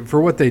mean,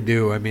 for what they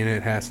do, I mean,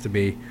 it has to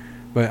be.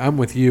 But I'm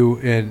with you,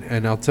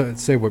 and I'll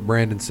say what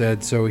Brandon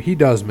said. So he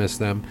does miss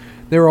them.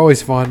 They were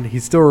always fun. He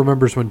still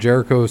remembers when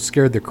Jericho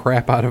scared the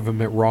crap out of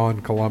him at Raw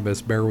in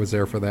Columbus. Bear was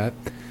there for that.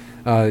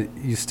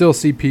 You still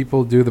see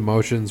people do the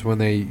motions when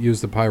they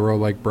use the pyro,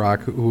 like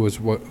Brock,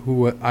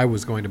 who I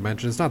was going to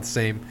mention. It's not the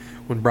same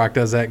when Brock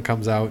does that and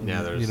comes out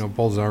and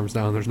pulls his arms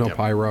down. There's no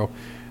pyro.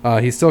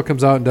 He still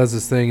comes out and does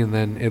his thing, and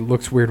then it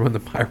looks weird when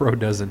the pyro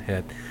doesn't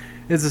hit.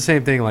 It's the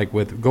same thing like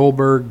with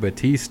Goldberg,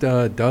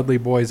 Batista, Dudley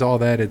Boys, all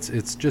that.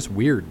 It's just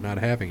weird not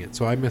having it,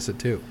 so I miss it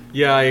too.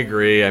 Yeah, I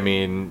agree. I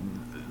mean,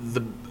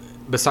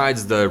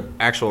 besides the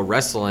actual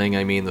wrestling,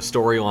 I mean, the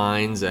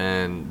storylines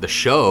and the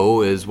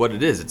show is what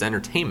it is. It's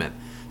entertainment.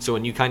 So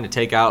when you kind of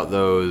take out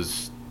the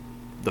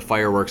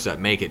fireworks that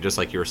make it, just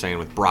like you were saying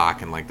with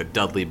Brock and the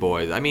Dudley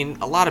Boys, I mean,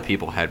 a lot of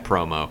people had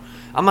promo.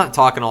 I'm not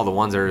talking all the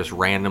ones that are just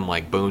random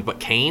booms, but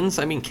Kane's.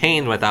 I mean,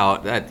 Kane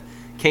without that.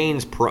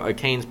 Kane's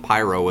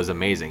pyro was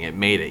amazing. It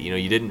made it.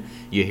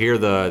 You hear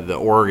the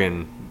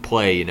organ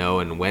play,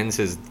 and when's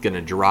his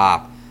gonna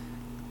drop.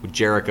 With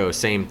Jericho,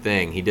 same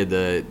thing. He did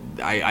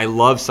I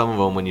love some of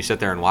them when you sit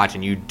there and watch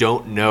and you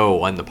don't know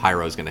when the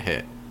pyro is gonna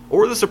hit,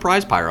 or the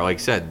surprise pyro, like I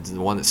said,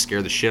 the one that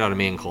scared the shit out of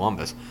me in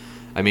Columbus.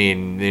 I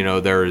mean,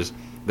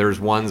 there's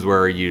ones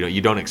where you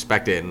don't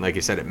expect it, and like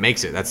you said, it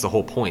makes it. That's the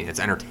whole point. It's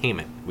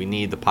entertainment. We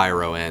need the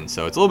pyro in,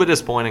 so it's a little bit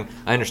disappointing.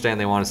 I understand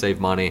they want to save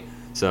money,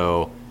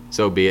 so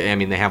be it. I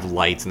mean, they have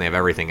lights and they have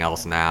everything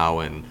else now,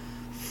 and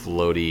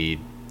floaty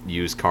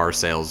used car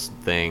sales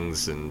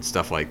things and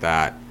stuff like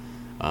that,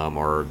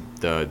 or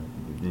the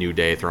New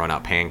Day throwing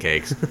out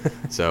pancakes.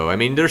 So I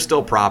mean, there's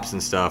still props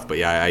and stuff, but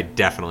yeah, I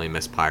definitely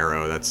miss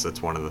pyro.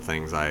 That's one of the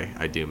things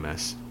I do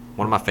miss.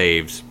 One of my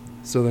faves.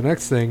 So the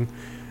next thing,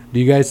 do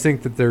you guys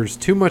think that there's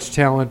too much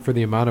talent for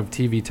the amount of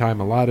TV time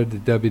allotted to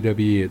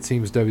WWE? It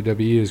seems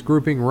WWE is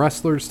grouping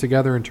wrestlers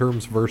together in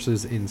terms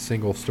versus in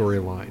single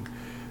storyline.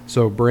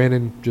 So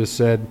Brandon just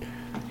said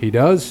he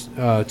does.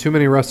 Too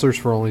many wrestlers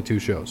for only 2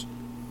 shows.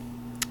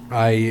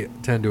 I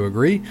tend to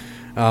agree.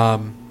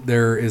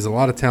 There is a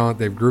lot of talent.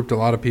 They've grouped a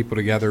lot of people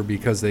together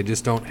because they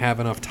just don't have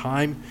enough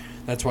time.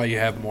 That's why you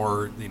have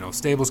more,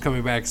 stables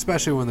coming back,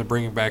 especially when they're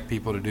bringing back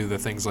people to do the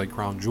things like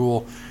Crown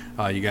Jewel.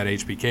 You got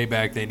HBK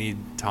back. They need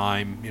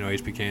time,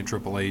 HBK and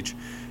Triple H.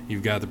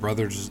 You've got the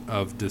Brothers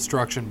of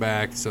Destruction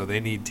back, so they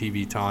need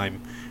TV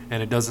time.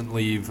 And it doesn't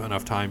leave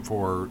enough time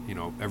for,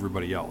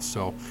 everybody else.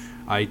 So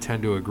I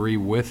tend to agree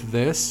with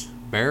this.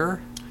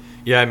 Bear?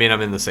 Yeah, I mean,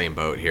 I'm in the same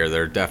boat here.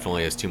 There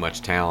definitely is too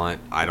much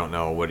talent. I don't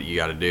know what you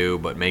got to do,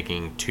 but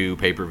making 2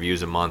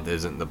 pay-per-views a month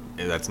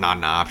that's not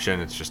an option.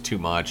 It's just too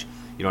much.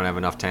 You don't have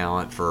enough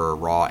talent for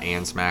Raw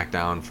and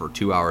SmackDown for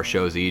 2-hour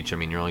shows each. I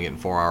mean, you're only getting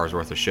 4 hours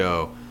worth of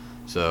show.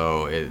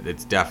 So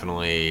it's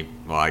definitely,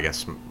 well, I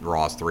guess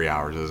Raw's 3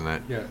 hours, isn't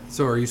it? Yeah.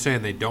 So are you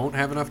saying they don't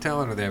have enough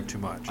talent, or they have too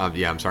much?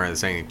 Yeah, I'm sorry. They're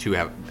saying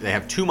they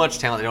have too much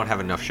talent. They don't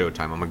have enough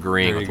showtime. I'm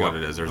agreeing There with you what go.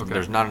 it is. Okay.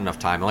 There's not enough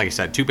time. And like I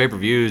said, 2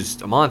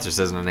 pay-per-views a month just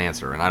isn't an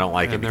answer, and I don't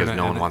like it And they're because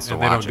not- no one wants to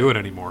and watch they don't do it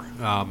anymore.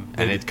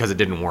 And because it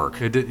didn't work.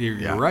 You're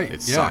Yeah, right.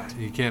 it yeah, sucked.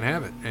 you can't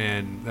have it,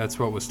 and that's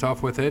what was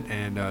tough with it.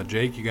 And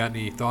Jake, you got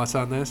any thoughts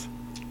on this?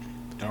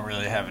 Don't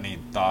really have any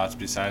thoughts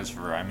besides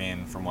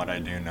from what I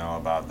do know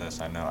about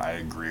this, I know I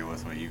agree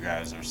with what you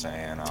guys are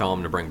saying. Tell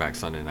them to bring back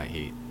Sunday Night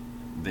Heat.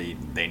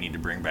 They need to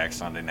bring back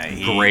Sunday Night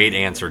Heat. Great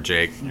answer,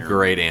 Jake.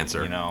 Great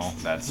answer. You know,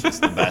 that's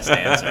just the best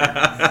answer.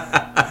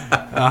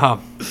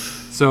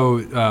 So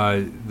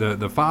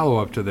the follow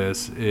up to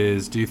this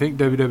is: do you think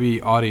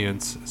WWE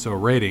audience, so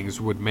ratings,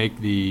 would make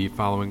the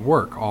following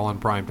work all on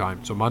prime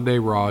time? So Monday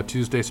Raw,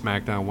 Tuesday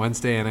SmackDown,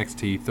 Wednesday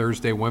NXT,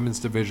 Thursday Women's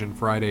Division,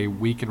 Friday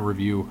Week in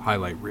Review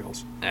highlight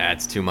reels.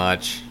 That's too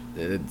much.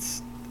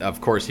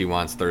 Of course he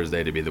wants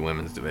Thursday to be the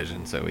women's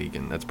division, so he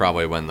can. That's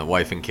probably when the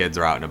wife and kids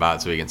are out and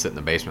about, so he can sit in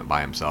the basement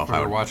by himself. Or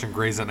they're watching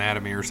Grey's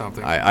Anatomy or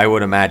something. I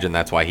would imagine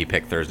that's why he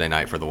picked Thursday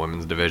night for the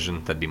women's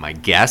division. That'd be my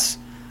guess,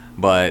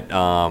 but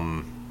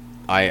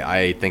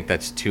I think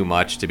that's too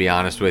much, to be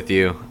honest with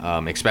you.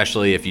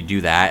 Especially if you do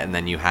that and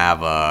then you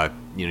have a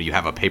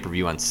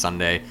pay-per-view on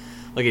Sunday.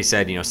 Like I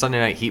said, Sunday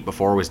Night Heat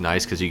before was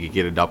nice because you could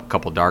get a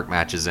couple dark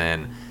matches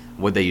in.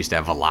 They used to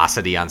have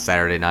Velocity on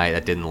Saturday night.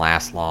 That didn't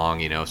last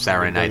long.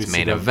 Saturday night's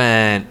main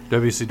event.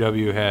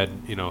 WCW had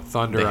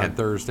Thunder on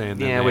Thursday,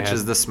 and then which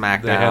is the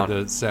SmackDown. They had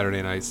the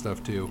Saturday night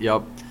stuff too.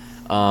 Yep.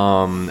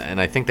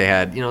 And I think they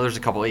had, there's a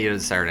couple. You had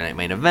the Saturday night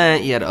main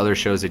event. You had other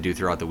shows they do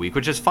throughout the week,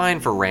 which is fine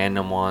for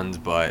random ones,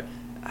 but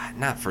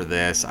not for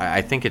this.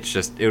 I think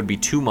it would be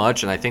too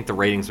much, and I think the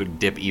ratings would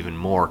dip even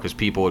more because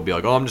people would be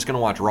like, oh, I'm just going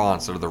to watch Raw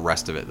instead of the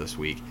rest of it this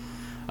week.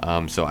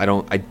 So I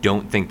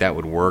don't think that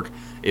would work.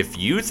 If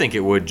you think it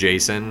would,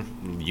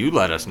 Jason, you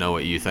let us know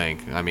what you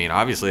think.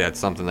 Obviously that's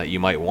something that you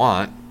might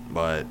want,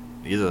 but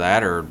either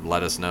that or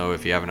let us know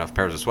if you have enough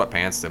pairs of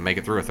sweatpants to make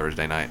it through a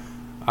Thursday night.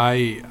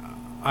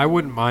 I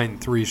wouldn't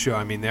mind 3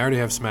 shows. They already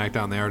have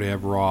SmackDown, they already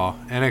have Raw.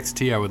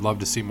 NXT, I would love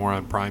to see more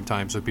on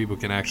primetime so people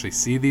can actually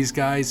see these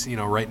guys.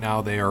 Right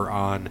now they are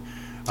on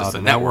just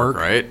the network,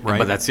 right?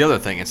 But that's the other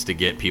thing. It's to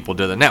get people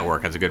to the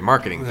network. That's a good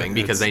marketing thing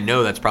because they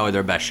know that's probably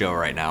their best show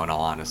right now, in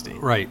all honesty.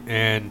 Right,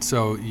 and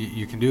so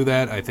you can do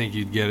that. I think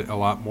you'd get a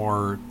lot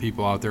more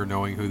people out there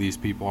knowing who these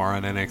people are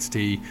on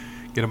NXT.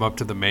 Get them up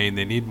to the main.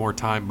 They need more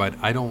time, but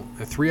a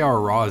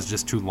 3-hour Raw is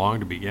just too long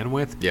to begin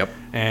with. Yep.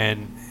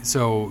 And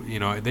so,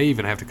 they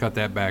even have to cut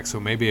that back. So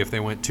maybe if they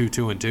went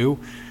 2-2-2,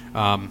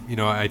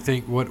 I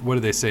think, what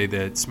did they say?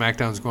 That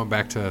SmackDown's going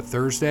back to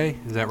Thursday?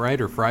 Is that right?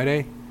 Or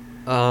Friday?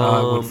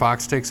 When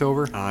Fox takes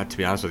over? To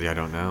be honest with you, I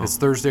don't know. It's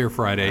Thursday or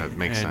Friday. That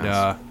makes sense.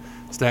 sense.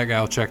 Stat Guy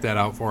will check that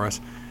out for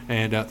us.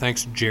 And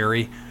thanks,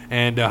 Jerry.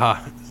 And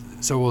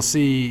so we'll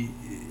see.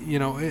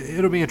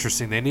 It'll be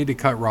interesting. They need to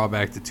cut Raw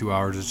back to 2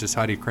 hours. It's just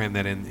how do you cram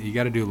that in? You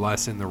got to do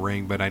less in the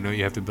ring, but I know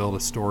you have to build a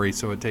story,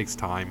 so it takes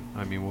time.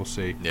 We'll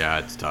see. Yeah,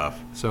 it's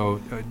tough. So,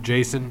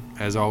 Jason,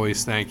 as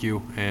always, thank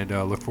you, and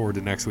look forward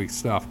to next week's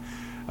stuff.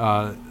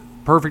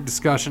 Perfect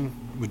discussion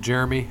with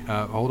Jeremy.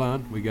 Hold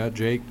on. We got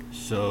Jake.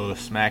 So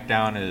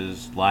SmackDown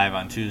is live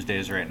on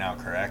Tuesdays right now,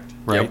 correct?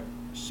 Right. Yep.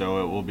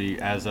 So it will be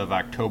as of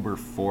October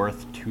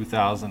 4th,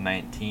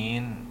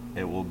 2019.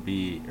 It will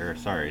be,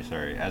 as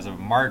of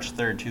March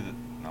 3rd,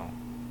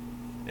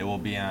 it will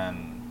be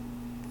on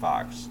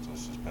Fox.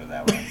 Let's just put it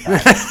that way.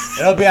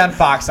 It'll be on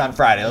Fox on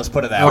Friday. Let's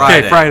put it that way.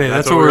 Okay, Friday.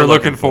 That's what we were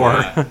looking for.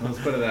 Let's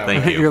put it that way.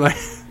 Thank you. You're like,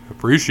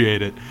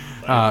 appreciate it.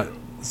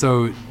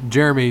 So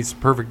Jeremy's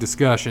perfect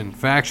discussion: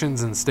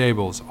 factions and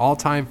stables.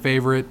 All-time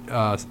favorite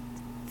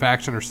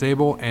faction or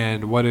stable,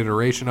 and what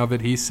iteration of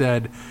it? He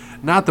said,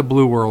 not the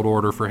Blue World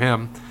Order for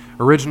him.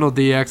 Original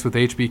DX with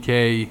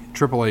HBK,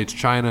 Triple H,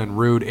 China, and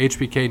Rude.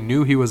 HBK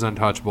knew he was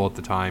untouchable at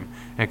the time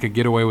and could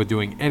get away with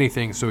doing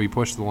anything, so he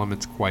pushed the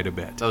limits quite a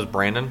bit. That was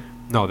Brandon?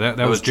 No, that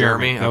was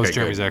Jeremy. That was Okay,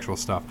 Jeremy's good. actual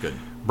stuff. Good.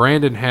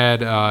 Brandon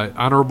had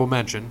honorable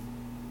mention.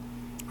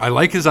 I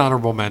like his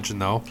honorable mention,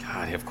 though.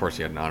 God, of course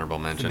he had an honorable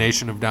mention.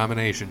 Nation of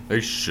Domination.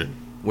 They should.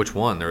 Which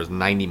one? There was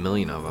 90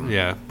 million of them.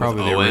 Yeah,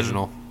 probably the Owen?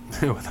 original.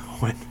 With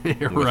Owen.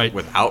 You're With- right.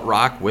 Without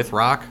Rock? With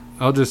Rock?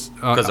 I'll just...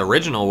 Because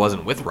original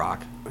wasn't with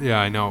Rock. yeah,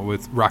 I know,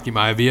 with Rocky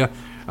Maivia.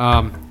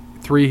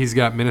 3, he's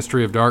got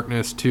Ministry of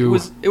Darkness. 2,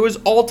 It was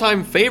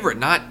all-time favorite,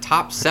 not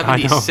top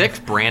 76,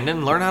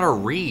 Brandon. Learn how to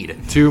read.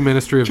 2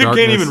 Ministry of Kid can't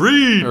Darkness. even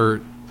read.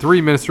 Or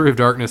 3 Ministry of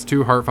Darkness,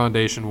 2 Heart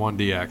Foundation, 1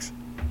 DX.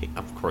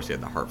 Of course he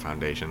had the Heart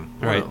Foundation.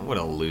 Right. What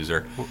a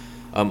loser.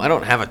 I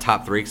don't have a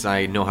top 3 because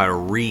I know how to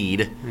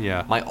read.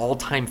 Yeah. My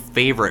all-time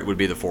favorite would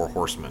be the Four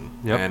Horsemen.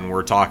 Yep. And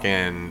we're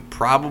talking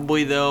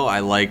probably, though,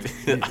 I liked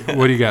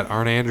What do you got?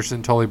 Arn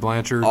Anderson, Tully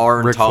Blanchard,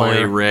 Arn, Ric Tully,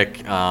 Flair.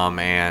 Rick,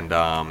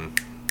 and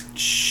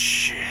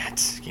shit.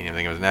 Can't even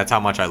think of his. That's how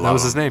much I love That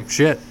was him. his name.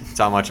 Shit. That's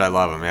how much I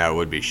love him. Yeah, it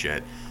would be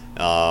shit.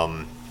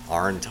 Arn,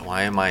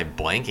 why am I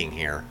blanking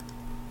here?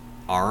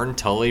 Arn,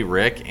 Tully,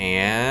 Rick,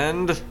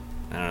 and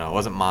I don't know. It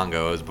wasn't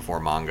Mongo. It was before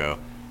Mongo.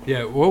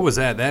 Yeah, what was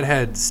that? That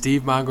had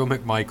Steve Mongo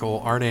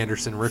McMichael, Arn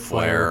Anderson, Ric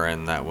Flair.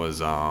 And that was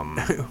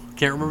Can't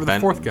remember the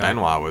fourth guy.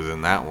 Benoit was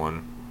in that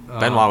one.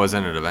 Benoit was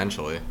in it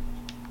eventually.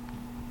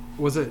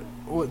 Was it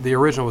the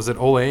original? Was it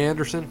Ole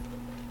Anderson?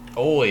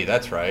 Ole,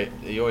 that's right.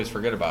 You always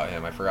forget about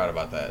him. I forgot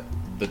about that.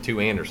 The two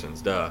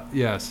Andersons, duh.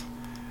 Yes.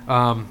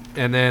 And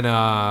then,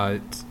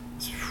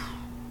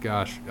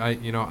 gosh,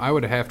 I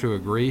would have to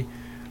agree.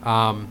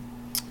 The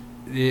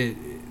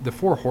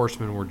Four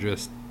Horsemen were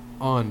just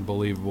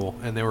unbelievable,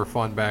 and they were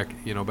fun back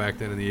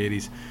then in the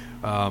 80s.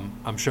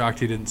 I'm shocked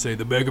he didn't say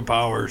the Mega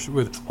Powers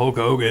with Hulk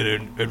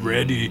Hogan and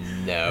Randy.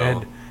 No.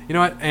 And you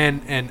know what?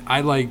 And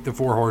I like the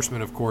Four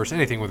Horsemen, of course.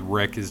 Anything with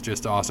Rick is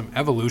just awesome.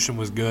 Evolution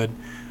was good.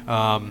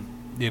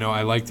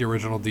 I like the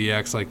original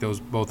DX, like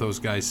both those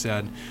guys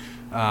said.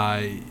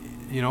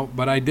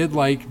 But I did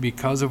like,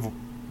 because of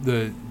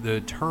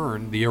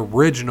the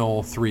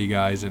original three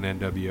guys in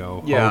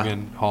NWO, Yeah.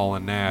 Hogan, Hall,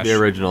 and Nash. The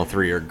original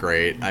three are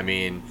great. I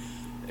mean,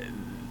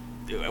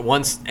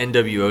 once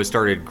NWO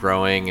started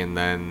growing and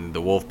then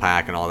the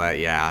Wolfpack and all that,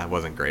 yeah, it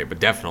wasn't great, but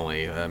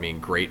definitely, I mean,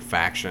 great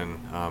faction.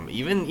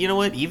 Even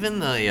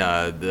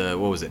the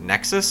what was it,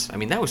 Nexus? I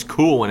mean, that was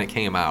cool when it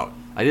came out.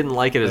 I didn't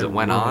like it as it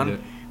went on, it.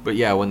 but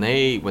yeah, when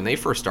they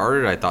first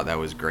started, I thought that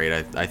was great.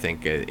 I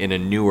think in a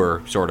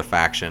newer sort of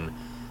faction.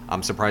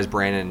 I'm surprised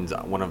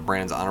one of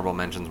Brandon's honorable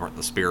mentions weren't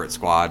the Spirit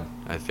Squad.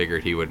 I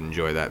figured he would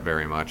enjoy that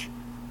very much.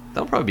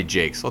 That'll probably be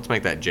Jake's. Let's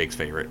make that Jake's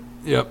favorite.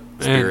 Yep.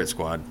 Spirit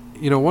Squad.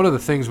 One of the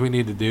things we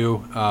need to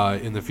do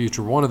in the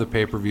future, one of the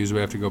pay-per-views,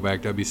 we have to go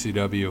back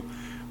WCW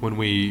when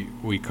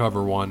we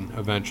cover one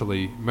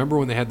eventually. Remember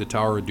when they had the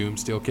Tower of Doom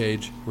steel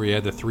cage where you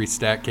had the 3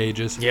 stack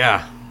cages?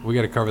 Yeah. We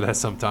got to cover that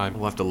sometime.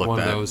 We'll have to look one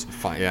that. Of those.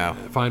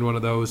 Find one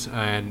of those,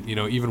 and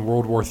even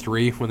World War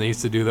III when they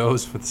used to do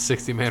those with the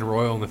 60-man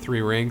Royal and the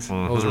 3 rings.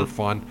 Mm-hmm. Those were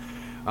fun.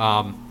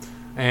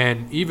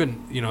 And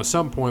even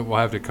some point we'll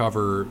have to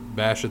cover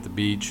Bash at the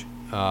Beach,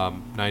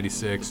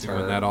 96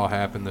 when that all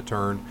happened. The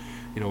turn.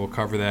 We'll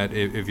cover that.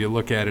 If you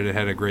look at it, it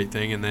had a great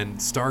thing. And then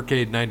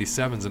Starrcade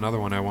 97 is another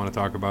one I want to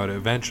talk about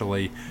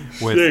eventually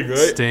with Sting, right?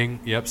 Sting.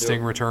 Yep,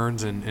 Sting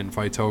returns and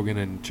fights Hogan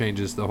and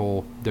changes the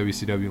whole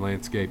WCW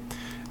landscape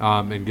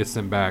and gets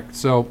them back.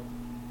 So,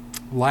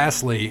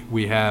 lastly,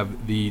 we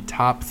have the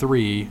top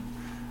 3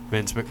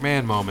 Vince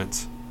McMahon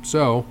moments.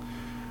 So,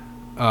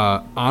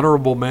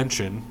 honorable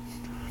mention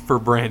for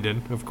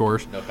Brandon, of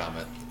course. No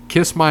comment.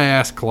 Kiss My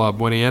Ass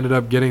Club when he ended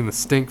up getting the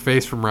stink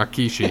face from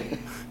Rikishi.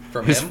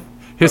 From His- him?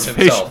 His From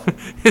himself?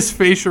 his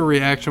facial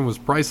reaction was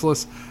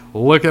priceless.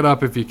 Look it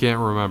up if you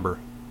can't remember.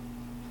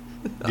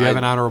 Do you have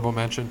an honorable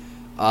mention?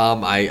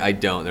 I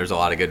don't. There's a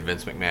lot of good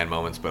Vince McMahon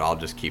moments, but I'll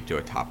just keep to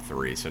a top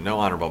 3. So no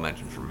honorable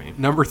mention for me.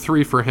 Number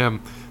 3 for him,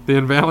 the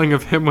unveiling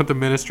of him with the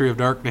Ministry of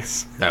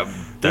Darkness. That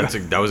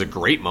was a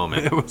great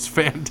moment. It was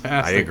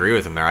fantastic. I agree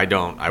with him there. I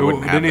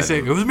wouldn't have Didn't he that. say,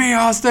 "It was me,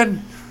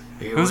 Austin"?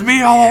 It was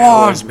me all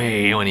along. It was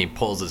me when he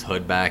pulls his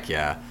hood back.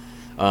 Yeah.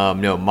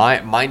 No,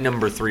 my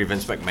number 3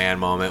 Vince McMahon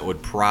moment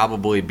would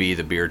probably be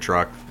the beer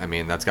truck. I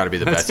mean, that's got to be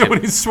the That's best.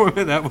 when he's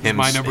swimming. That was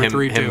my number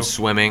 3 too. Him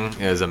swimming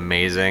is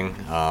amazing.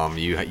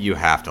 You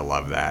have to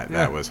love that. Yeah.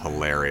 That was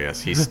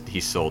hilarious. He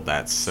sold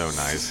that so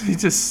nice.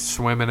 He's just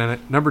swimming in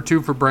it. Number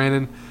 2 for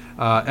Brandon,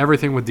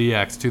 everything with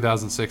DX,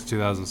 2006,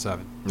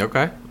 2007.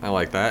 Okay, I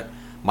like that.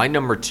 My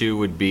number 2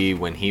 would be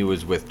when he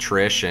was with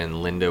Trish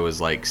and Linda was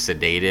like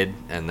sedated,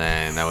 and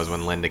then that was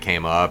when Linda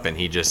came up and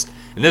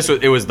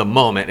it was the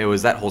moment. It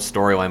was that whole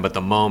storyline, but the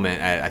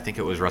moment, I think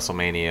it was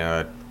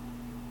WrestleMania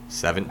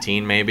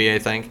 17 maybe, I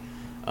think,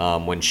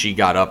 when she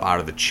got up out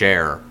of the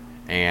chair,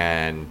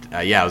 and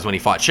it was when he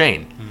fought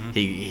Shane.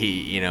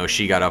 Mm-hmm.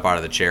 She got up out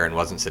of the chair and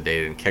wasn't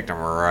sedated and kicked him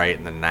right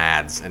in the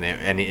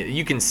nads,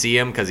 you can see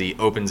him because he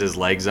opens his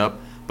legs up,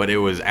 but it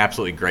was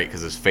absolutely great because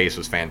his face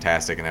was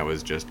fantastic, and that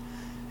was just.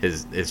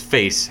 His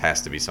face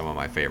has to be some of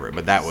my favorite,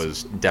 but that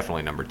was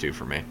definitely number 2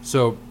 for me.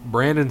 So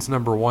Brandon's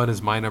number 1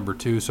 is my number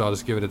 2, so I'll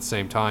just give it at the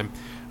same time.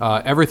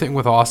 Everything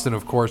with Austin,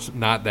 of course,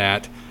 not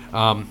that.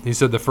 He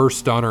said the first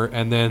stunner,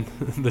 and then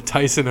the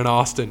Tyson and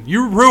Austin.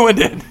 You ruined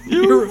it.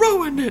 You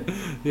ruined it.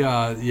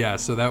 Yeah.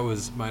 So that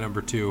was my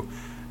number 2.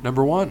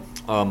 Number 1.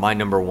 My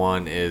number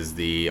 1 is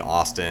the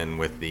Austin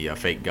with the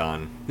fake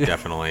gun.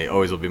 Definitely,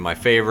 always will be my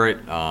favorite.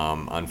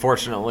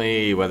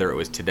 Unfortunately, whether it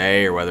was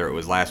today or whether it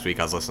was last week,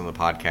 I was listening to the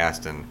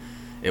podcast and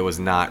it was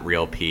not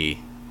real pee.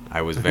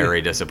 I was very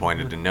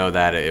disappointed to know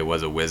that it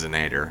was a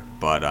Wizinator.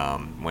 But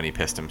when he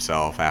pissed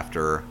himself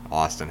after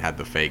Austin had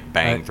the fake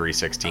Bang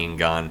 316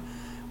 gun,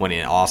 when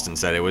Austin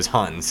said it was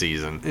hunting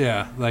season.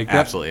 Yeah, like that,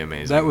 absolutely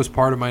amazing. That was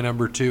part of my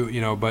number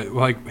 2, but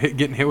like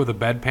getting hit with a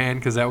bedpan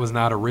because that was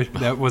not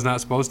that was not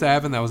supposed to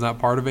happen. That was not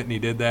part of it, and he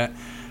did that.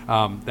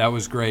 That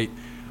was great.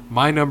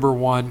 My number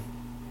 1,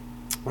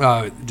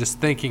 just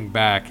thinking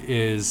back,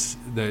 is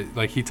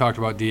like he talked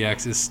about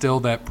DX, is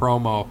still that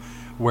promo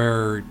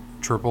where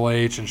Triple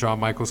H and Shawn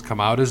Michaels come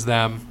out as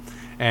them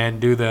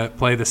and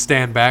play the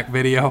stand back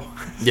video.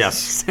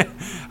 Yes,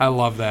 I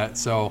love that.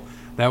 So.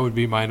 That would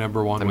be my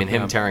number 1. I mean,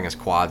 him tearing his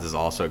quads is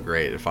also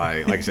great. If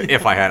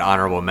I had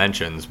honorable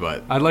mentions,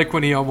 but I like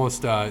when he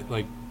almost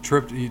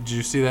tripped. Did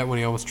you see that when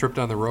he almost tripped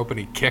on the rope and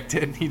he kicked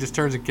it? And he just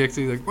turns and kicks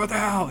it. He's like, what the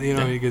hell? You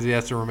know, because he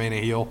has to remain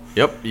a heel.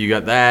 Yep, you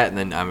got that, and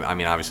then I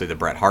mean, obviously the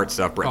Bret Hart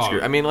stuff.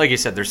 I mean, like you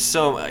said, it's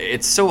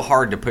so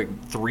hard to pick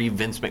 3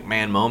 Vince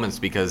McMahon moments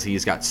because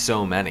he's got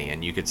so many,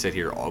 and we could sit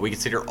here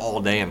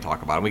all day and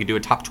talk about them. We could do a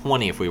top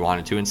 20 if we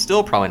wanted to, and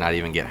still probably not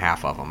even get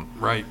half of them.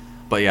 Right.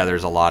 But yeah,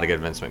 there's a lot of good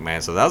Vince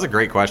McMahon. So that was a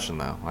great question,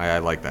 though. I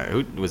like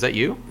that. Was that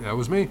you? That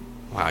was me.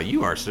 Wow,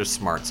 you are so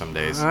smart some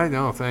days. I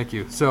know. Thank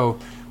you. So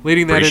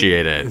leading that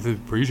Appreciate it.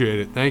 Appreciate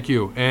it. Thank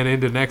you. And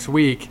into next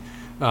week,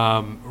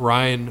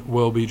 Ryan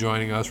will be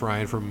joining us.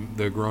 Ryan from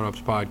the Grown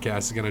Ups podcast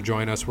is going to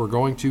join us. We're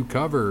going to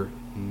cover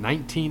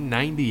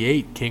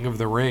 1998 King of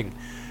the Ring.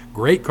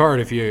 Great card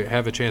if you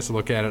have a chance to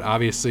look at it.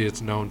 Obviously, it's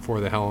known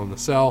for the Hell in the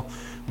Cell,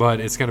 but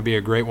it's going to be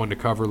a great one to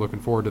cover. Looking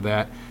forward to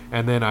that.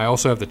 And then I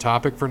also have the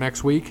topic for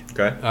next week.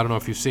 Okay. I don't know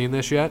if you've seen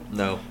this yet.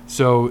 No.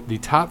 So the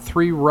top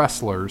 3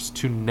 wrestlers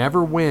to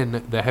never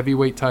win the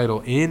heavyweight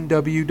title in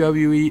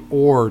WWE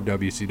or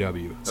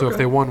WCW. So if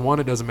they won one,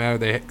 it doesn't matter.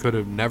 They could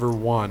have never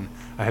won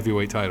a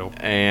heavyweight title.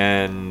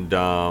 And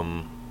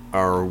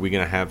are we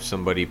going to have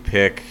somebody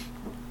pick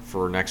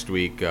for next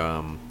week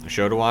a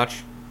show to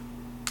watch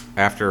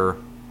after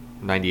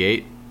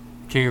 98?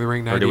 King of the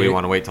Ring 98. Or do we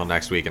want to wait till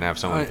next week and have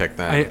someone pick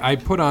that? I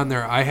put on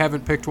there, I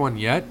haven't picked one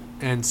yet,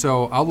 and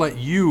so I'll let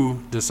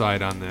you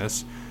decide on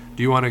this.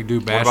 Do you want to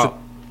do Bash about-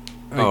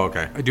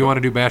 okay. Do you want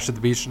to do Bash at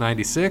the Beach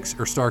 96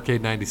 or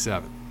Starrcade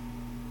 97?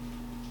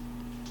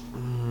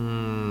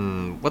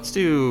 Let's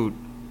do.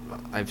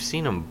 I've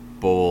seen them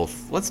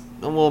both.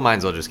 We'll might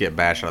as well just get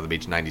Bash out of the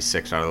Beach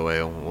 96 out of the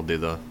way. We'll do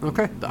the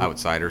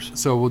outsiders.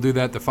 So we'll do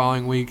that the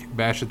following week,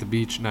 Bash at the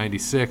Beach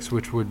 96,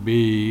 which would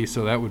be,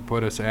 so that would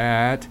put us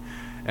at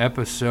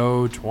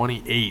episode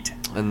 28.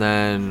 And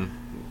then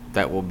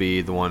that will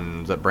be the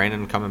one. Is that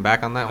Brandon coming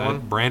back on that one?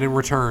 Brandon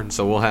returns.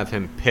 So we'll have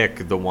him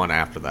pick the one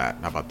after that.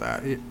 How about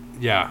that?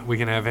 Yeah, we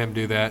can have him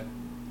do that.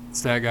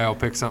 Stat guy will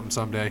pick something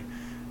someday.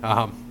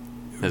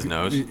 His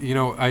nose. You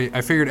know,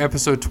 I figured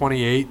episode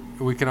 28,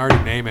 we can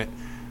already name it,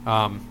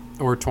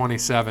 or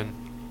 27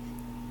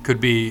 could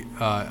be,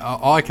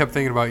 all I kept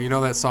thinking about, you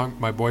know that song,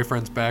 My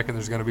Boyfriend's Back and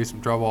There's Gonna Be Some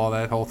Trouble, all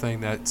that whole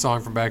thing, that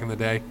song from back in the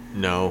day?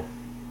 No.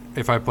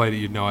 If I played it,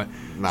 you'd know it.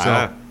 Nah.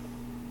 So,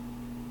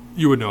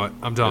 you would know it,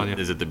 I'm telling you.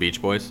 Is it the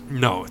Beach Boys?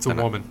 No, it's a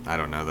woman. I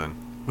don't know then.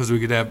 Because we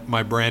could have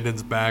My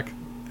Brandon's Back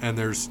and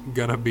there's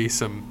gonna be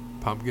some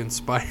pumpkin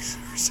spice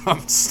or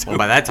something stupid. Well,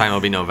 by that time it'll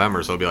be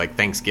November, so it'll be like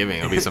Thanksgiving.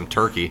 It'll be some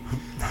turkey.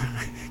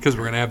 Because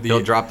we're going to have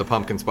He'll drop the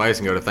pumpkin spice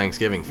and go to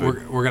Thanksgiving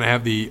food. We're going to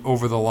have the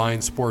Over the Line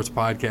Sports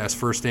Podcast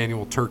first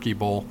annual Turkey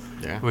Bowl,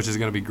 which is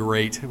going to be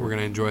great. We're going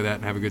to enjoy that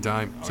and have a good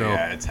time. Oh,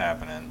 yeah, it's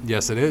happening.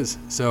 Yes, it is.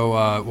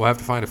 So we'll have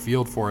to find a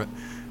field for it.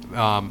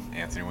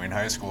 Anthony Wayne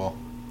High School.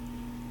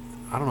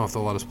 I don't know if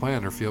they'll let us play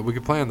on their field. We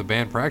could play on the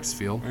band practice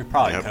field. We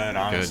probably could,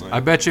 honestly. I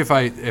bet you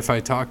if I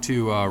talk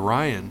to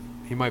Ryan,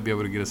 he might be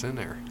able to get us in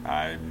there.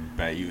 I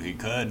bet you he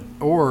could.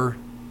 Or,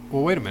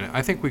 well, wait a minute.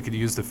 I think we could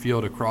use the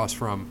field across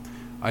from.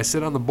 I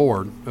sit on the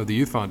board of the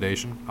Youth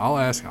Foundation. I'll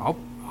ask.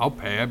 I'll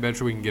pay. I bet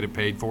you we can get it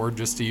paid for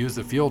just to use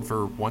the field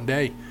for one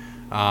day.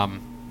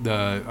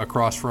 The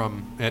across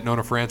from at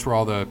Nona France where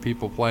all the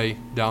people play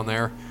down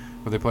there,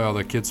 where they play all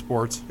the kids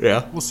sports.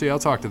 Yeah. We'll see. I'll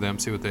talk to them.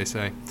 See what they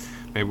say.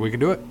 Maybe we can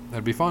do it.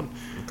 That'd be fun.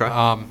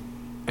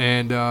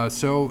 Okay.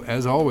 So,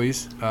 as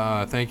always,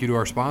 thank you to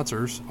our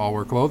sponsors, All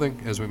Wear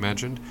Clothing, as we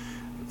mentioned,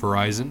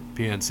 Verizon,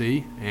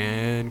 PNC,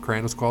 and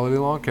Crandall's Quality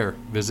Lawn Care.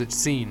 Visit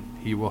Scene.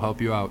 He will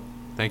help you out.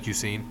 Thank you,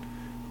 Scene.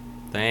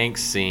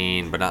 Thanks,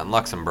 Scene, but not in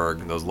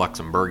Luxembourg. Those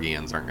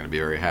Luxembourgians aren't going to be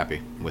very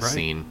happy with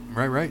Scene.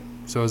 Right.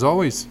 So, as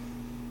always,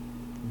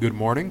 good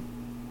morning,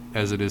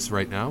 as it is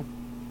right now.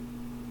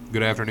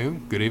 Good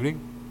afternoon, good evening,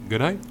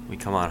 good night. We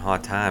come on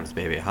hot times,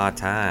 baby. Hot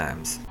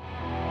times.